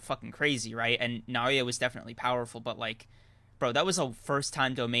accomplishments because they're fucking crazy, right? And Naoya was definitely powerful, but, like, bro, that was a first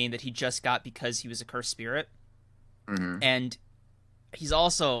time domain that he just got because he was a cursed spirit, and he's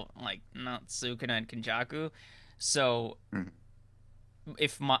also, like, not Sukuna and Kenjaku, so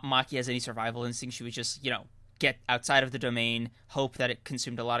if Maki has any survival instinct, she would just, get outside of the domain, hope that it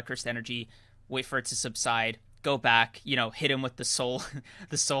consumed a lot of cursed energy, wait for it to subside, go back, hit him with the soul,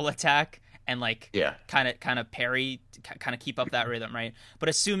 the soul attack, and, like, Yeah. kind of parry, kind of keep up that rhythm, right? But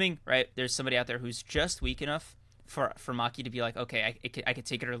assuming, right, there's somebody out there who's just weak enough for Maki to be like, okay, I could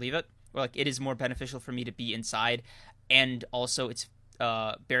take it or leave it, or, like, it is more beneficial for me to be inside, and also it's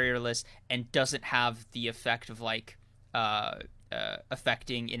barrierless and doesn't have the effect of, like,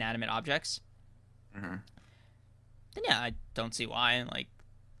 affecting inanimate objects. Then yeah, I don't see why. Like,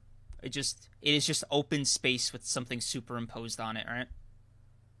 it is just open space with something superimposed on it, right?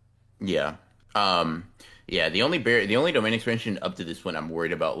 Yeah. Um, yeah, the only domain expansion up to this point I'm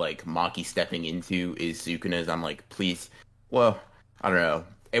worried about like Maki stepping into is Sukuna's. I'm like, please, well, I don't know.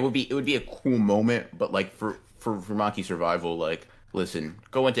 It would be a cool moment, but like for Maki's survival, like, listen,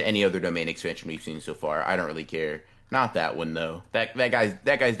 go into any other domain expansion we've seen so far. I don't really care. Not that one though. That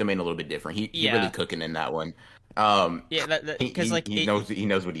guy's domain a little bit different. He really Yeah, cooking in that one. Um, yeah, because like he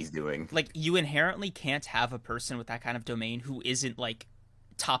knows what he's doing. like you inherently can't have a person with that kind of domain who isn't like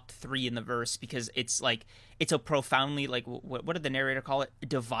top three in the verse because it's like it's a profoundly like what did the narrator call it?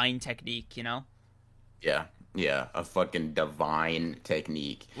 Divine technique, you know? Yeah, yeah, a fucking divine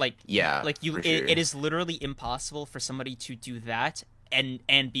technique. Like Yeah, like you for sure. it is literally impossible for somebody to do that and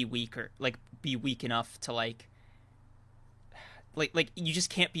be weaker, like be weak enough to like you just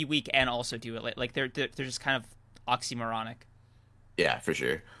can't be weak and also do it. Like they're just kind of oxymoronic. Yeah, for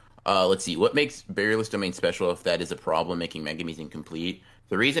sure. Let's see. What makes Barrierless Domain special if that is a problem making Megumi's incomplete?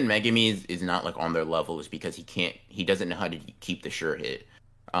 The reason Megumi's is not like on their level is because he doesn't know how to keep the sure hit.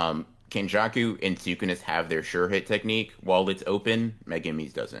 Kenjaku and Tsukunas have their sure hit technique while it's open.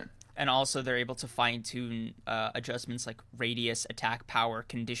 Megumi's doesn't. And also they're able to fine tune adjustments like radius, attack, power,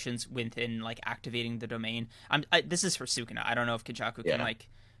 conditions within like activating the domain. This is for Sukuna. I don't know if Kenjaku can Yeah. like,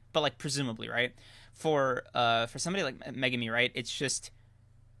 but like presumably, right? For somebody like Megami, right? It's just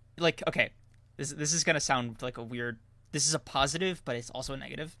like okay, this is gonna sound like a weird. This is a positive, but it's also a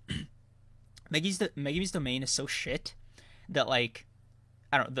negative. Megami's domain is so shit that like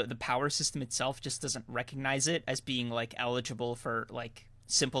I don't know the power system itself just doesn't recognize it as being like eligible for like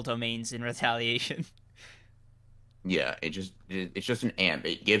simple domains in retaliation. Yeah, it's just an amp.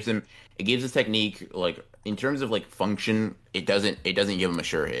 It gives a technique like in terms of like function, it doesn't give him a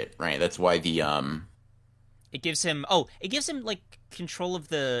sure hit, right? That's why the It gives him like control of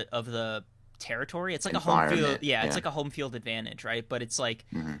the territory. It's like a home field. environment. Yeah, it's Yeah. like a home field advantage, right? But it's like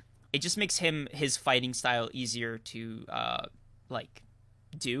Hmm. it just makes his fighting style easier to like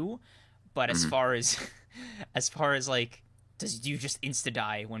do. But as Hmm. far as as far as like do you just insta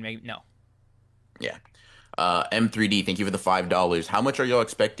die when maybe no. Yeah. M3D, thank you for the $5. How much are y'all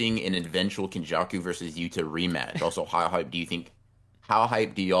expecting an eventual Kenjaku versus Yuta rematch? Also, how hype do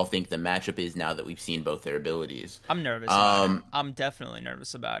y'all think the matchup is now that we've seen both their abilities? I'm nervous about it. Um, I'm definitely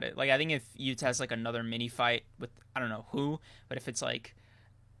nervous about it. Like I think if Yuta has like another mini fight with I don't know who, but if it's like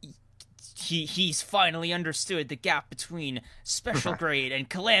he's finally understood the gap between special grade and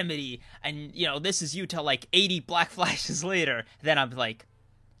calamity, and you know this is Yuta like 80 black flashes later, then I'm like,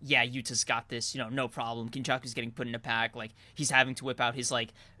 yeah, Yuta's got this, you know, no problem. Kinchaku's getting put in a pack, like he's having to whip out his like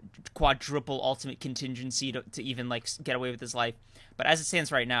quadruple ultimate contingency to even like get away with his life. But as it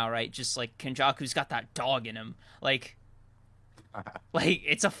stands right now, right, just like Kinjaku's got that dog in him, like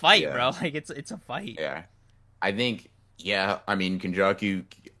it's a fight, yeah, bro. Like it's a fight. yeah. I think, yeah. I mean, Kenjaku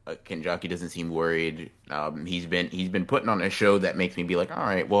doesn't seem worried. He's been putting on a show that makes me be like, all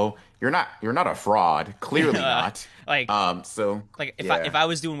right, well, you're not a fraud, clearly not. like So like if yeah. I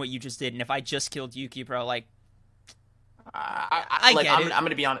was doing what you just did, and if I just killed Yuki, bro, like I I like get it. I'm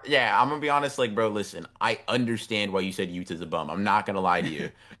gonna be honest. Yeah, I'm gonna be honest. Like, bro, listen, I understand why you said Yuta's a bum. I'm not gonna lie to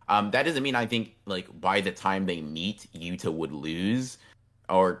you. That doesn't mean I think like by the time they meet, Yuta would lose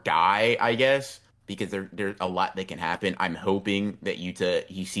or die. I guess because there's a lot that can happen. I'm hoping that Yuta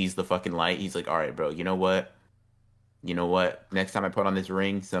he sees the fucking light. He's like, all right, bro. You know what? You know what? Next time I put on this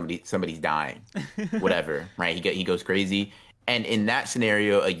ring, somebody's dying. Whatever, right? He goes crazy. And in that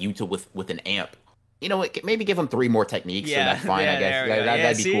scenario, a Yuta with an amp, you know what? Maybe give him three more techniques, and Yeah, that's fine. I yeah, guess there we go. Yeah,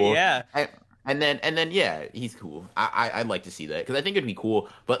 that'd be see, cool. yeah, I, and then yeah, he's cool. I'd like to see that because I think it'd be cool.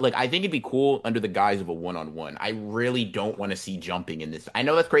 But like I think it'd be cool under the guise of a one-on-one. I really don't want to see jumping in this. I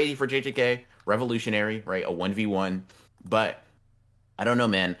know that's crazy for JJK, revolutionary, right? A 1v1, but I don't know,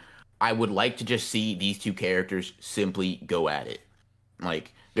 man. I would like to just see these two characters simply go at it.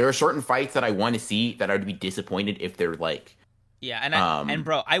 Like there are certain fights that I want to see that I'd be disappointed if they're like yeah. And um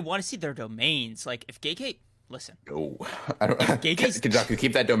bro, I want to see their domains. Like if Gege, listen, oh, I don't if Gege's Kajaku,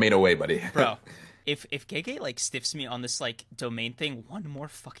 keep that domain away, buddy. bro, if Gege like stiffs me on this like domain thing one more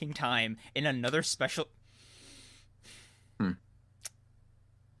fucking time in another special, Hmm.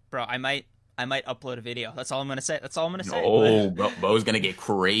 bro, I might upload a video. That's all I'm gonna say. That's all I'm gonna say. Oh, Bo's gonna get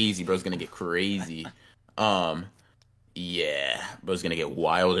crazy. Bro's gonna get crazy. Um, yeah, Bro's gonna get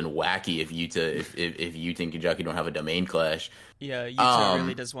wild and wacky if Yuta and Kajaku don't have a domain clash. Yeah, Yuta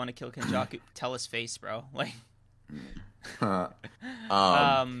really Um, does want to kill Kenjaku. Tell his face, bro. Like, um,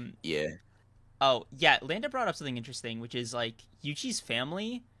 um, yeah. oh yeah, Landa brought up something interesting, which is like Yuchi's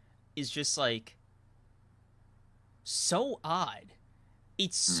family is just like so odd.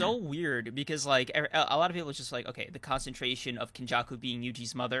 It's Mm, so weird because like a lot of people are just like, okay, the concentration of Kenjaku being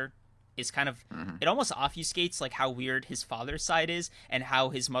Yuji's mother, is kind of, Hmm. it almost obfuscates like how weird his father's side is and how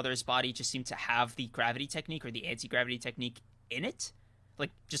his mother's body just seemed to have the gravity technique or the anti-gravity technique in it,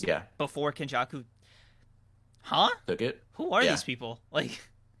 like just Yeah, before Kenjaku. Huh? took it. Who are Yeah, these people? Like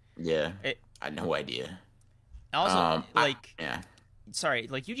yeah. it I had no idea. also like Yeah. sorry,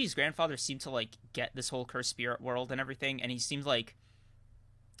 like Yuji's grandfather seemed to like get this whole cursed spirit world and everything, and he seemed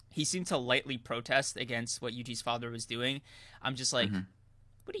to lightly protest against what Yuji's father was doing. I'm just like, Hmm.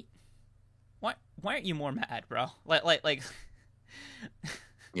 what do you, why aren't you more mad, bro? Like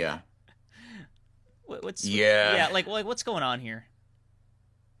Yeah. what's Yeah. yeah, like what's going on here?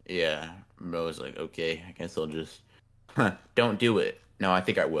 Yeah. Bro was like, okay, I guess I'll just don't do it. No, I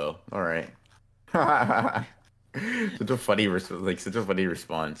think I will. All right. Such a funny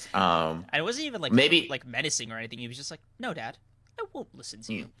response. And it wasn't even Maybe. like menacing or anything. He was just like, no, Dad, I won't listen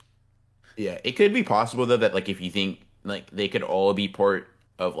to you. Yeah, it could be possible though that like if you think like they could all be part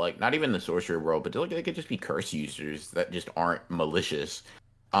of like not even the sorcerer world, but like they could just be curse users that just aren't malicious.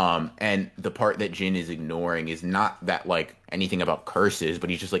 And the part that Jin is ignoring is not that like anything about curses, but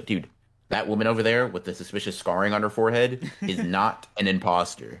he's just like, dude, that woman over there with the suspicious scarring on her forehead is not an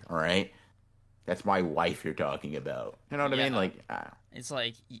imposter. All right, that's my wife you're talking about. You know what I mean? Yeah. Like, It's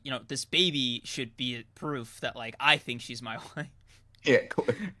like, this baby should be proof that like I think she's my wife. yeah,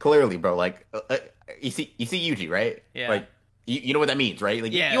 clearly, bro. Like, you see Yuji, right? Yeah. Like, you know what that means, right?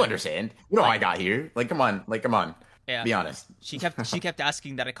 Like, Yeah. you understand. You know how I Like, got here. Like, come on. yeah. Be honest. She kept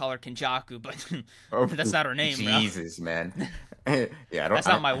asking that I call her Kenjaku, but Oh, that's not her name, bro. Jesus, man. Yeah, That's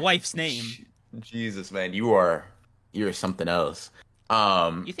not my wife's name. Jesus, man, you're something else.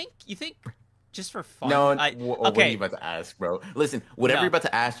 You think just for fun? No, I what are you okay. about to ask, bro? Listen, whatever No. you're about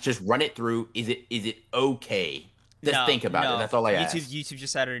to ask, just run it through. Is it okay? Just No, think about no. it. That's all I ask. YouTube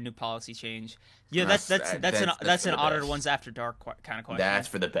just added a new policy change. Yeah, That's that's for an the Otter best. Ones After Dark kind of question. That's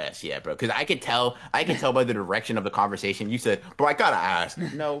for the best, yeah, bro. Because I can tell by the direction of the conversation. You said, bro, I gotta ask.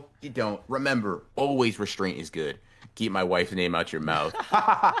 No, you don't. Remember, always restraint is good. Keep my wife's name out your mouth.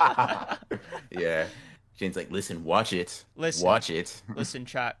 Yeah. Shane's like, listen, watch it. Listen. Watch it. Listen,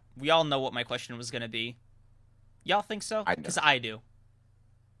 chat. We all know what my question was gonna be. Y'all think so? I know. Because I do.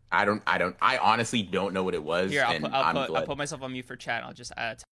 I honestly don't know what it was. Here, And I'm I'll glad. put myself on mute for chat. I'll just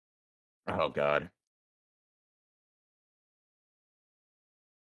add. Oh, God.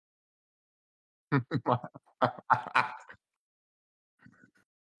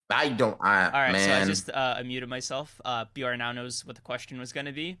 All right, so I Man, just unmuted myself. BR now knows what the question was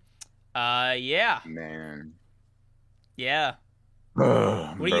gonna be. Yeah, man. yeah.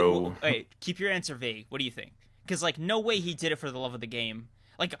 Ugh, What do you? bro. Wait, keep your answer vague. What do you think? Because like, no way he did it for the love of the game.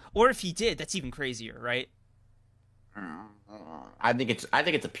 Like, or if he did, that's even crazier, right? I think it's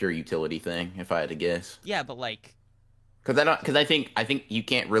a pure utility thing, if I had to guess. Yeah, but like, Because I think you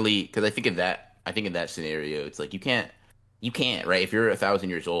can't really because I think in that scenario it's like you can't right if you're 1,000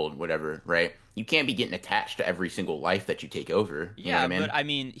 years old whatever right you can't be getting attached to every single life that you take over. You know what yeah, I mean? but I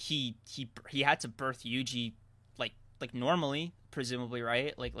mean, he had to birth Yuji like normally, presumably,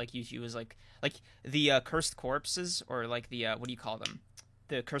 right? Like Yuji was like the cursed corpses or like the what do you call them?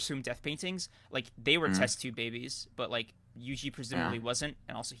 The cursed death paintings. Like they were Mhm. test tube babies, but like Yuji presumably Yeah, wasn't,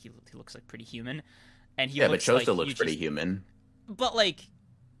 and also he looks like pretty human, and he yeah, but looks like Chosta looks Yuji's, pretty human. but like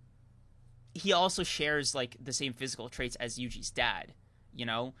he also shares like the same physical traits as Yuji's dad.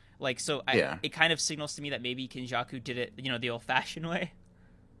 Like so, Yeah, it kind of signals to me that maybe Kinjaku did it, the old-fashioned way.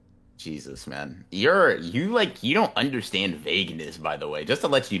 Jesus, man, you don't understand vagueness, by the way, just to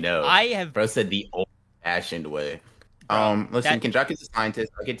let you know. I have, Bro said the old fashioned way. bro. Listen, That Kenjaku's a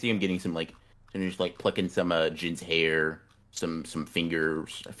scientist. I could see him getting some like just like plucking some Jin's hair, some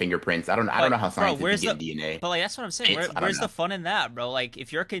fingerprints. I don't But know how bro, scientists where's get the? DNA. But like that's what I'm saying. I don't Where's know. the fun in that, bro? Like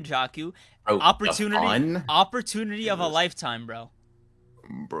if you're Kenjaku, Bro, the fun? opportunity of a Jesus, lifetime, bro.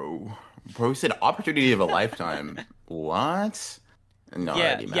 bro. Bro said opportunity of a lifetime. What? No, Yeah,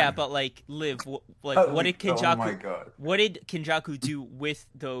 already, yeah, man. but like like Oh my god. what did Kenjaku do with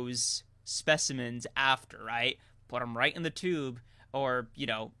those specimens after? Right, put them right in the tube, or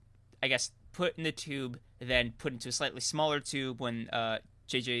I guess put in the tube, then put into a slightly smaller tube when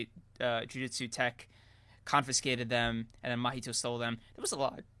JJ Jujutsu Tech confiscated them, and then Mahito stole them. There was a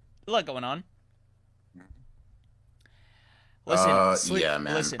lot going on. Yeah,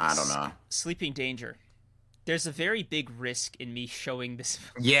 man. I don't know. Sleeping Danger. There's a very big risk in me showing this.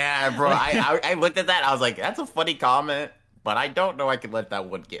 Yeah, bro. Like, I looked at that. I was like, that's a funny comment, but I don't know. I can let that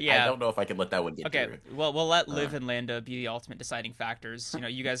one get. I yeah. don't know if I can let that one get Okay. through. Well, we'll let Uh, Liv and Landa be the ultimate deciding factors.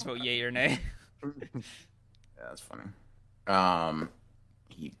 You guys vote yay or nay. yeah, that's funny.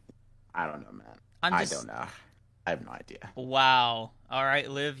 He, I don't know, man. I'm I just don't know. I have no idea. Wow. All right,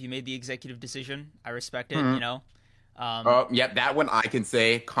 Liv, you made the executive decision. I respect it. Hmm. You know. Oh, yep, that one I can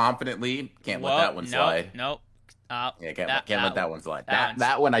say confidently. Can't let Whoa. that one Nope. slide. Nope. Yeah, can't let That that one slide. that That one's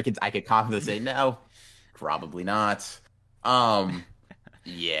that one I could confidently say no, probably not. Um,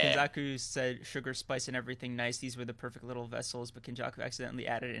 yeah, Kenjaku said sugar, spice, and everything nice. These were the perfect little vessels, but Kenjaku accidentally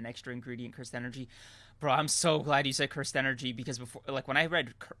added an extra ingredient, cursed energy. Bro, I'm so glad you said cursed energy because before, like when I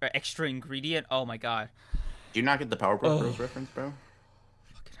read extra ingredient, oh my god. do you not get the Powerpuff Girls Oh, reference, bro?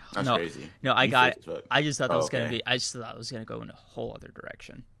 fucking hell. That's No, crazy. no, I You got fake it. as fuck. I just thought that Oh, was gonna okay. be. I just thought it was gonna go in a whole other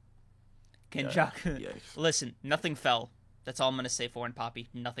direction. Yeah. Kenjaku, Yikes. listen, nothing fell. That's all I'm gonna say. Foreign Poppy,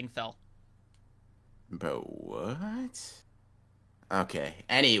 nothing fell. Bro, what? Okay.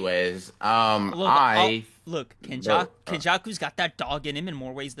 Anyways, Look, look, bro, Kenjaku's got that dog in him in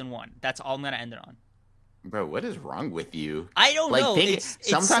more ways than one. That's all I'm gonna end it on. bro, what is wrong with you? I don't Like, know.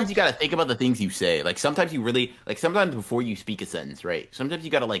 sometimes you gotta think about the things you say. Like, sometimes you really, like, sometimes before you speak a sentence, right? Sometimes you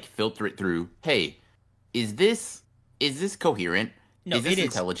gotta like filter it through. Hey, is this coherent? No, Is this it is.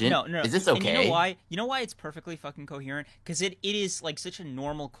 intelligent? No, no. Is this And okay? you know why? You know why it's perfectly fucking coherent? Because it is like such a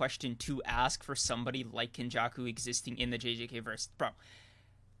normal question to ask for somebody like Kenjaku existing in the JJK verse, bro.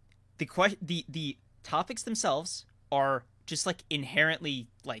 The topics themselves are just like inherently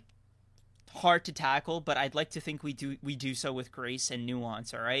like hard to tackle, but I'd like to think we do so with grace and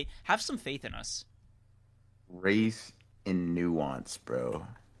nuance. All right, have some faith in us. Grace and nuance, bro,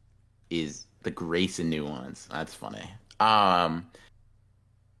 is the grace and nuance. That's funny.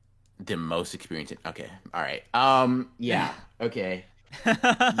 The most experienced. Okay, all right. Yeah. Okay.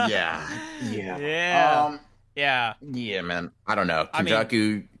 Yeah. Yeah. Yeah. Um. Yeah. Yeah, man. I don't know. I mean,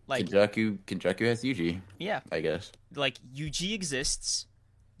 Kenjaku. like, Kenjaku has Yuji. yeah, I guess. like Yuji exists.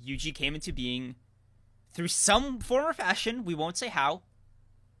 Yuji came into being through some form or fashion. We won't say how.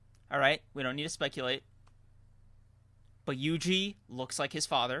 All right, we don't need to speculate. But Yuji looks like his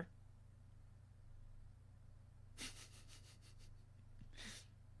father.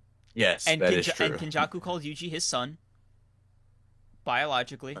 Yes, And that is true. and Kenjaku called Yuji his son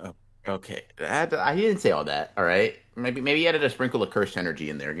biologically. Oh, okay, I didn't say all that. All right, maybe he added a sprinkle of cursed energy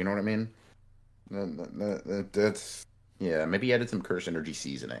in there. You know what I mean? That's yeah. Maybe he added some cursed energy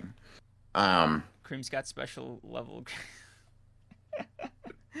seasoning. Cream's got special level.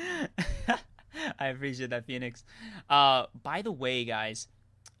 I appreciate that, Phoenix. By the way, guys,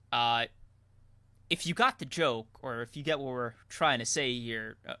 if you got the joke or if you get what we're trying to say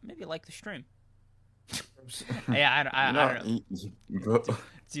here, maybe like the stream. Yeah, I don't know.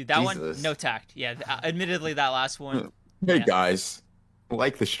 Dude, that one, Jesus. no tact. Yeah, admittedly, that last one. Hey Yeah. guys,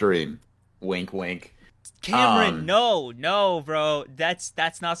 like the stream. Wink, wink. Cameron, no, bro.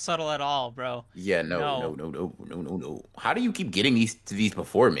 That's not subtle at all, bro. Yeah, no. How do you keep getting these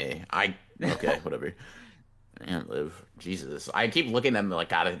before me? Okay, whatever. Man, Liv, Jesus, I keep looking at them like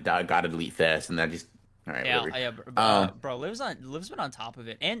gotta delete fast, and then just all right, Yeah, whatever. bro. Liv's been on top of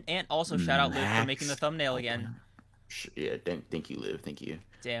it, and also shout out Liv for making the thumbnail again. Yeah, thank you, Liv, thank you.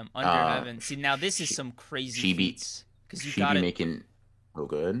 Damn, under heaven. See, now this is some crazy she be- feats because you She got be it, making. Oh,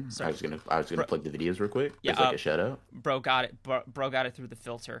 good. Sorry. I was gonna plug the videos real quick. Yeah, As like a shout out. bro. Got it, bro. Got it through the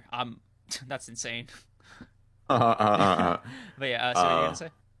filter. That's insane. I But yeah, so what are you gonna say?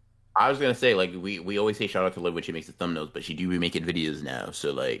 was gonna say like we always say shout out to Liv when she makes the thumbnails, but she do be making videos now.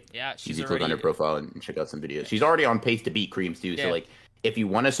 So like Yeah, you she's can click on her already. profile and check out some videos. She's already on pace to beat Creams too. Yeah. So like if you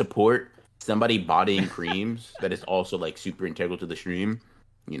want to support somebody bodying Creams that is also like super integral to the stream,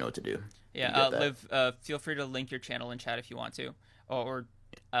 you know what to do. Yeah, You get that. Liv. Feel free to link your channel in chat if you want to, or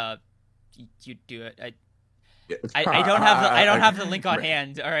you do it. I don't have the link on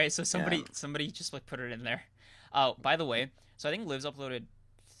hand. All right, so somebody just like put it in there. Oh, by the way, so I think Liv's uploaded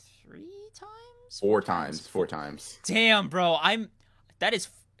 3 times. Four times. Damn, bro, that is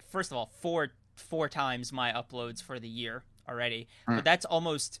first of all four times my uploads for the year already, but that's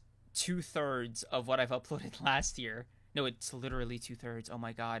almost 2/3 of what I've uploaded last year. No, it's literally 2/3. Oh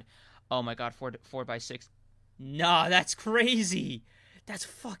my god, 4 by 6. Nah, that's crazy. That's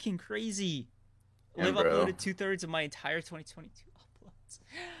fucking crazy. Yeah, Liv bro. uploaded 2/3 of my entire 2022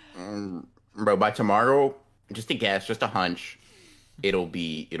 uploads. Bro, by tomorrow, just a guess, just a hunch, it'll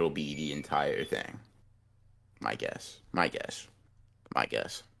be the entire thing. My guess. That's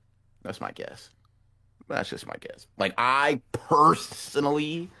my guess. That's just my guess. Like I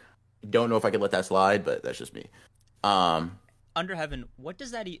personally don't know if I could let that slide, but that's just me. Under Heaven, what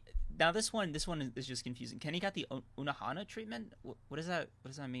does that now this one is just confusing. Kenny got the Unohana treatment? What does that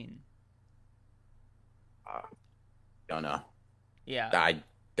mean? Don't know. Yeah. I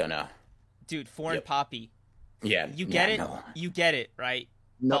don't know. Dude, Foreign Yep. Poppy. Yeah, You get yeah, it? no. You get it, right?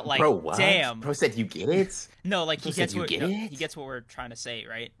 No, but like, bro, what? damn. Bro said you get it? No, like Bro said you get it? he gets what we're trying to say,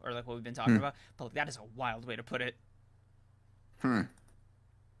 right? Or like what we've been talking about. But like, that is a wild way to put it. Hmm.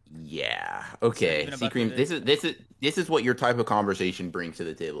 Yeah. It's not Okay. even See, about Cream, the this is what your type of conversation brings to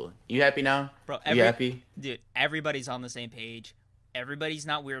the table. You happy now? bro. You happy? Dude, everybody's on the same page. Everybody's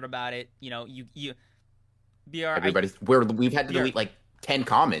not weird about it. You know, you Br. We've had to BR, delete like 10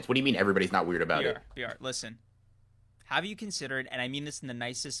 comments. What do you mean everybody's not weird about it? BR. Listen, have you considered? And I mean this in the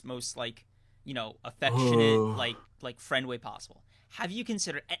nicest, most like, you know, affectionate, like friend way possible. Have you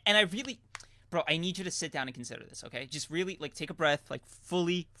considered? And I really, bro, I need you to sit down and consider this. Okay, just really like take a breath, like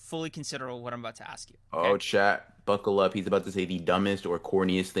fully consider what I'm about to ask you. Okay? Oh, chat, buckle up. He's about to say the dumbest or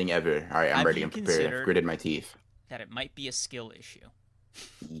corniest thing ever. All right, I'm Have ready. you I'm prepared. I've considered gritted my teeth. that it might be a skill issue?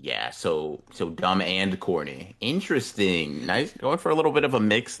 Yeah, so dumb and corny. Interesting. Nice. Going for a little bit of a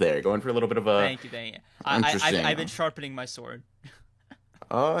mix there. Going for a little bit of a. Thank you. Interesting. I've been sharpening my sword.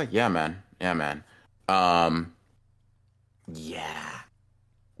 Yeah, man. Yeah, man. Yeah.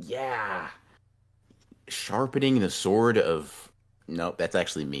 Yeah. Sharpening the sword of. Nope, that's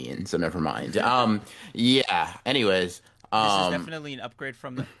actually mean, so never mind. Yeah. Anyways, This is definitely an upgrade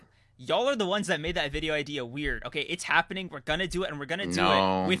from the. Y'all are the ones that made that video idea weird. Okay, it's happening. We're gonna do it, and we're gonna do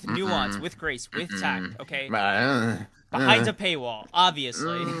it with nuance, with grace, with tact. Okay, behind a paywall,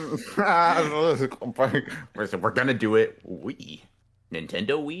 obviously. We're gonna do it.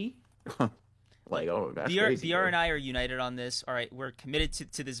 Nintendo Wii. Like, oh, that's crazy. BR and I are united on this. All right, we're committed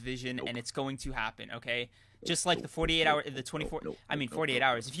to this vision, and it's going to happen. Okay, just like the 48 hour, the 24. I mean, 48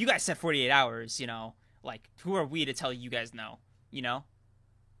 hours. If you guys said 48 hours, you know, like who are we to tell you guys no? You know.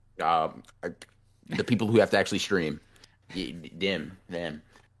 The people who have to actually stream, them.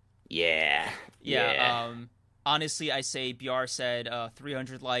 Yeah. Honestly, I say BR said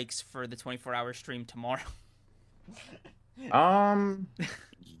 300 likes for the 24-hour stream tomorrow.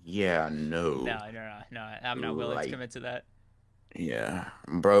 Yeah, no. No. I'm not willing to commit to that. Yeah,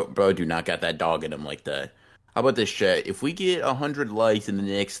 bro, do not got that dog in him like that. How about this, chat? If we get 100 likes in the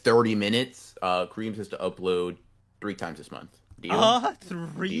next 30 minutes, Creams has to upload 3 times this month. Deal?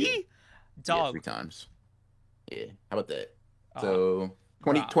 3? Deal. Dog. Yeah, 3 times. Yeah. How about that? Uh, So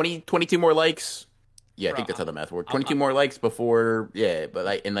 22 more likes. Yeah, I think that's how the math works. 22 more likes before, but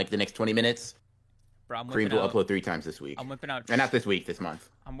like in like the next 20 minutes, bro, Creams will upload 3 times this week. I'm whipping out. And not this week, this month.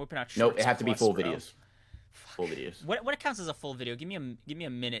 I'm whipping out. Nope, it has to be full bro. videos. Full videos. What counts as a full video? Give me a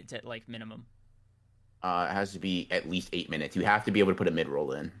minute to like minimum. It has to be at least 8 minutes. You have to be able to put a mid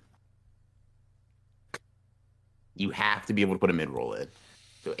roll in. You have to be able to put a mid roll in.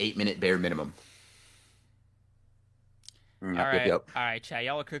 So 8-minute bare minimum. All right, chat.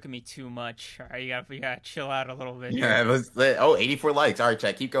 Y'all are cooking me too much. All right, you gotta chill out a little bit. Yeah, 84 likes. All right,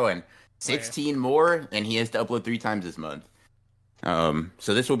 chat, keep going. 16 more, and he has to upload 3 times this month.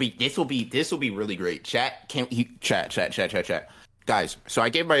 So this will be really great. Chat, chat. Guys, so I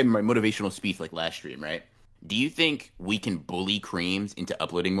gave my motivational speech like last stream, right? Do you think we can bully Creams into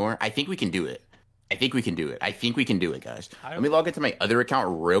uploading more? I think we can do it. I think we can do it, guys. Let me log into my other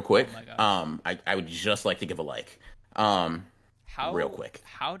account real quick. Oh my God. I would just like to give a like. Real quick.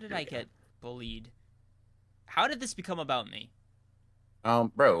 How did I get bullied? How did this become about me?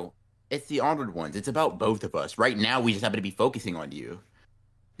 Bro, it's the Onward ones. It's about both of us. Right now, we just happen to be focusing on you.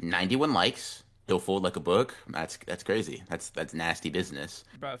 91 likes. He'll fold like a book. That's crazy. That's nasty business.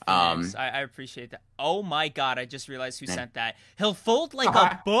 Bro, thanks. I appreciate that. Oh my God, I just realized who sent that. He'll fold like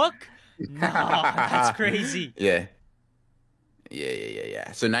a book? No, that's crazy. Yeah.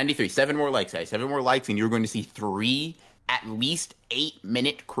 So 93. 7 more likes, guys. 7 more likes, and you're going to see 3 at least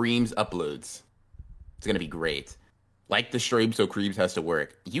 8-minute Creams uploads. It's going to be great. Like the stream so Creams has to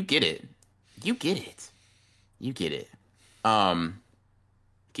work. You get it.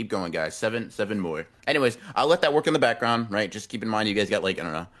 Keep going, guys. 7 more. Anyways, I'll let that work in the background, right? Just keep in mind you guys got like, I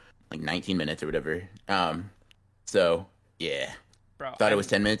don't know, like 19 minutes or whatever. So, yeah. Bro, Thought it was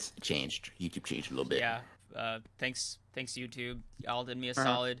 10 minutes. It changed. YouTube changed a little bit. Yeah. Thanks YouTube. Y'all did me a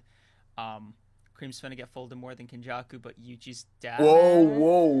solid. Cream's finna get folded more than Kenjaku, but Yuji's dad. Whoa.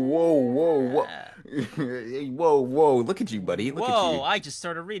 Whoa. Look at you, buddy. Look at you. I just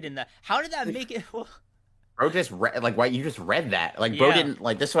started reading that. How did that make it? Bro just read, like, why you just read that? Like, bro didn't,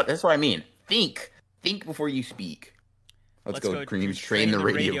 like, that's what I mean. Think before you speak. Let's go, Creams. Train the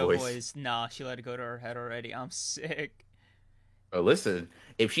radio voice. Nah, she let it go to her head already. I'm sick. Bro, listen,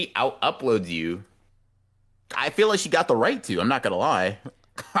 if she uploads you, I feel like she got the right to. I'm not gonna lie.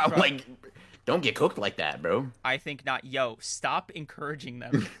 I'm like, don't get cooked like that, bro. I think not. Yo, stop encouraging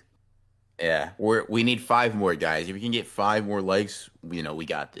them. Yeah, we need 5 more, guys. If we can get 5 more likes, we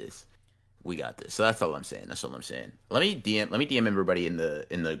got this. We got this. So that's all I'm saying. That's all I'm saying. Let me DM everybody in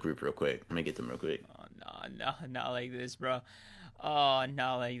the group real quick. Let me get them real quick. Oh no, no, not like this, bro. Oh,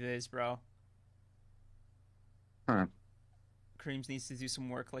 not like this, bro. Huh. Creams needs to do some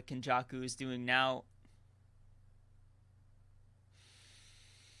work like Kenjaku is doing now.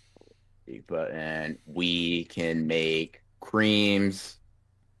 Big button. We can make Creams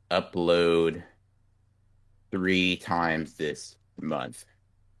upload 3 times this month.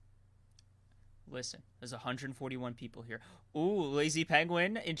 Listen, there's 141 people here. Ooh, Lazy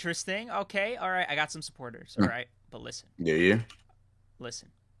Penguin, interesting. Okay, all right, I got some supporters. All right, but listen, Do you? listen.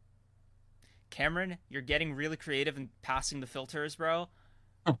 Cameron, you're getting really creative and passing the filters, bro.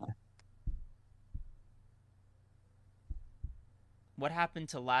 What happened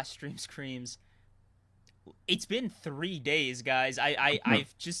to last stream's creams? It's been 3 days, guys.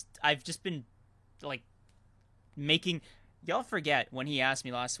 I've just been like making. Y'all forget when he asked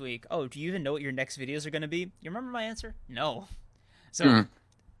me last week. Oh, do you even know what your next videos are gonna be? You remember my answer? No. So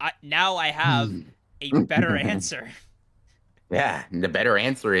now I have a better answer. Yeah, and the better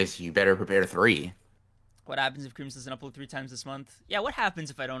answer is you better prepare 3. What happens if Creams doesn't upload 3 times this month? Yeah, what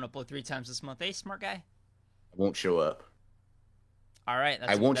happens if I don't upload 3 times this month? Hey, smart guy. I won't show up. All right,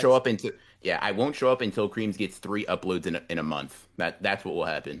 I won't show up until I won't show up until Creams gets 3 uploads in a month. That's what will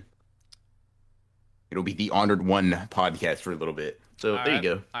happen. It'll be the Honored One podcast for a little bit. So All there right,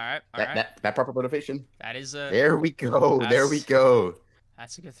 you go. all right, all That right. that proper motivation. That is a There we go. There we That's- go.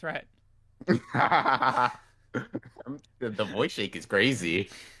 that's a good threat. The voice shake is crazy.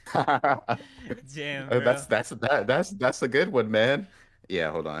 Damn, bro. That's a good one, man.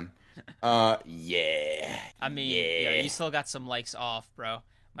 Yeah, hold on. Yeah. I mean, yeah. you still got some likes off, bro.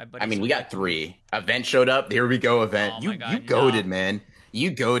 My buddy. I mean, we got 3. Event showed up. Here we go, Event. Oh you my God, you goaded, no. man.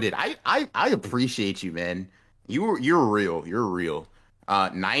 You goaded. I appreciate you, man. You're real. You're real.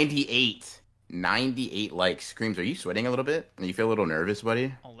 98 likes. Screams. Are you sweating a little bit? You feel a little nervous,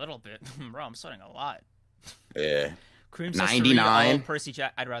 buddy? A little bit, bro. I'm sweating a lot. Yeah. Cream says 99. Percy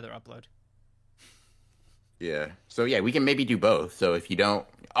Jack. I'd rather upload. Yeah. So yeah, we can maybe do both. So if you don't,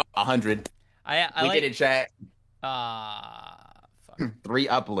 100. I We like. did it, chat. Fuck. 3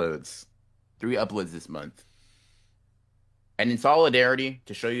 uploads. 3 uploads this month. And in solidarity,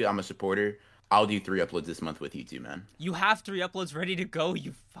 to show you I'm a supporter, I'll do 3 uploads this month with you too, man. You have 3 uploads ready to go.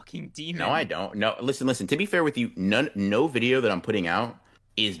 You fucking demon. No, I don't. No, listen. To be fair with you, no video that I'm putting out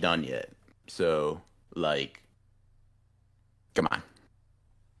is done yet. So, like, come on.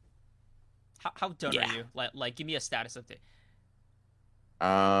 How done Yeah. are you? Like, give me a status update.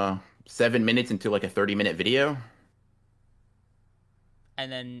 7 minutes into like a 30-minute video.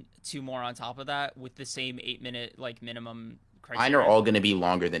 And then 2 more on top of that with the same 8-minute like minimum Mine criteria. are all going to be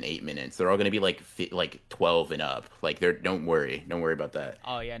longer than 8 minutes. They're all going to be like 12 and up. Like, don't worry about that.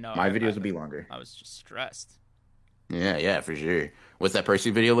 Oh yeah, no. My videos will be longer. I was just stressed. Yeah, for sure. What's that Percy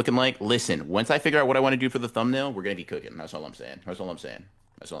video looking like? Listen, once I figure out what I want to do for the thumbnail, we're gonna be cooking. That's all I'm saying.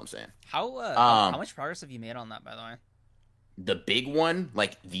 How much progress have you made on that, by the way? The big one,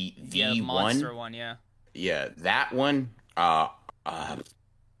 like the Yeah, the one, monster one, yeah. yeah, that one.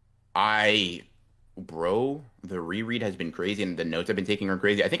 The reread has been crazy, and the notes I've been taking are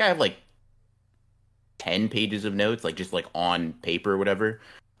crazy. I think I have like 10 pages of notes, like just like on paper or whatever.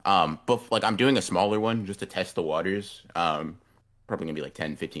 But like I'm doing a smaller one just to test the waters. Probably gonna be like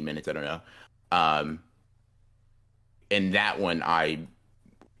 10, 15 minutes. I don't know. And that one I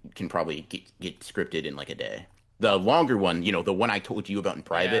can probably get scripted in like a day. The longer one, the one I told you about in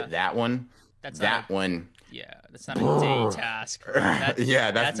private, Yeah. that one, That's that one. Yeah, that's not a day task.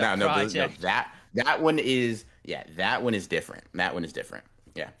 Yeah, that's a project. that one is that one is different. That one is different.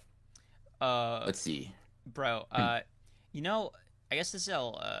 Yeah. Let's see. Bro, I guess this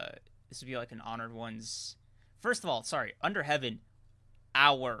would be like an honored ones. First of all, sorry, Under Heaven,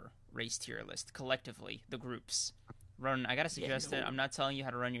 our race tier list collectively, the groups. Ronan, I gotta suggest it. I'm not telling you how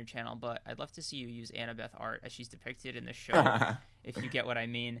to run your channel, but I'd love to see you use Annabeth art as she's depicted in the show, if you get what I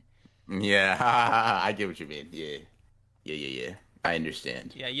mean. Yeah, I get what you mean. Yeah. I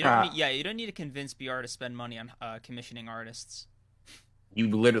understand. Yeah, you don't need to convince BR to spend money on commissioning artists. You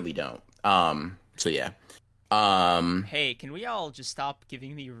literally don't. So yeah. Hey, can we all just stop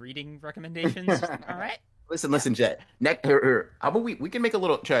giving me reading recommendations? All right. Listen, chat. Next, how about we can make a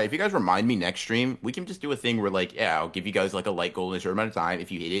little chat. If you guys remind me next stream, we can just do a thing where like, yeah, I'll give you guys like a light goal in a short amount of time.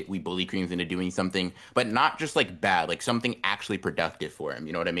 If you hit it, we bully Creams into doing something, but not just like bad, like something actually productive for him.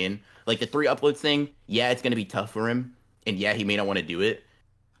 You know what I mean? Like the 3 uploads thing. Yeah, it's gonna be tough for him, and yeah, he may not want to do it,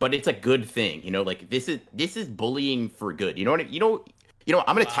 but it's a good thing. Like this is bullying for good. You know what?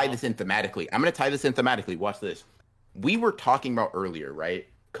 I'm gonna tie this in thematically. Watch this. We were talking about earlier, right?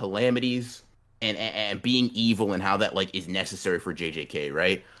 calamities and being evil and how that like is necessary for JJK,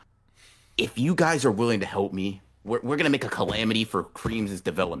 right? If you guys are willing to help me, we're gonna make a calamity for Creams'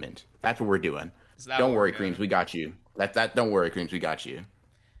 development. That's what we're doing. Is that Don't what we're worry, doing? Creams, we got you. That don't worry, Creams, we got you.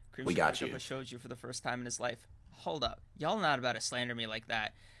 Cream We should got pick up you. a shoju for the first time in his life. Hold up, y'all not about to slander me like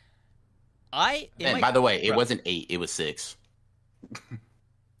that. And by the way, it bro, wasn't 8, it was 6.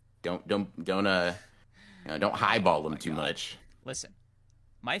 Don't highball them my too God. much. Listen,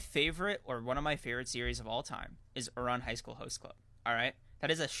 my favorite or one of my favorite series of all time is Uran High School Host Club. All right,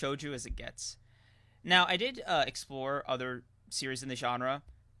 that is as shoujo as it gets. Now, I did explore other series in the genre.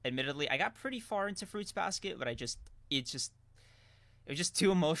 Admittedly, I got pretty far into Fruits Basket, but it was just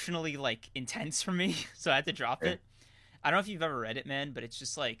too emotionally like intense for me, so I had to drop Yeah. it. I don't know if you've ever read it, man, but it's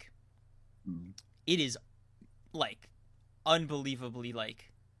just like it is like unbelievably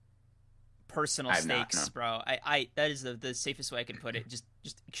like personal I have not, stakes, no. bro. I that is the safest way I can put it. Just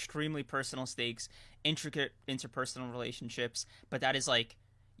extremely personal stakes, intricate interpersonal relationships, but that is like,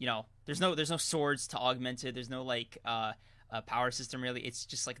 there's no swords to augment it. There's no like power system really. It's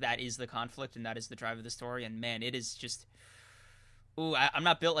just like that is the conflict and that is the drive of the story. And man, it is just ooh, I'm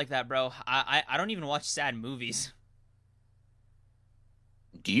not built like that, bro. I don't even watch sad movies.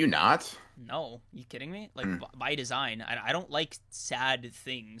 Do you not? No, you kidding me? Like Mm, by design, I don't like sad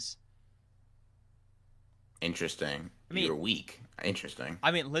things. interesting. I mean, You're weak. Interesting.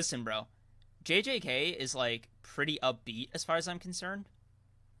 listen, bro. JJK is like pretty upbeat as far as I'm concerned.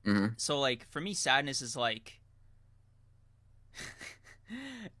 Hmm. So like for me, sadness is like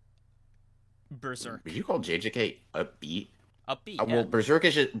Berserk. Would you call JJK upbeat? Upbeat, Well, yeah. Berserk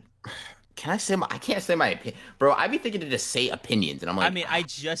is just. Can I say my? I can't say my opinion, bro. I'd be thinking to just say opinions, and I'm like, I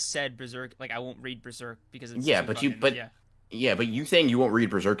just said Berserk. Like I won't read Berserk because it's yeah, too but fucking, yeah. yeah, but you saying you won't read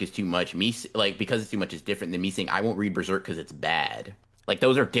Berserk is too much. Like because it's too much is different than me saying I won't read Berserk because it's bad. Like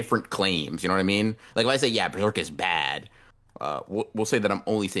those are different claims. You know what I mean? Like if I say yeah, Berserk is bad, we'll say that I'm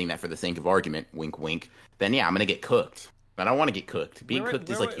only saying that for the sake of argument. Wink, wink. Then yeah, I'm gonna get cooked. I don't want to get cooked. Being cooked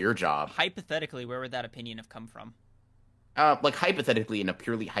is like your job. Hypothetically, where would that opinion have come from? Like hypothetically, in a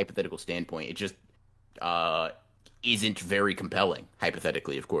purely hypothetical standpoint, it just isn't very compelling.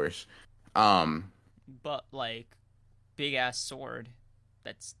 Hypothetically, of course. Um, But like big ass sword,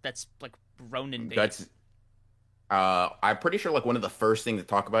 that's like Ronin bait. that's I'm pretty sure like one of the first things to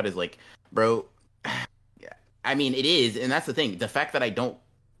talk about is like, bro. Yeah, I mean, it is, and that's the thing. The fact that I don't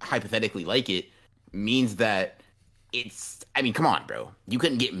hypothetically like it means that it's. I mean, come on, bro. You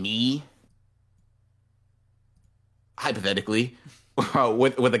couldn't get me hypothetically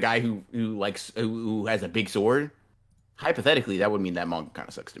with a guy who has a big sword. Hypothetically, that would mean that manga kind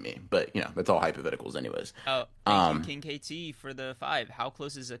of sucks to me. But that's all hypotheticals, anyways. Oh, Um, thank you, King KT, for the 5. How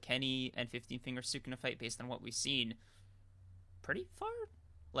close is a Kenny and 15 Finger Sukuna fight based on what we've seen? Pretty far.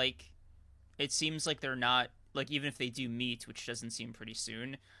 Like, it seems like they're not like even if they do meet, which doesn't seem pretty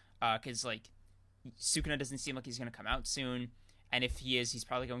soon, because like Sukuna doesn't seem like he's gonna come out soon, and if he is, he's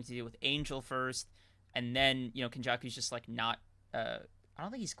probably going to deal with Angel first, and then Kenjaku's just like not. I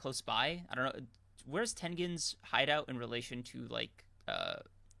don't think he's close by. I don't know. Where's Tengen's hideout in relation to like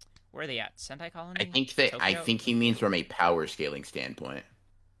where are they at? Sentai I Colony? think that I Tokyo? think he means from a power scaling standpoint.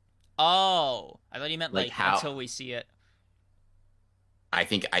 Oh, I thought he meant Like like how until we see it. I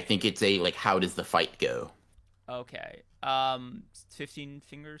think it's a like how does the fight go? Okay. 15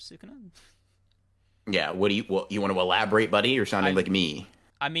 fingers Sukuna? Yeah, what you want to elaborate, buddy? You're sounding I like me.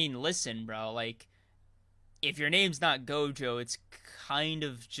 I mean, listen, bro, like if your name's not Gojo, it's kind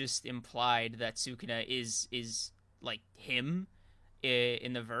of just implied that Sukuna is like him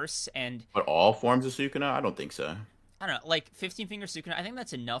in the verse, and But all forms of Sukuna? I don't think so. I don't know, like 15 finger Sukuna, I think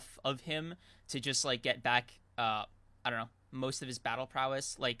that's enough of him to just like get back I don't know, most of his battle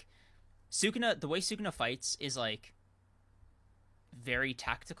prowess. Like Sukuna, the way Sukuna fights is like very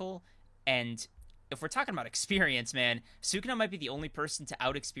tactical, and if we're talking about experience, man, Sukuna might be the only person to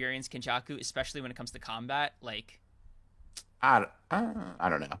out experience Kenjaku, especially when it comes to combat. Like, I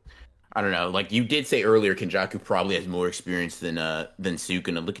don't know. I don't know. Like you did say earlier, Kenjaku probably has more experience than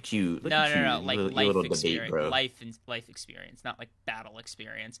Sukuna. Look at you. Look no, at no, you. no, like You life little experience, debate, bro. life experience, not like battle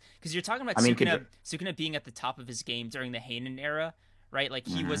experience. Because you're talking about I mean, Sukuna being at the top of his game during the Heinen era, right? Like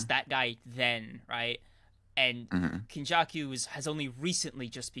he was that guy then, right? And Mhm. Kenjaku has only recently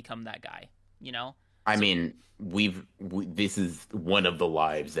just become that guy. You know? I So, mean, this is one of the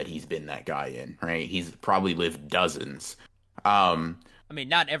lives that he's been that guy in, right? He's probably lived dozens. Um, I mean,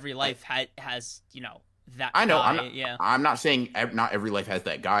 not every life has that I know. guy. Yeah. I'm not saying not every life has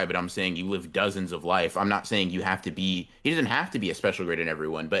that guy, but I'm saying you live dozens of life. I'm not saying you have to be. He doesn't have to be a special grade in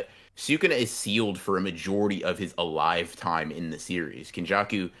everyone, but Sukuna is sealed for a majority of his alive time in the series.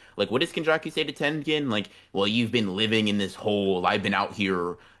 Kenjaku, like, what does Kenjaku say to Tengen? Like, well, you've been living in this hole. I've been out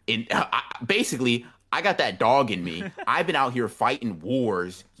here in. Basically, I got that dog in me. I've been out here fighting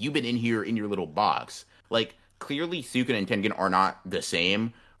wars. You've been in here in your little box. Like, clearly, Sukuna and Tengen are not the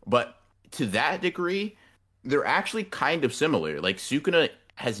same, but to that degree, they're actually kind of similar. Like, Sukuna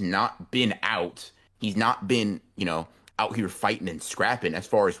has not been out. He's not been, out here fighting and scrapping, as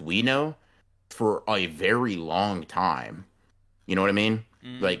far as we know, for a very long time. You know what I mean?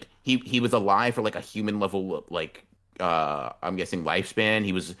 Like, he was alive for like a human level, like, I'm guessing lifespan.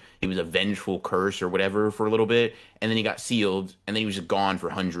 He was a vengeful curse or whatever for a little bit, and then he got sealed, and then he was just gone for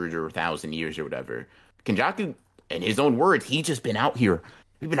 100 or 1,000 years or whatever. Kenjaku, in his own words, he's just been out here.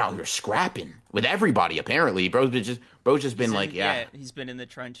 We've been out here scrapping with everybody. Apparently, bro's just been like, yeah. He's been in the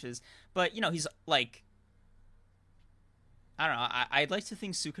trenches, but he's like, I don't know. I'd like to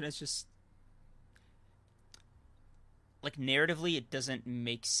think Sukuna's just like, narratively, it doesn't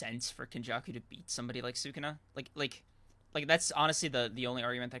make sense for Kenjaku to beat somebody like Sukuna. Like that's honestly the only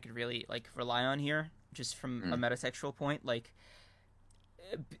argument I could really like rely on here, just from a metatextual point. Like,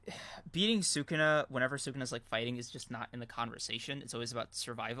 beating Sukuna whenever Sukuna's like fighting is just not in the conversation. It's always about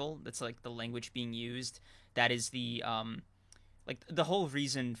survival. That's like the language being used. That is the like the whole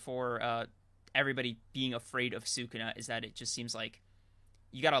reason for everybody being afraid of Sukuna is that it just seems like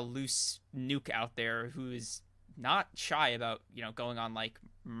you got a loose nuke out there who is not shy about going on like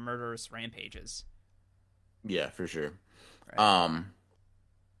murderous rampages. Yeah, for sure. Right.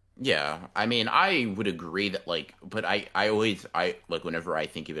 Yeah, I mean, I would agree that, like, but I always, like, whenever I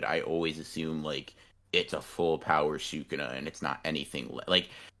think of it, I always assume, like, it's a full power Sukuna, and it's not anything, like,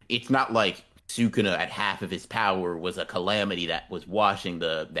 it's not like Sukuna at half of his power was a calamity that was washing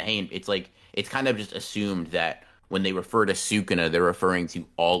the hand. It's like, it's kind of just assumed that when they refer to Sukuna, they're referring to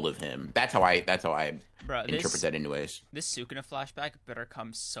all of him. That's how I Bro, interpret that anyways. This Sukuna flashback better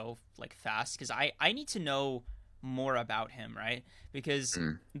come so like fast, because I need to know more about him, right? Because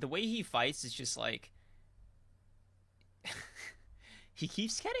the way he fights is just like he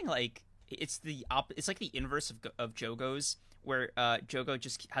keeps getting like it's like the inverse of Jogo's, where Jogo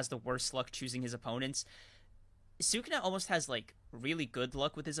just has the worst luck choosing his opponents. Sukuna almost has like really good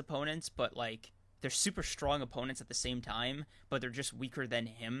luck with his opponents, but like they're super strong opponents at the same time, but they're just weaker than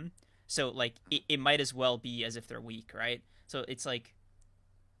him. So like it might as well be as if they're weak, right? So it's like,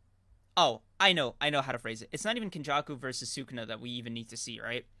 oh, I know how to phrase it. It's not even Kenjaku versus Sukuna that we even need to see,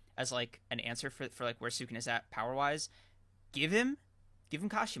 right? As like an answer for like where Sukuna's at power wise. Give him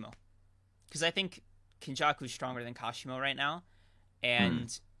Kashimo, because I think Kenjaku's stronger than Kashimo right now,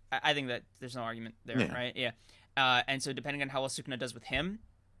 and I think that there's no argument there, right? Yeah. And so depending on how well Sukuna does with him,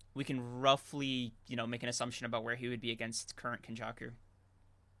 we can roughly make an assumption about where he would be against current Kenjaku.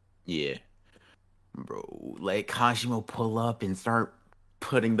 Yeah, bro, let Kashimo pull up and start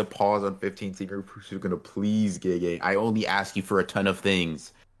putting the pause on 15 Finger Sukuna, please, Gege. I only ask you for a ton of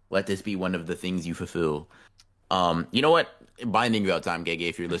things. Let this be one of the things you fulfill. You know what? Binding about time, Gege,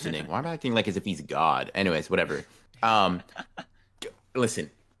 if you're listening. Why am I acting like as if he's God? Anyways, whatever.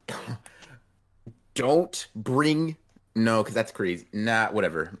 Listen. Don't bring... No, because that's crazy. Nah,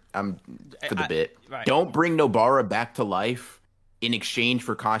 whatever. I'm for the bit. Right. Don't bring Nobara back to life in exchange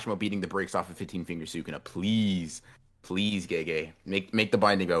for Kashimo beating the brakes off of 15 Finger Sukuna. Please. Please, Gege. Make the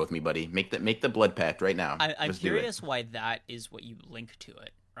binding go with me, buddy. Make the blood pact right now. I'm curious why that is what you link to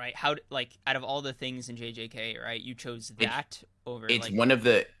it, right? How, like, out of all the things in JJK, right, you chose that over. It's like... one of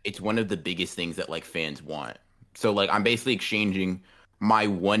the biggest things that like fans want. So like I'm basically exchanging my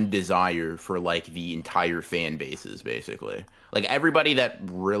one desire for like the entire fan bases, basically. Like everybody that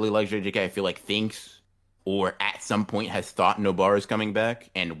really likes JJK, I feel like thinks or at some point has thought Nobara's coming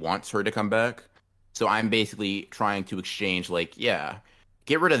back and wants her to come back. So I'm basically trying to exchange, like, yeah,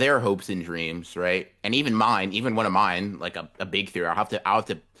 get rid of their hopes and dreams, right? And even mine, even one of mine, like a big theory, I'll have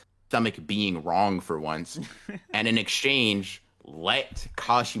to stomach being wrong for once. And in exchange, let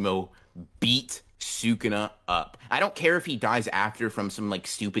Kashimo beat Sukuna up. I don't care if he dies after from some like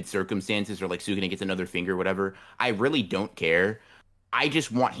stupid circumstances or like Sukuna gets another finger or whatever. I really don't care. I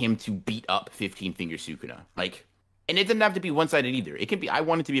just want him to beat up 15 Finger Sukuna. Like, and it doesn't have to be one-sided either. It can be, I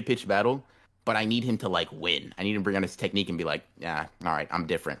want it to be a pitched battle. But I need him to, like, win. I need him to bring on his technique and be like, yeah, all right, I'm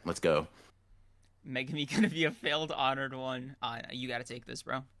different. Let's go. Megumi gonna be a failed honored one. You gotta take this,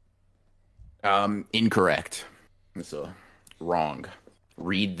 bro. Incorrect. So, wrong.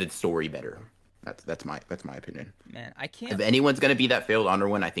 Read the story better. That's my opinion. Man, I can't. If anyone's gonna be that failed honor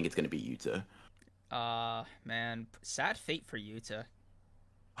one, I think it's gonna be Yuta. Man, sad fate for Yuta.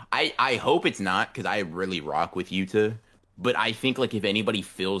 I hope it's not because I really rock with Yuta, but I think like if anybody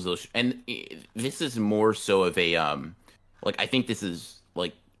feels those, and this is more so of a like I think this is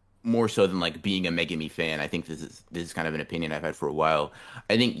like more so than like being a Megami fan. I think this is kind of an opinion I've had for a while.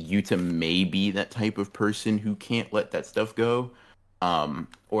 I think Yuta may be that type of person who can't let that stuff go,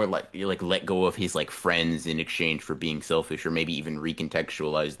 or like let go of his like friends in exchange for being selfish, or maybe even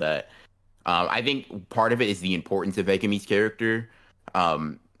recontextualize that. I think part of it is the importance of Megami's character.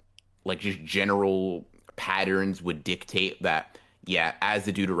 Um, like just general patterns would dictate that yeah, as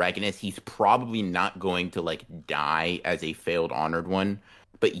the Deuteragonist, he's probably not going to like die as a failed honored one,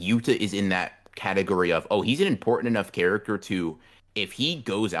 but Yuta is in that category of oh, he's an important enough character to if he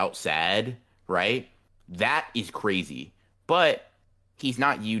goes out sad, right? That is crazy. But he's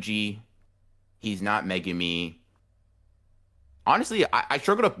not Yuji, he's not Megami. Honestly, I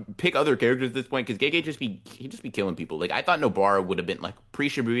struggle to pick other characters at this point because Gege he'd just be killing people. Like I thought Nobara would have been like pre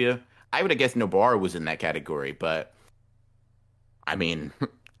Shibuya. I would have guessed Nobara was in that category, but I mean,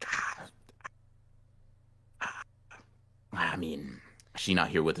 I mean, she's not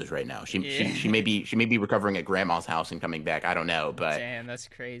here with us right now. She may be recovering at grandma's house and coming back. I don't know, but Damn, that's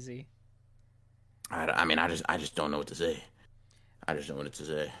crazy. I mean, I just don't know what to say. I just don't know what to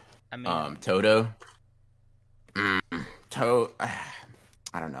say. I mean, Toto. Toto.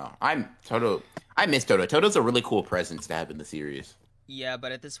 I don't know. I'm Toto. I miss Toto. Toto's a really cool presence to have in the series. yeah,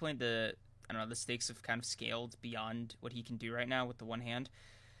 but at this point, I don't know, the stakes have kind of scaled beyond what he can do right now with the one hand.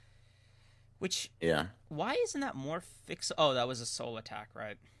 Which, Yeah. why isn't that more fix? Oh, that was a soul attack,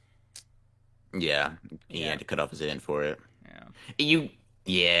 right? Yeah. He Yeah, had to cut off his hand for it. yeah.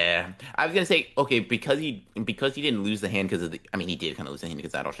 Yeah. I was gonna say, okay, because he didn't lose the hand because of the. I mean, he did kind of lose the hand because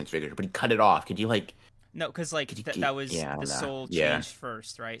of that All Transfigured, but he cut it off. Could you like? No, because like Could you that was yeah, the nah. soul Yeah. changed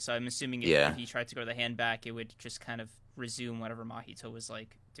first, right? So I'm assuming Yeah. if he tried to go the hand back, it would just kind of resume whatever Mahito was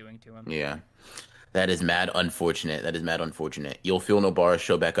like doing to him. Yeah. That is mad unfortunate. That is mad unfortunate. You'll feel Nobara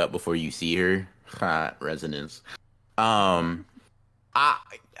show back up before you see her. Ha, resonance. Um, I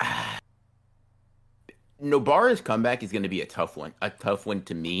Nobara's comeback is going to be a tough one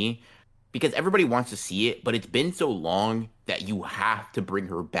to me, because everybody wants to see it, but it's been so long that you have to bring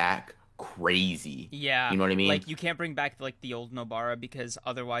her back crazy. Yeah, You know what I mean? like you can't bring back like the old Nobara because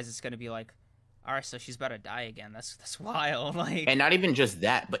otherwise it's gonna be like, all right, so she's about to die again. That's wild. Like, And not even just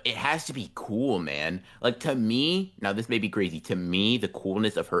that, but it has to be cool, man. Like to me, now this may be crazy. To me, the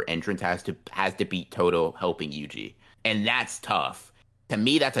coolness of her entrance has to be Toto helping Yuji, and that's tough. To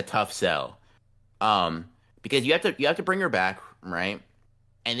me, that's a tough sell. Because you have to bring her back, right?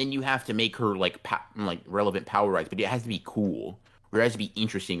 And then you have to make her like like relevant power rise, but it has to be cool, or it has to be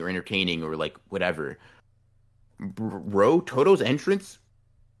interesting or entertaining or like whatever. Bro, Toto's entrance,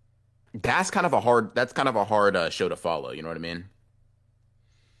 that's kind of a hard show to follow. You know what I mean?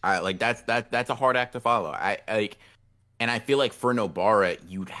 I like that's a hard act to follow. I like, and I feel like for Nobara,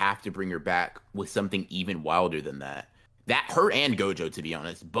 you'd have to bring her back with something even wilder than that. That her and Gojo, to be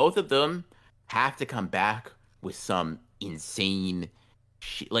honest, both of them have to come back with some insane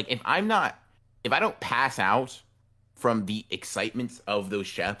shit. Like if I don't pass out from the excitements of those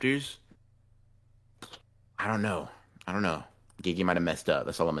chapters, I don't know. I don't know. Gigi might have messed up.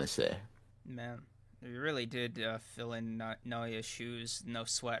 That's all I'm gonna say. man, you really did fill in Naoya's shoes. No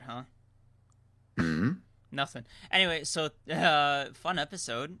sweat, huh? Hmm. Nothing. Anyway, so fun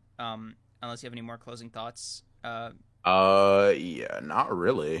episode. Unless you have any more closing thoughts. Yeah, not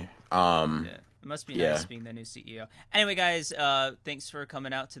really. Yeah, it must be Yeah. nice being the new CEO. Anyway, guys, thanks for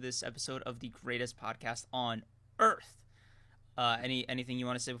coming out to this episode of the greatest podcast on Earth. Anything you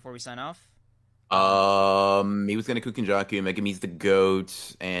want to say before we sign off? He was gonna Kukenjaku, Megami's the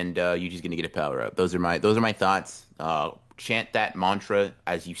goat, and Yuji's gonna get a power up. Those are my thoughts. Chant that mantra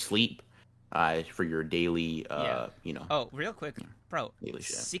as you sleep, for your daily, Yeah. Oh, real quick, bro. daily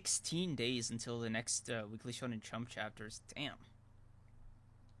shit. 16 days until the next Weekly Shonen Jump chapters. Damn.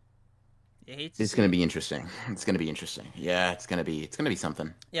 You hate to It's see gonna it. be interesting. It's gonna be interesting. Yeah, it's gonna be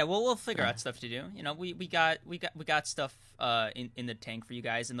something. Yeah, well, we'll figure out stuff to do. We got stuff in the tank for you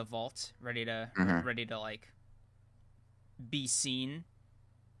guys in the vault, ready to Mhm. ready to like be seen.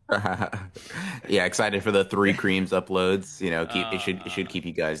 Yeah, excited for the Three Creams uploads. It should Uh, keep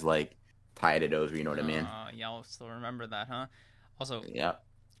you guys like tied over. You know what I mean? Y'all still remember that, huh? Also, Yeah.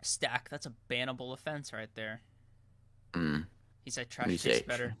 stack. That's a bannable offense right there. Mm. He said What trash do you tastes say?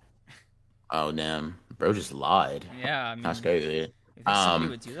 better. Oh damn, bro, just lied. Yeah, I mean, That's crazy. if somebody Um,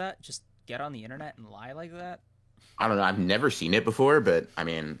 would do that, just get on the internet and lie like that. I don't know. I've never seen it before, but I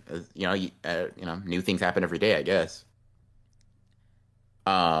mean, new things happen every day, I guess.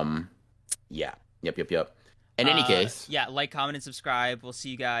 Um, yeah. Yep, yep, yep. In any case, Yeah, like, comment, and subscribe. We'll see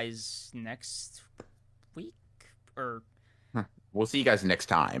you guys next week, or we'll see you guys next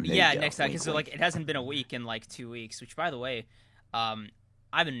time. There yeah, you go. next time, Wink, because wink. like it hasn't been a week in like 2 weeks. Which, by the way,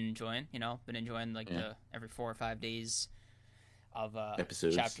 I've been enjoying. Been enjoying like Yeah. the every 4 or 5 days of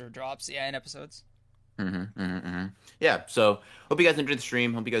Episodes. chapter drops. Yeah, and episodes. Yeah, so hope you guys enjoyed the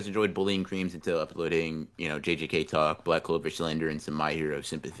stream. Hope you guys enjoyed bullying Creams into uploading, JJK Talk, Black Clover Slender, and some My Hero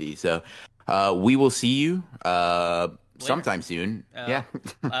Sympathy. So we will see you sometime soon. Yeah.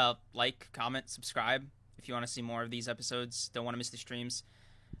 Like, comment, subscribe if you want to see more of these episodes. Don't want to miss the streams.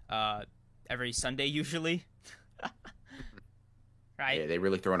 Every Sunday usually. Right? Yeah, they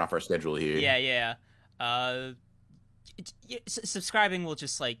really throwing off our schedule here. Yeah. Subscribing will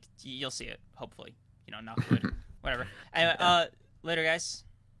just like you'll see it. Hopefully, knock wood, whatever. Anyway, later, guys.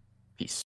 Peace.